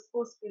because it was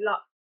supposed to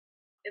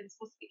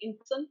be in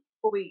person,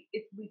 but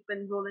we've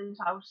been rolling it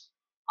out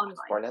online.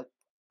 That's brilliant,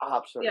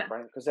 absolutely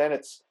brilliant. Because then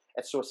it's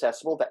so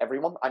accessible to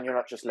everyone, and you're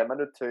not just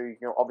limited to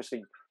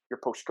obviously your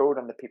postcode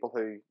and the people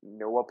who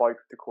know about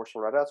the course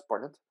already. That's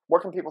brilliant.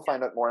 Where can people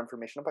find out more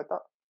information about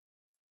that?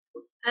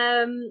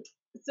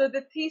 So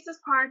the thesis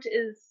part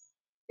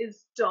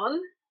is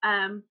done.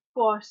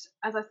 But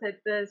as I said,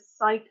 the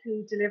psych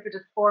who delivered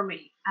it for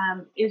me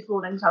is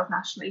rolling it out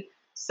nationally.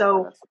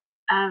 So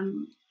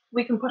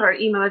we can put our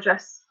email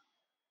address.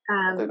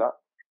 I'll do that.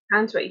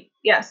 Can't we?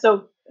 Yeah.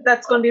 So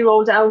that's going to be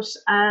rolled out.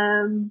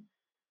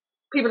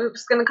 People are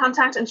just going to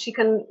contact, and she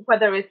can,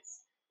 whether it's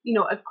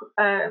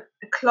a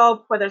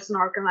club, whether it's an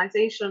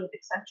organisation,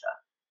 etc.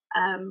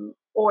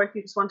 Or if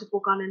you just want to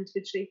book on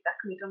individually, that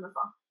can be done as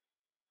well.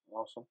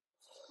 Awesome.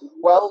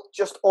 Well,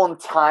 just on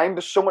time,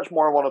 there's so much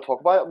more I want to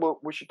talk about.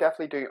 We should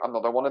definitely do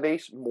another one of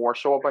these, more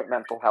so about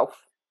mental health.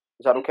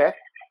 Is that okay?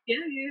 Yeah,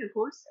 of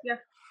course. Yeah.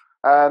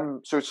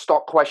 So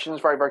stock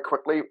questions very, very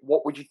quickly.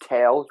 What would you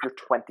tell your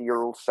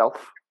 20-year-old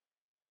self?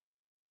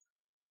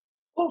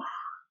 Oh.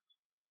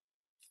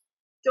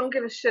 don't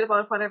give a shit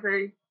about what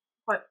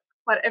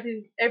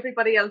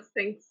everybody else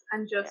thinks,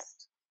 and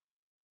just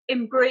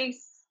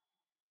embrace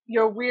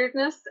your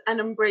weirdness and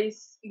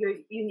embrace your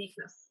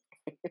uniqueness.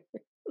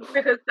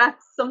 Because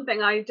that's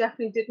something I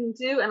definitely didn't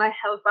do, and I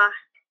held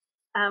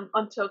back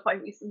until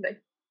quite recently.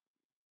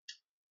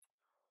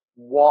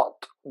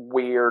 What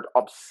weird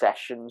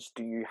obsessions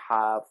do you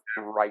have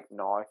right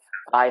now?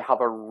 I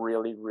have a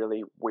really,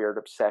 really weird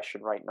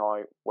obsession right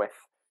now with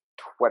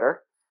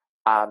Twitter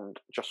and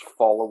just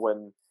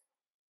following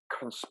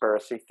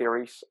conspiracy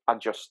theories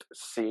and just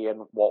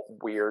seeing what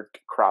weird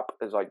crap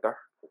is out there.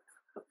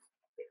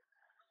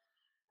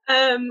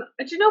 Do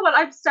you know what?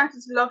 I've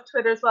started to love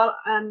Twitter as well,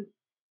 and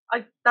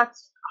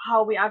that's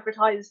how we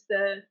advertise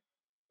the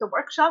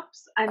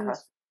workshops, and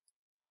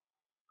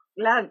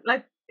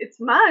like it's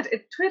mad.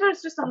 Twitter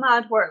is just a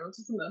mad world,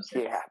 isn't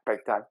it? Yeah, big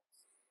time.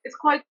 It's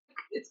quite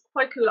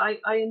cool.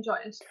 I enjoy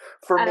it.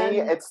 For me,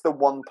 it's the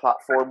one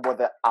platform where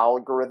the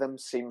algorithm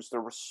seems to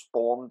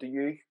respond to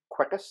you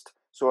quickest.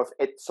 So if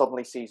it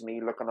suddenly sees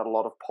me looking at a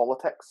lot of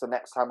politics, the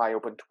next time I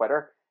open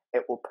Twitter,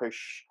 it will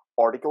push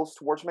articles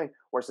towards me.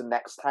 Whereas the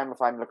next time,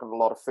 if I'm looking at a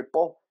lot of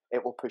football,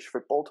 it will push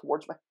football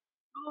towards me.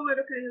 Oh,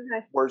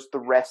 okay. Whereas the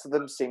rest of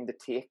them seem to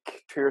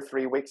take 2 or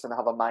 3 weeks and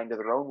have a mind of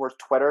their own. Whereas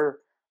Twitter,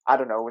 I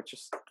don't know, it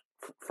just,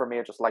 for me,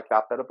 I just like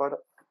that bit about it.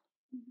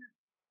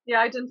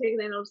 Yeah, I didn't take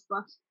any notice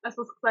of that. I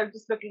suppose because I was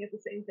just looking at the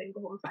same thing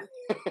the whole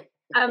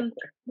time.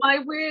 My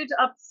weird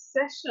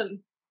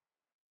obsession.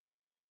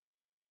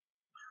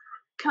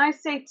 Can I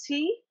say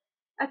tea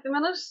at the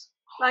minute?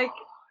 Like,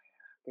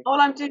 all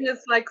I'm doing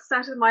is like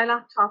sat at my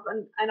laptop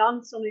and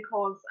on so many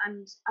calls,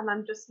 and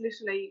I'm just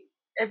literally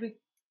every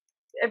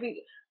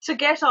to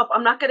get up.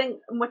 I'm not getting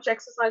much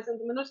exercise in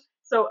the minute,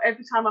 so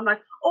every time I'm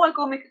like, oh, I'll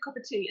go make a cup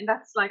of tea, and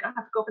that's like I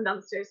have to go up and down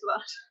the stairs for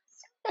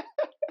that.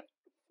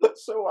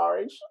 That's so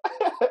Irish.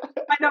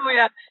 I know,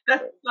 yeah.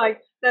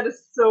 That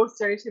is so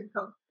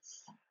stereotypical.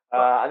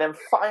 And then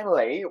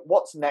finally,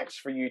 what's next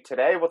for you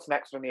today? What's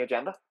next on the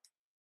agenda?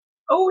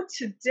 Oh,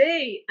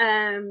 today,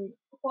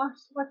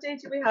 what day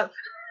do we have?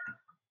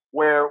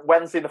 We're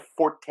Wednesday the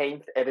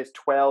 14th. It is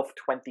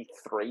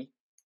 12:23.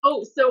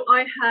 Oh, so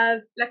I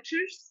have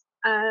lectures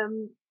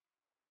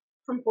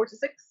from 4 to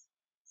 6.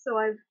 So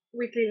I've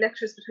weekly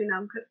lectures between now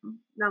and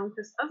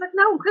Christmas. I was like,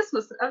 now and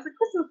Christmas. I was like,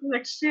 Christmas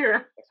next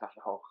year.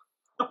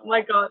 Oh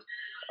my god.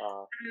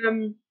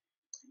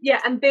 Yeah,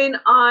 and then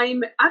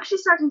I'm actually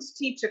starting to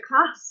teach a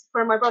class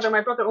for my brother.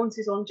 My brother owns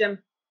his own gym.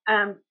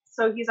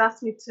 So he's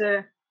asked me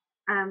to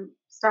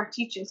start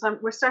teaching. So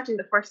we're starting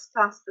the first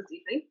class this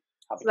evening.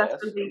 So that's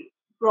going to be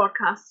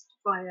broadcast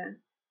via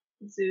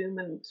Zoom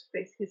and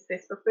his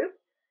Facebook group.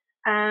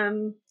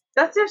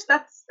 That's it.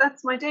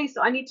 That's my day.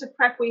 So I need to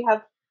prep. We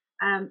have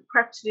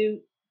prep to do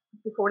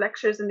before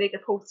lectures, and they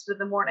get posted in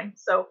the morning.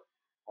 So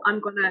I'm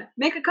going to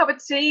make a cup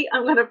of tea.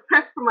 I'm going to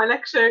prep for my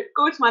lecture,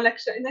 go to my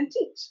lecture, and then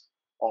teach.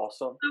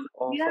 Awesome.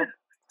 Yeah.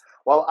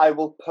 Well, I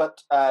will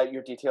put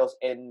your details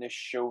in the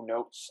show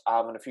notes,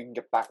 and if you can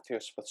get back to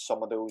us with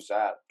some of those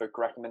book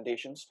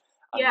recommendations,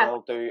 and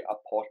we'll do a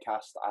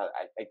podcast.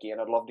 Again,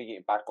 I'd love to get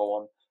you back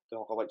on to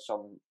talk about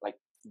some like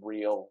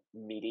real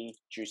meaty,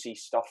 juicy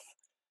stuff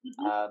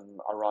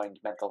around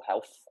mental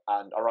health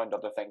and around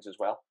other things as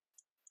well.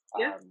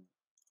 I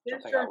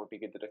think that would be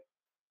good to do.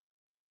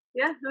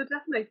 Yeah, no,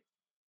 definitely.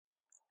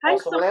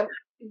 Thanks awesome, Elaine.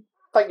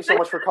 Thank you so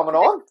much for coming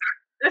on.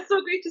 It's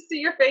so great to see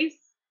your face.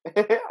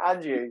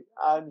 and you.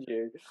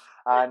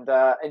 And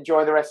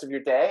enjoy the rest of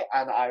your day,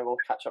 and I will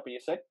catch up with you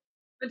soon.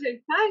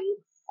 Okay,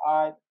 thanks.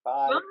 All right,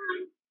 bye.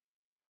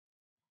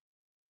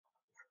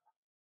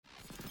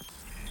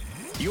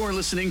 You're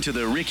listening to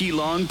the Ricky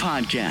Long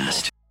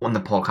Podcast. When the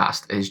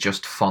podcast is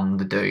just fun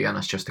to do, and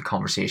it's just a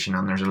conversation,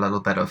 and there's a little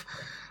bit of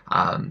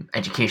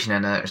education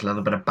in it, there's a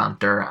little bit of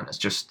banter, and it's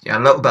just a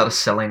little bit of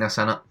silliness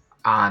in it.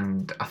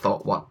 And I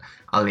thought what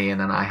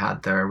Elaine and I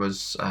had there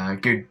was a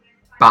good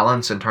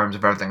balance in terms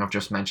of everything I've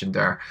just mentioned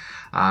there.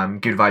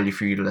 Good value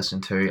for you to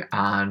listen to,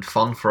 and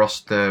fun for us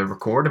to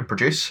record and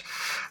produce.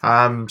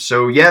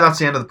 So yeah, that's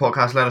the end of the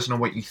podcast. Let us know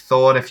what you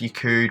thought. If you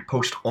could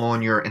post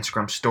on your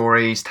Instagram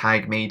stories,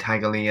 tag me,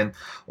 tag Elaine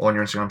on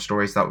your Instagram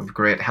stories, that would be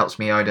great. It helps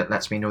me out. It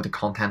lets me know the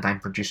content I'm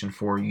producing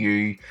for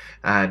you,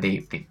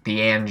 the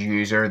end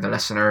user, the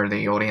listener,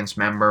 the audience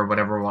member,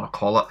 whatever we want to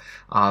call it,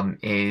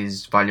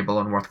 is valuable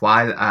and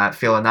worthwhile.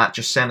 Feeling that,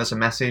 just send us a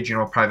message,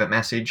 a private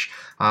message.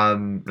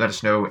 Let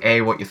us know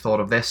A, what you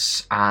thought of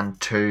this, and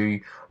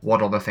 2,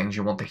 what other things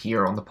you want to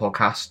hear on the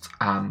podcast.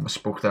 We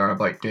spoke there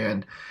about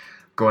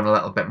going a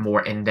little bit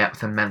more in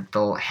depth in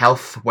mental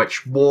health,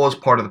 which was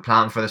part of the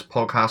plan for this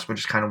podcast. We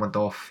just kind of went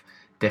off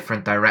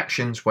different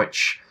directions,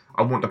 which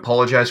I won't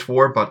apologize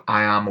for, but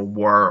I am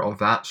aware of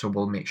that, so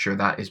we'll make sure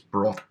that is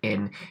brought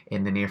in the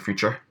near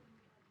future.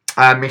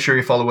 Make sure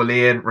you follow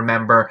Elaine.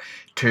 Remember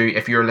to,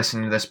 if you're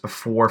listening to this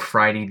before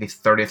Friday the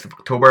 30th of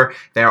October,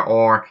 there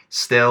are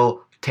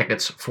still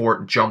tickets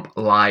for Jump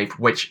Live,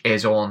 which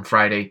is on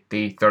Friday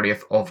the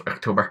 30th of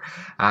October.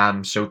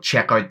 So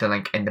check out the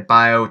link in the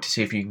bio to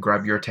see if you can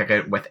grab your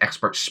ticket, with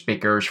expert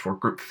speakers for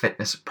group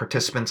fitness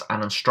participants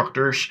and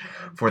instructors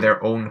for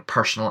their own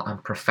personal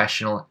and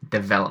professional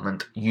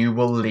development. You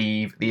will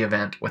leave the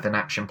event with an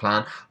action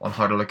plan on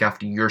how to look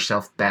after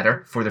yourself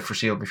better for the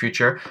foreseeable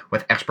future,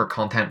 with expert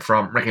content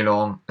from Ricky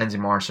Long, Lindsay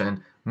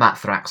Morrison, Matt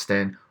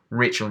Thraxton,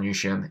 Rachel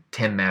Newsham,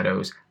 Tim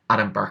Meadows,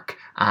 Adam Burke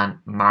and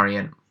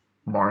Marion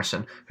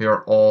Morrison, who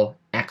are all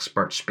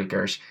expert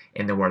speakers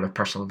in the world of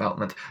personal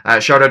development.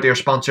 Shout out to your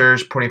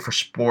sponsors, Putting for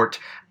Sport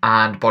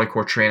and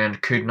Bodycore Training.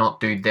 Could not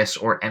do this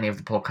or any of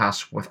the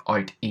podcasts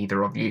without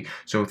either of you.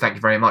 So thank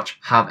you very much.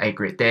 Have a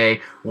great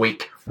day,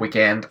 week,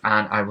 weekend,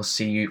 and I will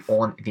see you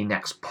on the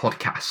next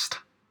podcast.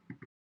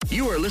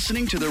 You are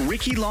listening to the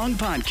Ricky Long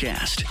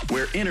Podcast,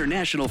 where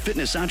international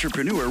fitness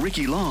entrepreneur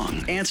Ricky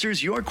Long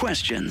answers your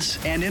questions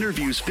and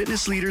interviews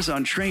fitness leaders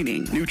on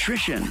training,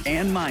 nutrition,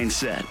 and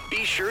mindset.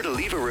 Be sure to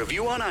leave a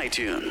review on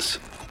iTunes.